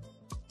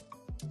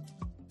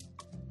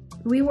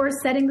 We were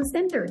setting the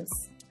standards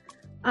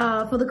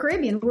for the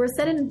Caribbean. We were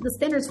setting the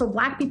standards for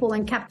Black people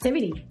in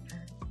captivity.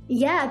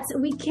 Yet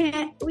we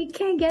can't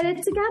get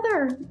it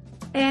together,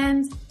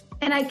 and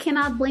I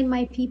cannot blame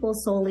my people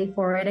solely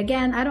for it.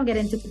 Again, I don't get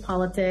into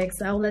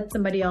politics. I'll let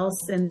somebody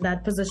else in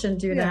that position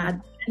do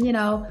that.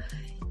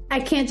 I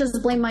can't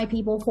just blame my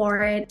people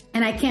for it,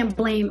 and I can't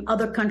blame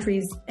other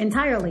countries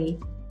entirely.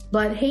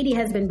 But Haiti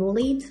has been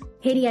bullied.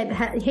 Haiti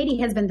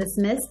has been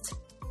dismissed.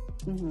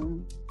 Mm-hmm.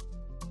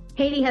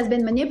 Haiti has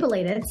been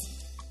manipulated.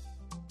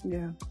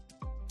 Yeah,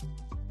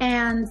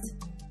 and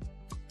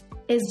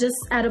it's just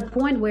at a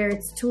point where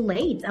it's too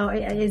late. Or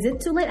is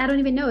it too late? I don't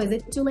even know. Is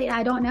it too late?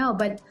 I don't know.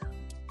 But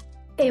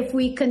if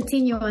we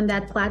continue on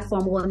that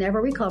platform, we'll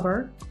never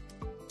recover.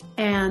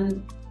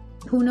 And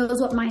who knows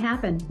what might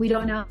happen? We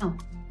don't know.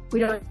 We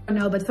don't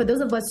know. But for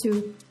those of us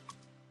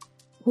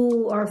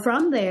who are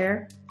from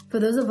there, for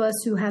those of us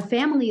who have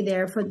family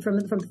there, for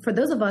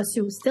those of us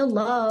who still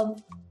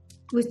love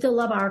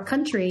our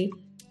country,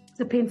 it's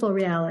a painful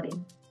reality.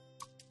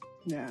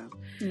 Yeah.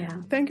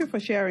 Yeah. Thank you for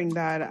sharing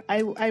that.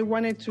 I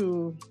wanted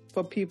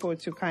for people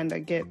to kind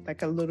of get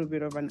like a little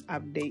bit of an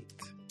update,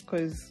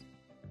 because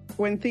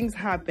when things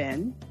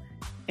happen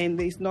and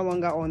it's no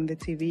longer on the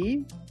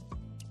TV,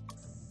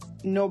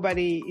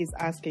 nobody is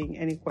asking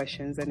any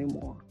questions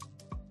anymore.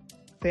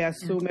 They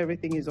assume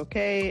everything is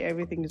okay,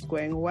 everything is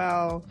going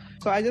well.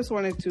 So I just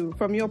wanted to,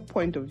 from your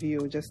point of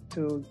view, just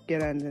to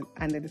get an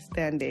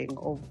understanding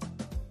of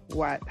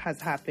what has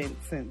happened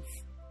since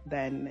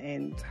then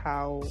and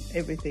how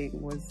everything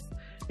was,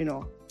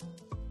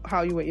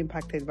 how you were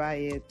impacted by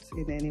it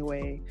in any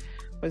way.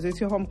 Was it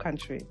your home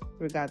country,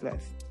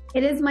 regardless?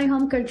 It is my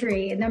home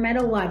country, no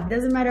matter what. It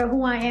doesn't matter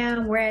who I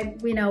am, where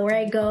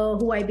I go,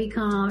 who I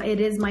become. It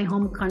is my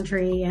home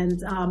country,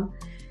 and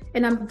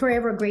I'm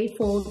forever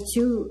grateful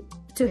to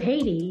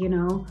Haiti.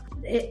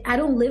 I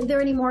don't live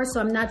there anymore,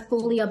 so I'm not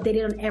fully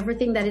updated on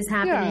everything that is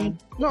happening.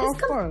 Yeah. No,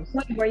 of course.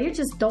 Where you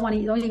just don't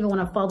even want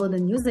to follow the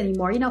news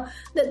anymore.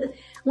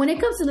 When it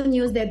comes to the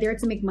news, they're there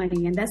to make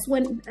money, and that's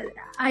when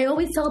I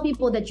always tell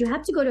people that you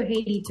have to go to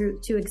Haiti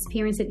to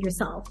experience it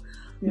yourself.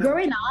 Yeah.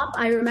 Growing up,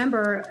 I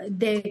remember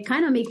they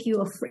kind of make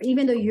you afraid,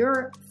 even though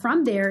you're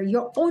from there.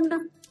 Your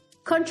own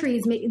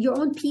countries, your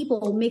own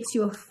people, makes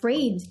you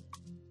afraid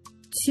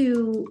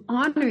to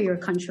honor your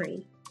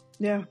country.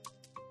 Yeah.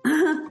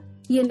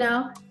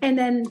 And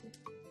then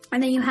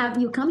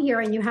you come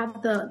here and you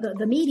have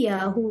the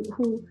media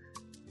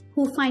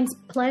who finds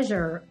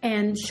pleasure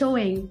in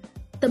showing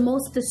the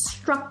most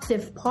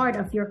destructive part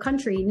of your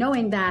country,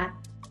 knowing that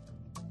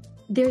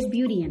there's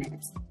beauty in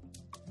it.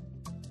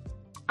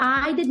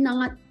 I did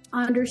not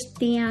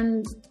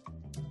understand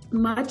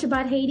much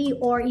about Haiti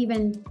or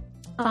even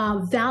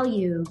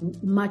value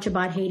much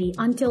about Haiti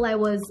until I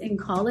was in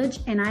college,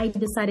 and I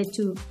decided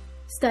to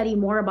study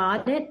more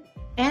about it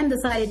and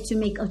decided to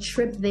make a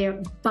trip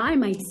there by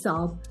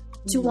myself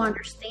to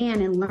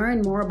understand and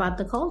learn more about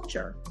the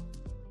culture.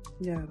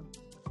 Yeah.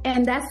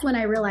 And that's when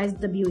I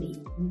realized the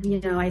beauty.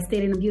 I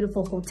stayed in a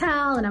beautiful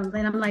hotel, and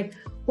I'm like,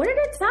 what are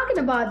they talking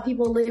about?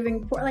 People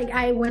living poor. Like,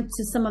 I went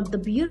to some of the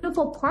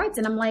beautiful parts,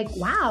 and I'm like,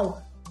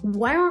 wow,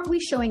 why aren't we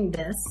showing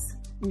this?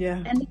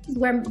 Yeah. And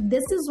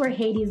this is where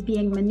Haiti is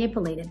being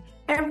manipulated.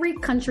 Every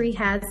country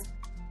has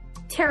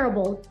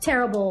terrible,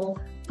 terrible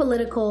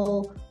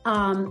political,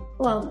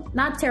 well,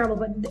 not terrible,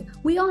 but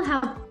we all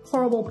have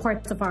horrible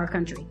parts of our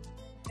country.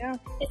 Yeah.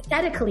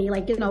 Aesthetically,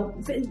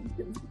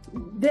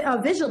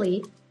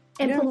 visually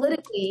and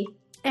politically,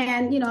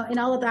 and in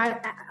all of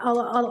that,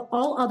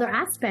 all other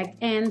aspects.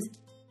 And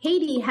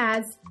Haiti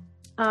has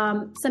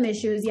some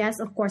issues. Yes,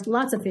 of course,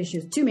 lots of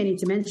issues. Too many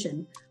to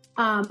mention.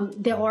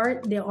 There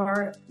are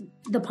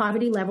the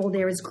poverty level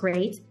there is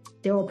great.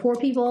 There are poor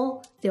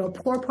people. There are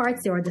poor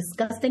parts. There are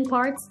disgusting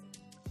parts.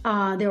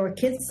 There were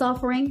kids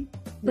suffering.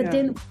 But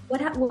then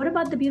what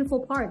about the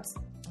beautiful parts?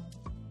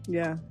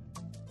 Yeah.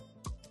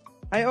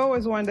 I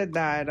always wondered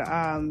that.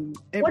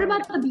 What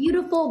about the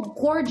beautiful,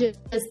 gorgeous,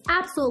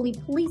 absolutely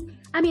please?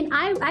 I mean,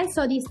 I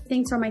saw these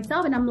things for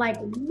myself, and I'm like,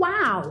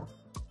 wow,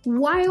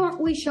 why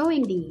aren't we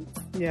showing these?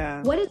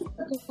 Yeah. What is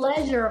the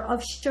pleasure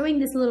of showing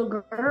this little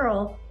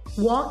girl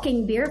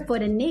walking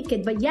barefoot and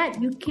naked, but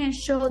yet you can't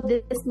show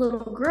this little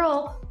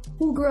girl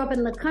who grew up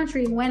in the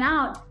country, went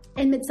out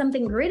and made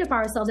something great of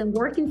ourselves and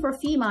working for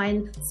FEMA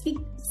and speak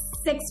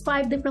 6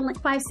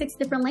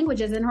 different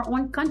languages in her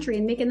own country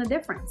and making a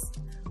difference.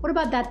 What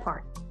about that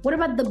part? What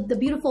about the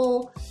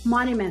beautiful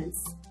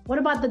monuments? What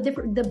about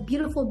the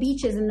beautiful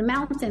beaches and the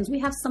mountains? We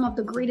have some of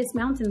the greatest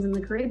mountains in the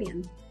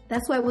Caribbean.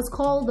 That's why it was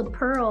called the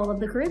Pearl of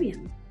the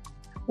Caribbean.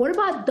 What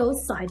about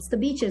those sites, the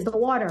beaches, the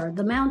water,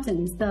 the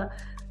mountains,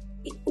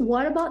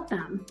 what about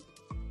them?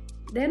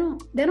 They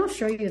don't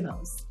show you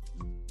those.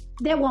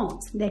 They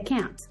won't. They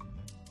can't.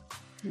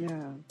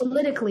 Yeah.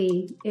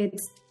 Politically,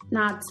 it's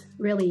not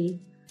really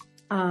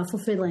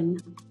fulfilling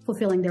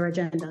their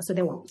agenda, so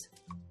they won't.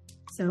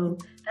 So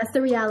that's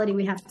the reality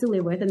we have to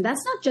live with, and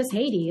that's not just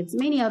Haiti; it's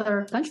many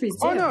other countries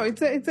too. Oh no,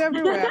 it's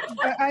everywhere.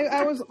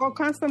 I was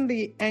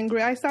constantly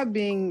angry. I started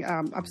being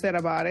upset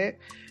about it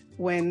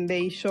when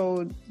they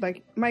showed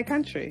my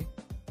country.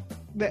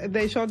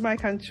 They showed my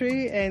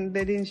country, and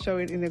they didn't show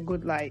it in a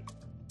good light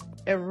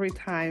every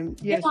time.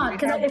 Yes,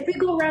 because if we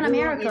go around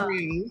America,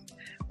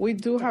 we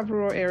do have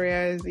rural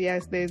areas.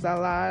 Yes, there's a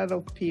lot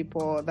of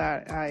people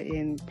that are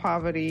in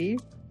poverty.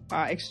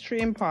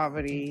 Extreme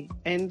poverty,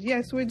 and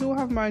yes, we do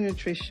have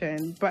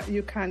malnutrition, but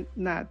you can't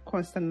not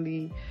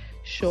constantly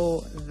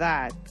show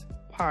that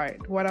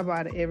part. What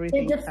about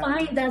everything? They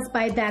defined us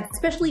by that,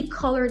 especially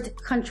colored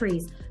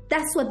countries.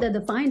 That's what they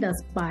defined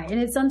us by, and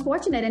it's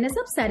unfortunate and it's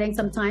upsetting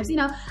sometimes.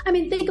 I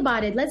mean, think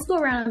about it. Let's go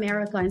around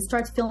America and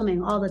start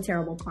filming all the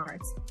terrible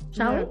parts,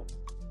 shall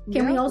we?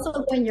 Can we also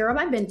go in Europe?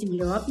 I've been to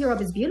Europe.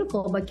 Europe is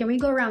beautiful, but can we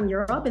go around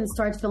Europe and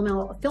start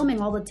filming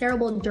all the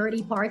terrible,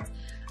 dirty parts?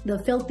 The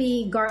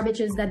filthy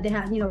garbages that they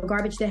have,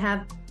 garbage they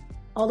have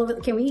all over.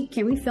 Can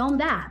we film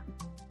that?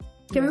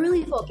 Can we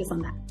really focus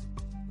on that?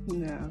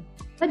 Yeah.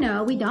 But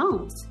no, we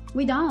don't.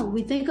 We don't.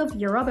 We think of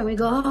Europe and we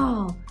go,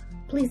 oh,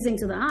 pleasing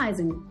to the eyes.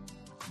 And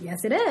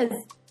yes, it is.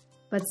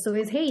 But so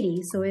is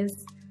Haiti. So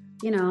is,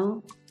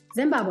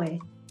 Zimbabwe.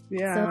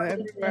 Yeah. So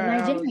is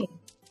Nigeria.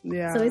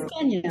 Yeah. So is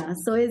Kenya.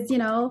 So is,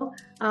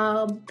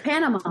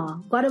 Panama,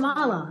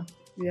 Guatemala.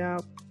 Yeah.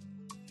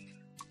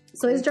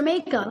 So is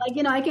Jamaica.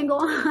 I can go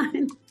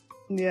on.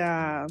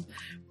 Yeah.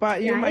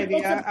 But you, my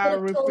dear, are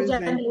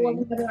representing.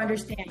 We'll never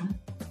understand.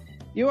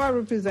 You are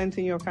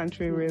representing your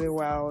country really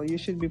well. You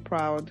should be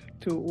proud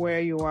to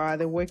where you are,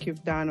 the work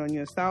you've done on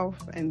yourself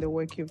and the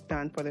work you've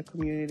done for the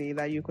community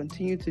that you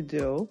continue to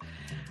do.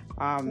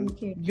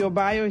 Thank you. Your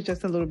bio is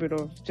just a little bit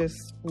of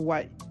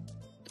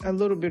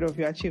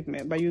your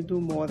achievement, but you do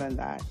more than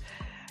that.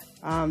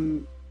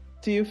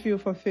 Do you feel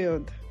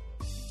fulfilled?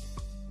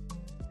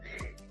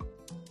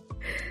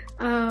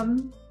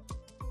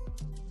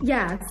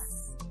 Yes.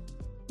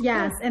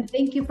 And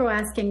thank you for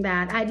asking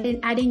that. I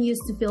didn't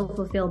used to feel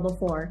fulfilled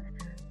before.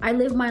 I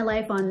lived my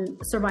life on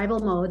survival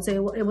mode.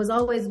 So it was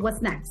always,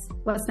 what's next?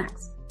 What's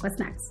next? What's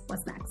next?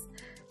 What's next?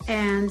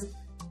 And,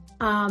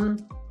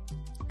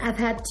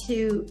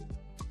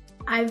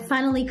 I've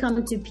finally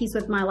come to peace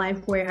with my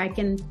life where I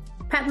can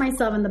pat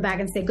myself in the back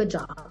and say, good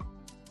job.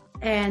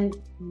 And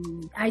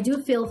I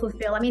do feel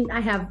fulfilled. I mean,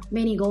 I have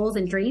many goals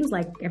and dreams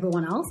like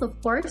everyone else, of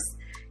course.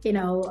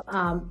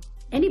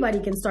 Anybody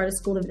can start a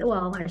school.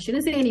 Well, I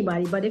shouldn't say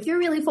anybody, but if you're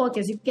really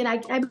focused, you can.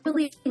 I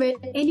believe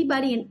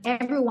anybody and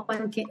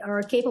everyone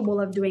are capable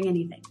of doing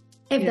anything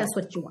if that's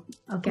what you want.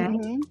 Okay,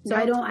 Mm-hmm. so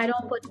I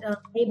don't put a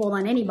label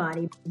on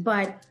anybody,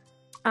 but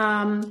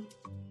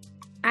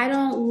I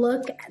don't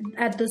look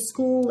at the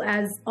school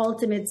as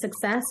ultimate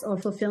success or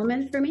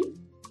fulfillment for me.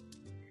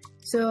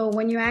 So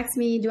when you ask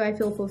me, do I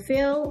feel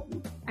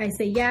fulfilled? I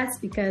say yes,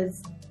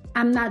 because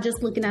I'm not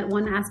just looking at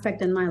one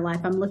aspect in my life.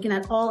 I'm looking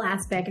at all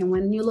aspects. And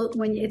when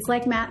it's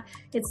like math,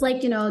 it's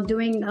like,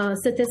 doing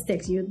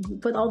statistics. You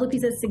put all the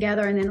pieces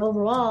together, and then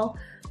overall,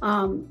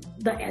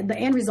 the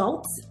end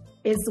result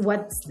is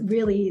what's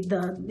really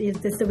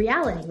the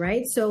reality,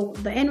 right? So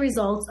the end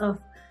results of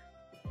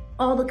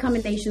all the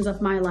combinations of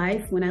my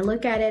life, when I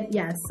look at it,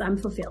 yes, I'm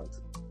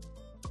fulfilled.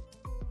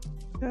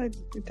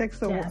 It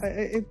takes a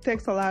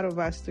lot of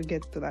us to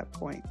get to that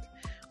point,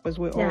 because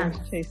we're always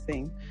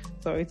chasing.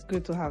 So it's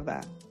good to have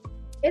that.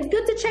 It's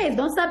good to chase.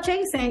 Don't stop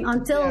chasing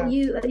until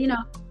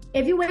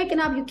if you're waking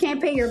up, you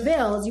can't pay your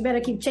bills, you better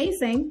keep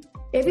chasing.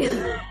 If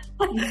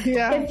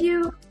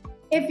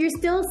you're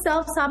still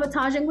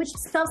self-sabotaging, which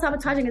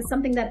self-sabotaging is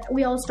something that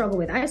we all struggle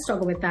with. I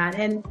struggle with that.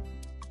 And,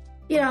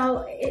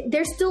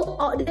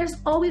 there's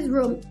always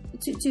room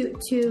to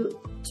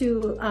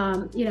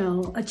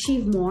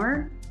achieve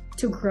more,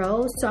 to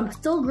grow. So I'm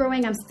still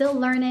growing. I'm still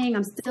learning.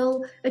 I'm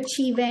still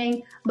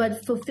achieving.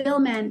 But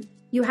fulfillment,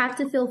 you have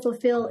to feel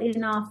fulfilled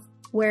enough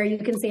where you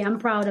can say, I'm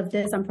proud of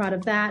this, I'm proud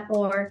of that,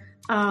 or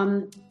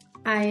I'm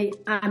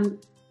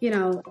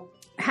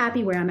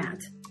happy where I'm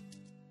at.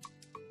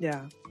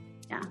 Yeah.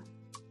 Yeah.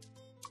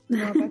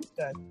 No, that's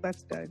good.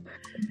 That's good.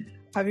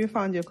 Have you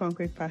found your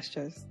concrete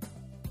pastures?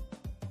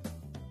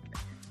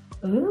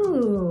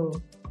 Ooh.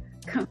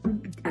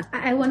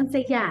 I want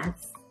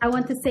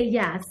to say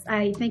yes.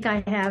 I think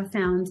I have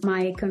found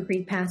my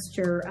concrete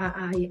pasture,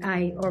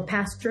 or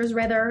pastures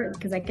rather,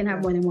 because I can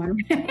have more than one.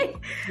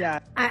 Yeah.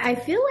 I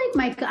feel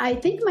like I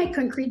think my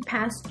concrete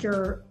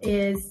pasture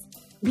is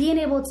being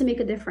able to make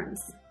a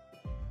difference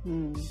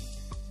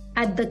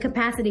at the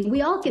capacity.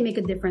 We all can make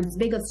a difference,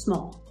 big or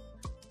small.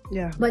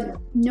 Yeah. But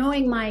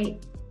knowing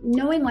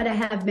what I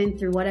have been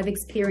through, what I've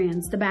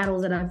experienced, the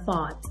battles that I've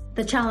fought,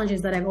 the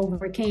challenges that I've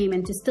overcame,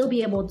 and to still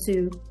be able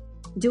to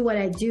do what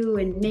I do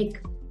and make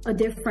a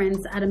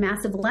difference at a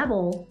massive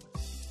level,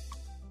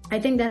 I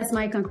think that's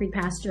my concrete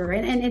pasture.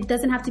 And it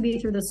doesn't have to be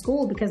through the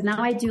school, because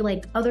now I do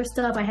like other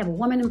stuff. I have a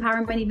woman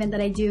empowerment event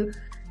that I do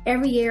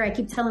every year. I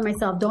keep telling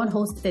myself, don't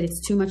host it.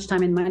 It's too much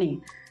time and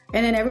money.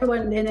 And then every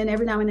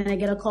now and then I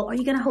get a call, are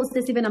you going to host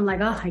this event? I'm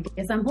like, oh, I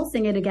guess I'm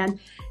hosting it again.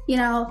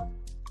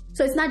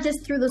 So it's not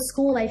just through the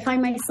school. I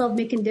find myself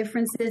making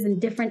differences in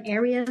different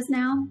areas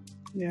now.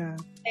 Yeah.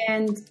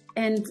 And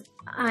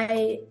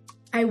I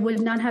would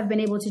not have been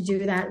able to do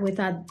that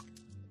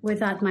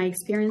without my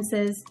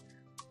experiences,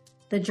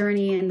 the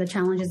journey and the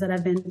challenges that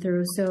I've been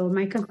through. So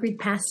my concrete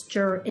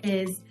pasture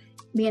is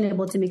being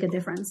able to make a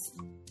difference.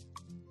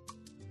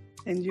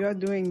 And you're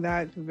doing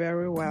that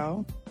very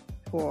well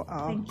for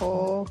our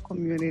whole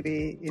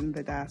community in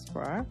the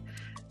diaspora.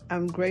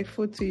 I'm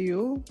grateful to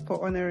you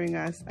for honoring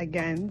us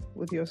again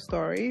with your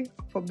story,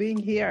 for being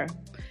here.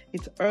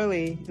 It's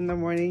early in the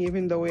morning,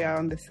 even though we are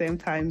on the same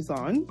time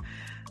zone.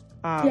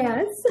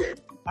 Yes.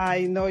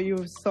 I know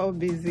you're so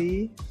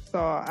busy, so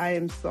I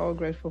am so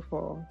grateful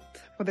for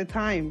the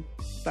time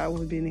that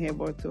we've been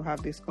able to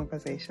have this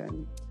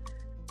conversation.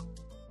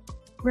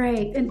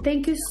 Right. And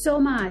thank you so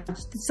much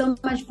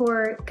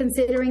for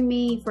considering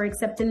me, for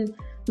accepting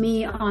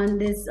me on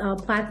this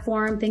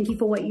platform. Thank you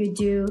for what you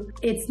do.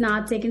 It's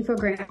not taken for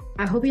granted.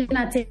 I hope you're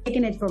not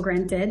taking it for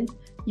granted.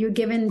 You're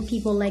giving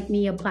people like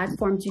me a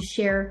platform to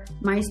share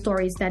my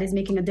stories that is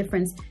making a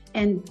difference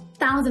in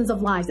thousands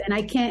of lives. And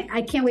I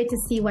can't wait to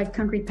see what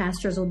Concrete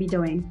Pastures will be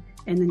doing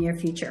in the near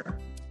future.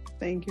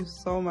 Thank you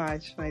so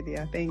much, my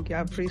dear. Thank you. I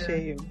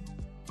appreciate you.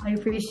 I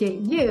appreciate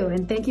you,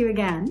 and thank you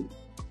again.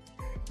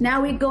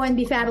 Now we go and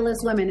be fabulous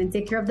women and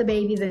take care of the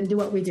babies and do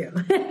what we do.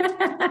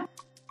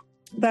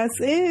 That's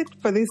it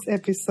for this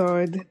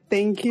episode.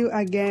 Thank you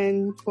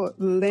again for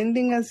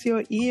lending us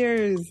your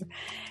ears.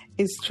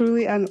 It's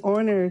truly an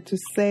honor to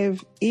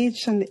serve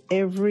each and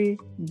every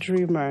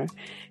dreamer.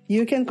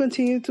 You can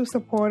continue to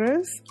support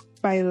us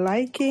by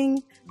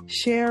liking,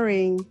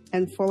 sharing,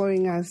 and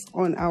following us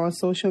on our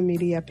social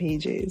media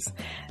pages.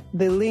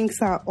 The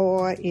links are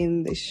all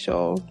in the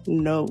show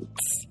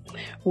notes.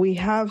 We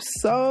have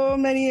so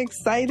many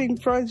exciting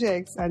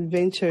projects and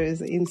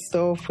ventures in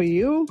store for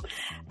you.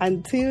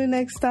 Until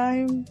next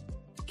time,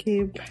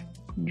 keep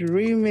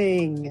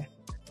dreaming.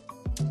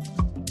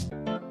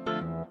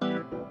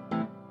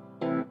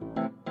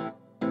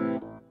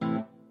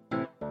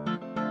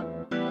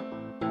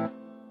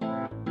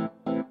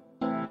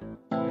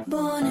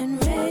 Born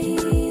and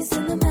raised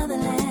in the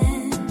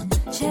motherland,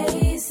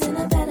 chasing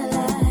a better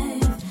life.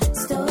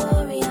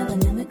 Story of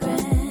an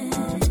immigrant.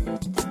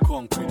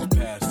 Concrete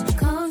pastures.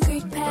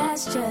 Concrete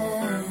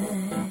pastures.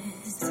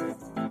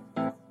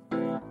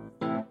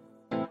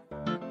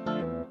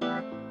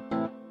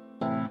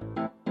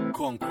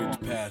 Concrete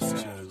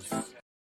pastures.